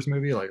in the first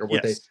movie, like, or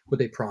what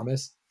they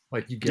promise.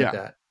 Like you get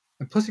that,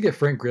 and plus you get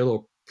Frank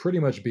Grillo pretty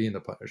much being the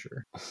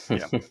Punisher,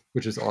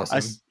 which is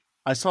awesome.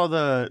 I saw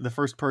the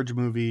first Purge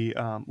movie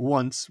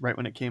once right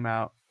when it came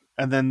out,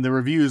 and then the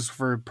reviews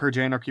for Purge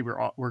Anarchy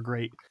were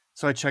great.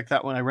 So I checked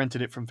that one. I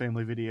rented it from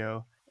Family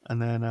Video,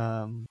 and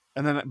then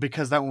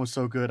because that one was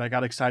so good, I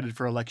got excited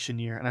for Election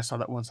Year, and I saw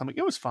that once. I'm like,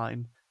 it was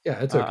fine. Yeah,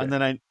 it's okay. And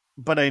then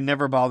but I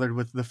never bothered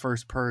with the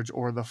first Purge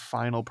or the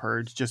final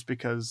Purge just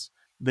because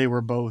they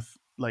were both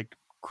like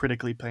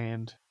critically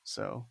panned.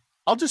 So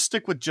I'll just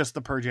stick with just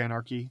the Purge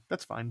Anarchy.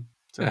 That's fine.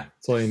 So. Yeah,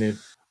 that's all you need.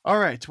 All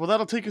right. Well,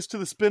 that'll take us to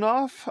the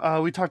spin-off.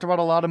 We talked about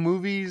a lot of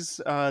movies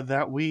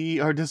that we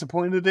are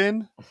disappointed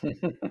in.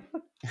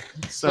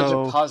 Such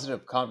a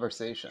positive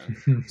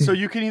conversation. So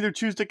you can either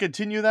choose to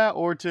continue that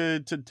or to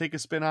take a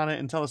spin on it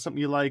and tell us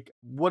something you like.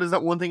 What is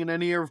that one thing in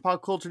any area of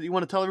pop culture that you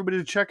want to tell everybody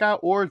to check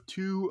out or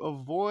to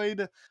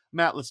avoid?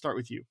 Matt, let's start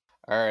with you.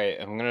 All right,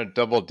 I'm going to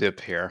double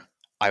dip here.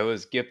 I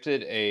was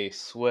gifted a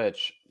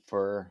Switch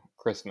for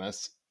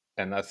Christmas,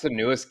 and that's the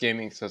newest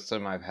gaming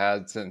system I've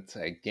had since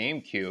a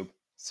GameCube.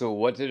 So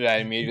what did I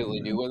immediately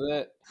do with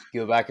it?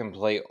 Go back and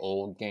play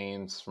old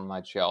games from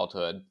my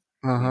childhood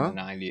in the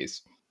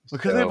 90s.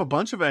 Because they have a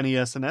bunch of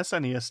NES and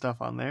SNES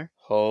stuff on there.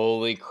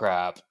 Holy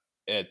crap.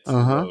 It's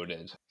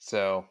loaded.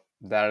 So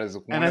that is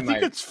one and I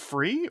think it's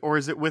free, or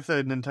is it with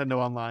a Nintendo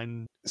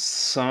Online?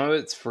 Some of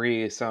it's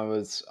free, some of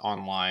it's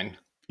online.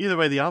 Either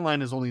way, the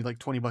online is only like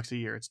 $20 a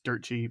year. It's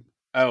dirt cheap.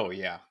 Oh,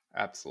 yeah.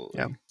 Absolutely.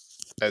 Yeah.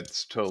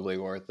 It's totally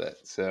worth it.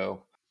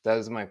 So that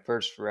is my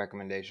first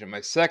recommendation.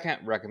 My second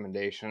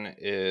recommendation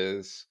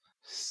is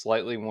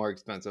slightly more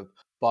expensive,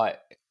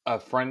 but a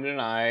friend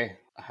and I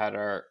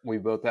we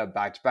both have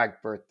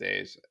back-to-back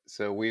birthdays.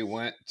 So we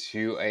went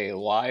to a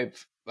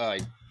live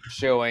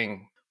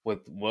showing with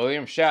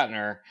William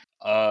Shatner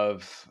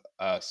of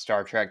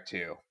Star Trek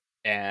 2.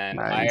 And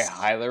nice. I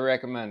highly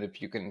recommend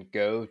if you can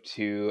go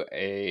to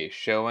a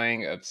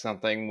showing of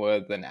something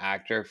with an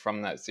actor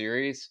from that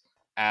series,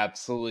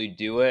 absolutely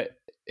do it.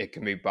 It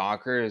can be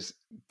bonkers,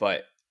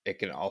 but it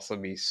can also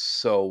be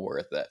so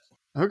worth it.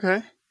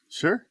 Okay,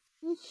 sure.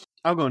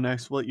 I'll go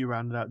next. We'll let you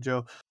round it out,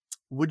 Joe.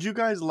 Would you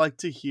guys like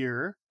to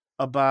hear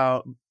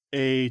about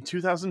a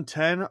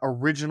 2010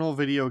 original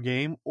video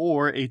game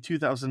or a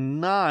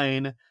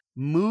 2009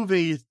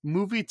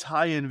 movie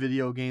tie-in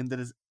video game that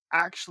is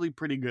actually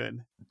pretty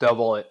good?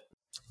 Double it.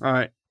 All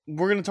right.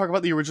 We're going to talk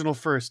about the original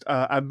first.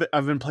 I've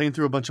been playing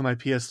through a bunch of my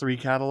PS3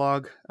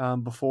 catalog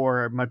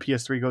before my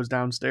PS3 goes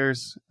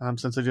downstairs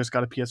since I just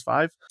got a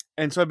PS5.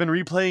 And so I've been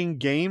replaying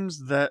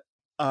games that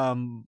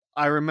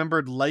I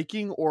remembered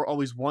liking or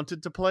always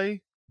wanted to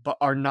play, but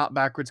are not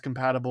backwards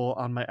compatible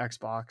on my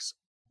Xbox,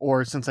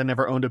 or since I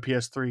never owned a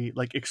PS3,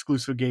 like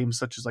exclusive games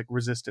such as like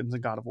Resistance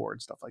and God of War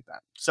and stuff like that.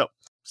 So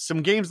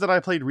some games that I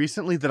played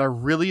recently that I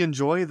really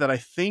enjoy that I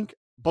think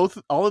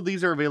all of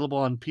these are available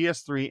on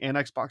PS3 and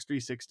Xbox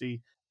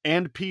 360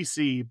 and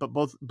PC, but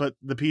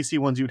the PC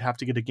ones you'd have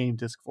to get a game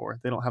disc for.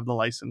 They don't have the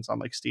license on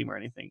like Steam or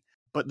anything,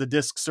 but the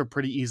discs are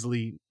pretty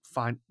easily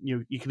find.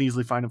 You can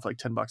easily find them for like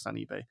 $10 on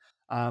eBay.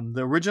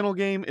 The original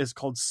game is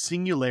called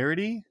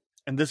Singularity,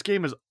 and this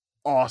game is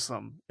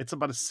awesome. It's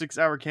about a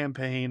 6-hour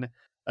campaign.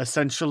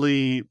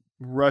 Essentially,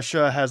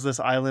 Russia has this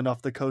island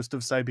off the coast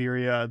of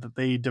Siberia that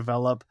they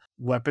develop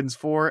weapons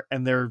for,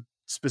 and they're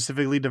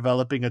specifically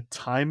developing a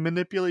time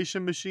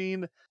manipulation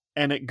machine,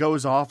 and it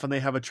goes off and they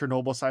have a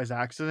Chernobyl-sized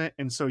accident,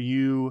 and so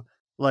you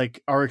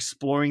like are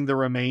exploring the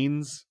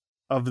remains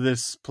of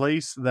this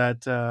place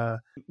that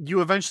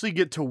you eventually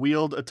get to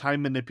wield a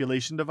time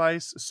manipulation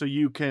device, so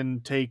you can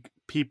take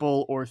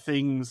people or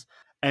things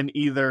and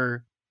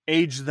either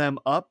age them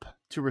up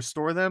to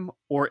restore them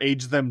or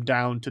age them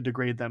down to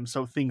degrade them.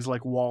 So things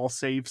like wall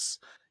safes,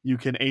 you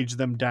can age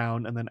them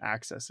down and then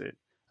access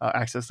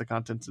the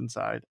contents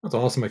inside. That's an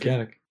awesome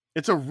mechanic.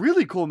 It's a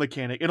really cool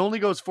mechanic. It only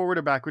goes forward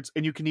or backwards,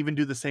 and you can even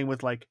do the same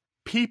with like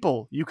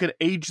people. You can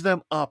age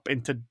them up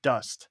into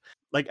dust.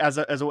 Like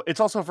it's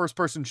also a first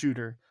person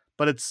shooter,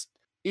 but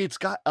it's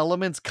got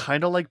elements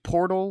kind of like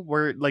Portal,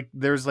 where like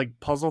there's like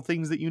puzzle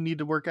things that you need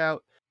to work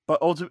out,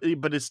 but ultimately,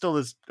 but it still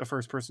is a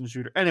first person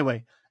shooter.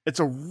 Anyway, it's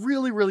a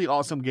really, really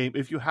awesome game.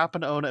 If you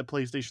happen to own a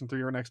PlayStation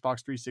 3 or an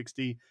Xbox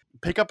 360,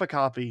 pick up a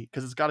copy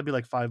because it's got to be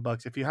like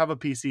 $5. If you have a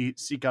PC,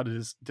 seek out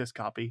a disc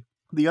copy.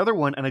 The other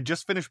one, and I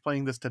just finished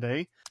playing this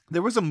today,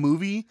 there was a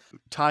movie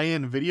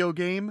tie-in video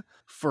game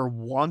for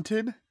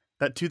Wanted,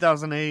 that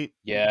 2008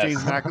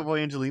 James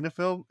McAvoy Angelina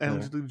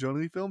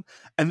Jolie film.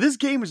 And this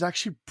game is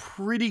actually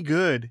pretty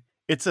good.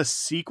 It's a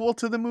sequel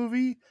to the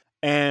movie,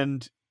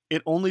 and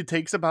it only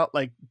takes about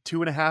like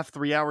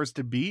 2.5-3 hours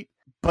to beat.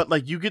 But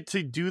like you get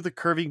to do the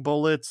curving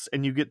bullets,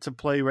 and you get to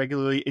play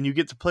regularly, and you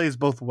get to play as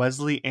both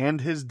Wesley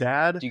and his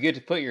dad. Do you get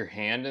to put your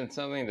hand in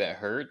something that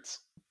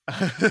hurts?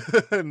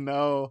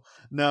 No.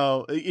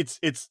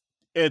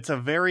 It's a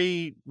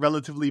very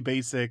relatively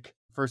basic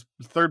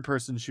third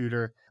person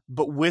shooter,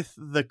 but with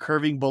the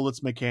curving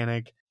bullets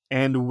mechanic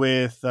and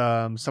with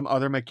some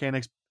other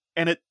mechanics,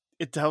 and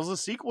it tells a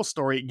sequel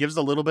story. It gives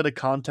a little bit of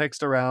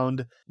context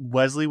around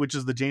Wesley, which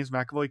is the James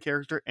McAvoy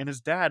character, and his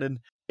dad. And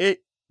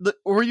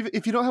or even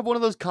if you don't have one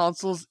of those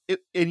consoles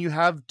and you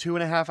have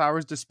 2.5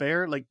 hours to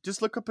spare, like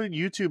just look up on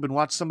YouTube and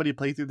watch somebody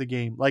play through the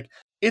game. Like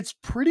it's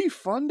pretty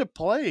fun to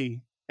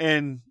play,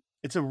 and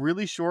it's a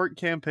really short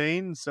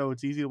campaign, so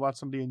it's easy to watch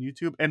somebody on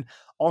YouTube. And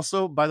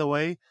also, by the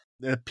way,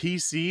 the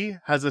PC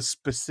has a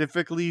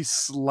specifically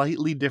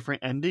slightly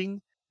different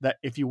ending that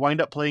if you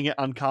wind up playing it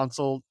on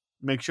console,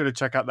 make sure to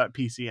check out that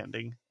PC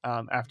ending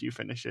after you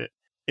finish it.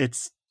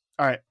 It's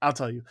all right. I'll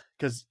tell you,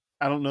 because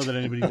I don't know that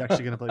anybody's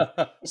actually going to play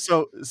it.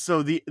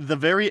 So the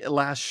very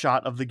last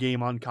shot of the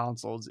game on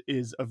consoles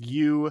is of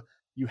you.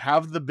 You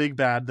have the big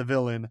bad, the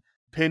villain,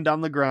 pinned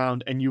on the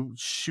ground, and you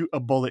shoot a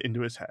bullet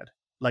into his head,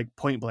 like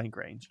point blank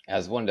range.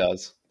 As one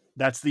does.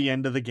 That's the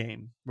end of the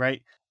game,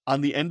 right?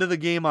 On the end of the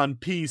game on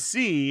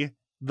PC,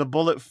 the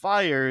bullet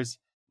fires.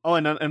 Oh,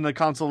 and the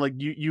console, like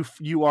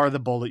you are the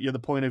bullet. You're the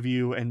point of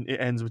view, and it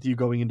ends with you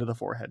going into the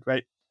forehead,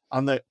 right?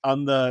 On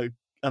the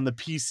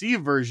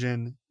PC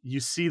version, you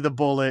see the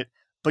bullet,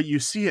 but you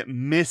see it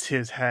miss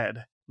his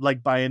head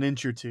like by an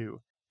inch or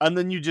two, and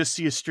then you just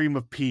see a stream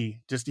of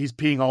pee. Just he's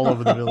peeing all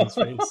over the villain's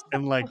face,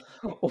 and like,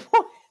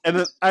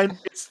 and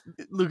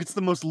it's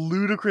the most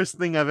ludicrous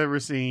thing I've ever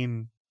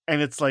seen.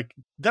 And it's like,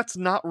 that's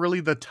not really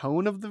the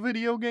tone of the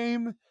video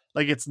game.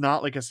 Like, it's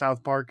not like a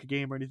South Park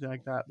game or anything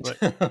like that.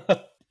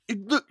 But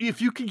look,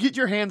 if you can get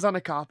your hands on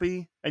a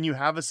copy and you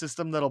have a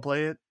system that'll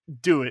play it,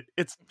 do it.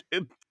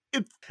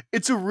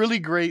 It's a really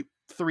great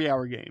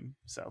 3-hour game.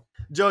 So,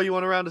 Joe, you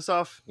want to round us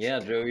off? Yeah,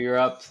 Joe, you're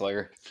up,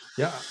 Slayer.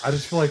 Yeah, I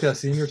just feel like that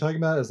scene you're talking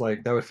about is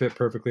like that would fit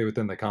perfectly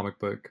within the comic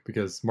book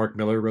because Mark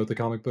Miller wrote the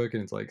comic book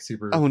and it's like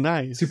super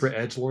nice, super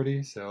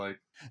edgelordy. So like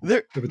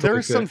there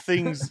are some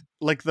things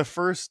like the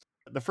first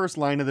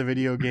line of the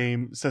video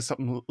game says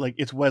something like,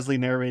 it's Wesley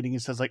narrating.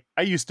 It says like,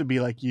 I used to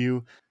be like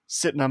you,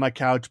 sitting on my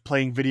couch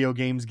playing video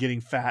games, getting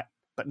fat,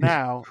 but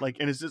now like,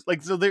 and it's just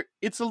like, so there,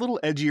 it's a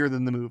little edgier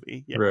than the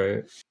movie. Yeah.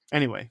 Right.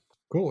 Anyway.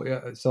 Cool. Yeah.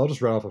 So I'll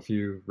just read off a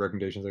few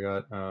recommendations I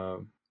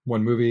got.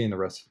 One movie and the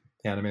rest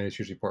anime. Is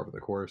usually part of the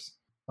course.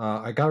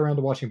 I got around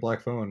to watching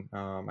Black Phone.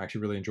 I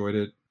actually really enjoyed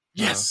it.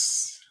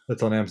 Yes.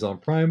 That's on Amazon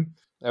Prime.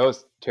 That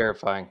was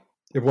terrifying.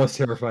 It was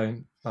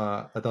terrifying.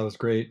 I thought it was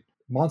great.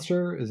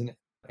 Monster is an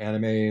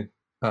anime.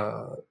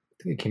 I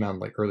think it came out in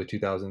like early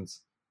 2000s.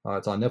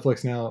 It's on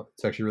Netflix now.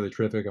 It's actually really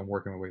terrific. I'm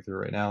working my way through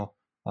it right now.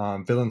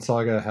 Villain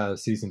Saga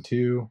has season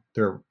 2.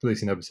 They're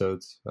releasing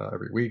episodes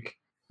every week.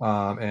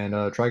 And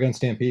Trigun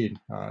Stampede.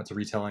 It's a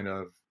retelling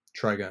of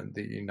Trigun,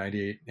 the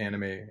 98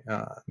 anime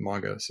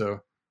manga.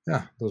 So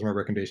yeah, those are my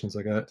recommendations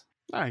I got.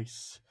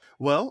 Nice.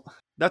 Well,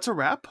 that's a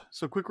wrap.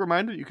 So quick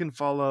reminder, you can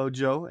follow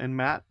Joe and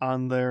Matt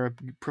on their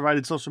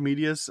provided social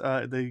medias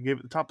they gave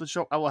at the top of the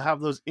show. I will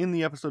have those in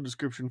the episode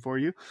description for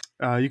you.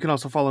 You can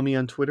also follow me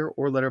on Twitter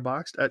or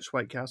Letterboxd at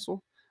Schweitcastle.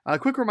 A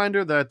quick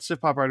reminder that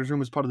Sif Pop Writers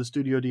Room is part of the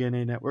Studio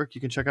DNA network.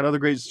 You can check out other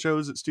great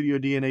shows at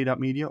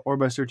studiodna.media or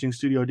by searching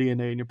Studio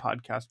DNA in your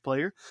podcast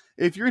player.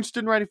 If you're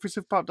interested in writing for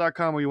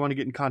sifpop.com or you want to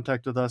get in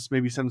contact with us,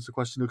 maybe send us a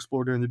question to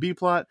explore during the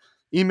B-plot,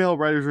 email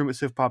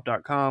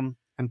writersroom@sifpop.com.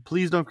 And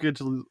please don't forget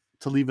to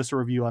leave us a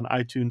review on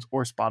iTunes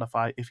or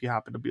Spotify if you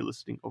happen to be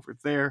listening over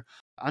there.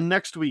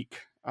 Next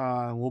week,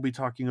 we'll be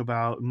talking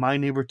about My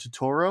Neighbor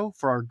Totoro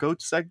for our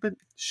GOAT segment.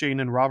 Shane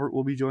and Robert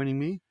will be joining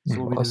me,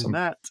 so we'll be doing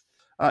that.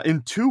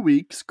 In 2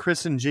 weeks,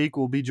 Chris and Jake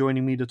will be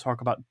joining me to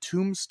talk about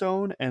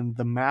Tombstone and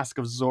The Mask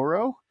of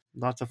Zorro.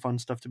 Lots of fun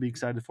stuff to be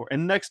excited for.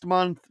 And next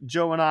month,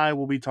 Joe and I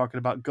will be talking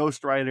about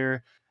Ghost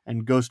Rider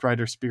and Ghost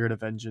Rider Spirit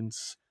of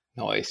Vengeance.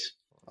 Nice.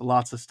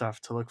 Lots of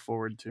stuff to look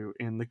forward to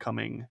in the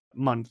coming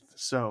month.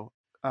 So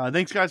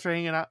thanks, guys, for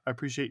hanging out. I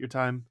appreciate your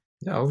time.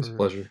 Yeah, always a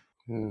pleasure.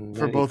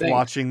 For both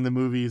watching the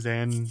movies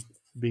and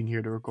being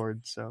here to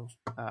record. So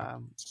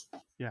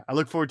yeah, I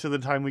look forward to the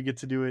time we get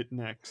to do it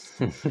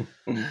next.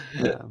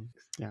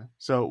 Yeah,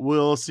 so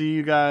we'll see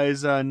you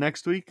guys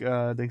next week.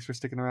 Thanks for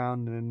sticking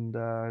around,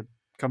 and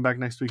come back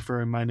next week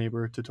for My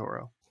Neighbor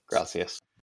Totoro. Gracias.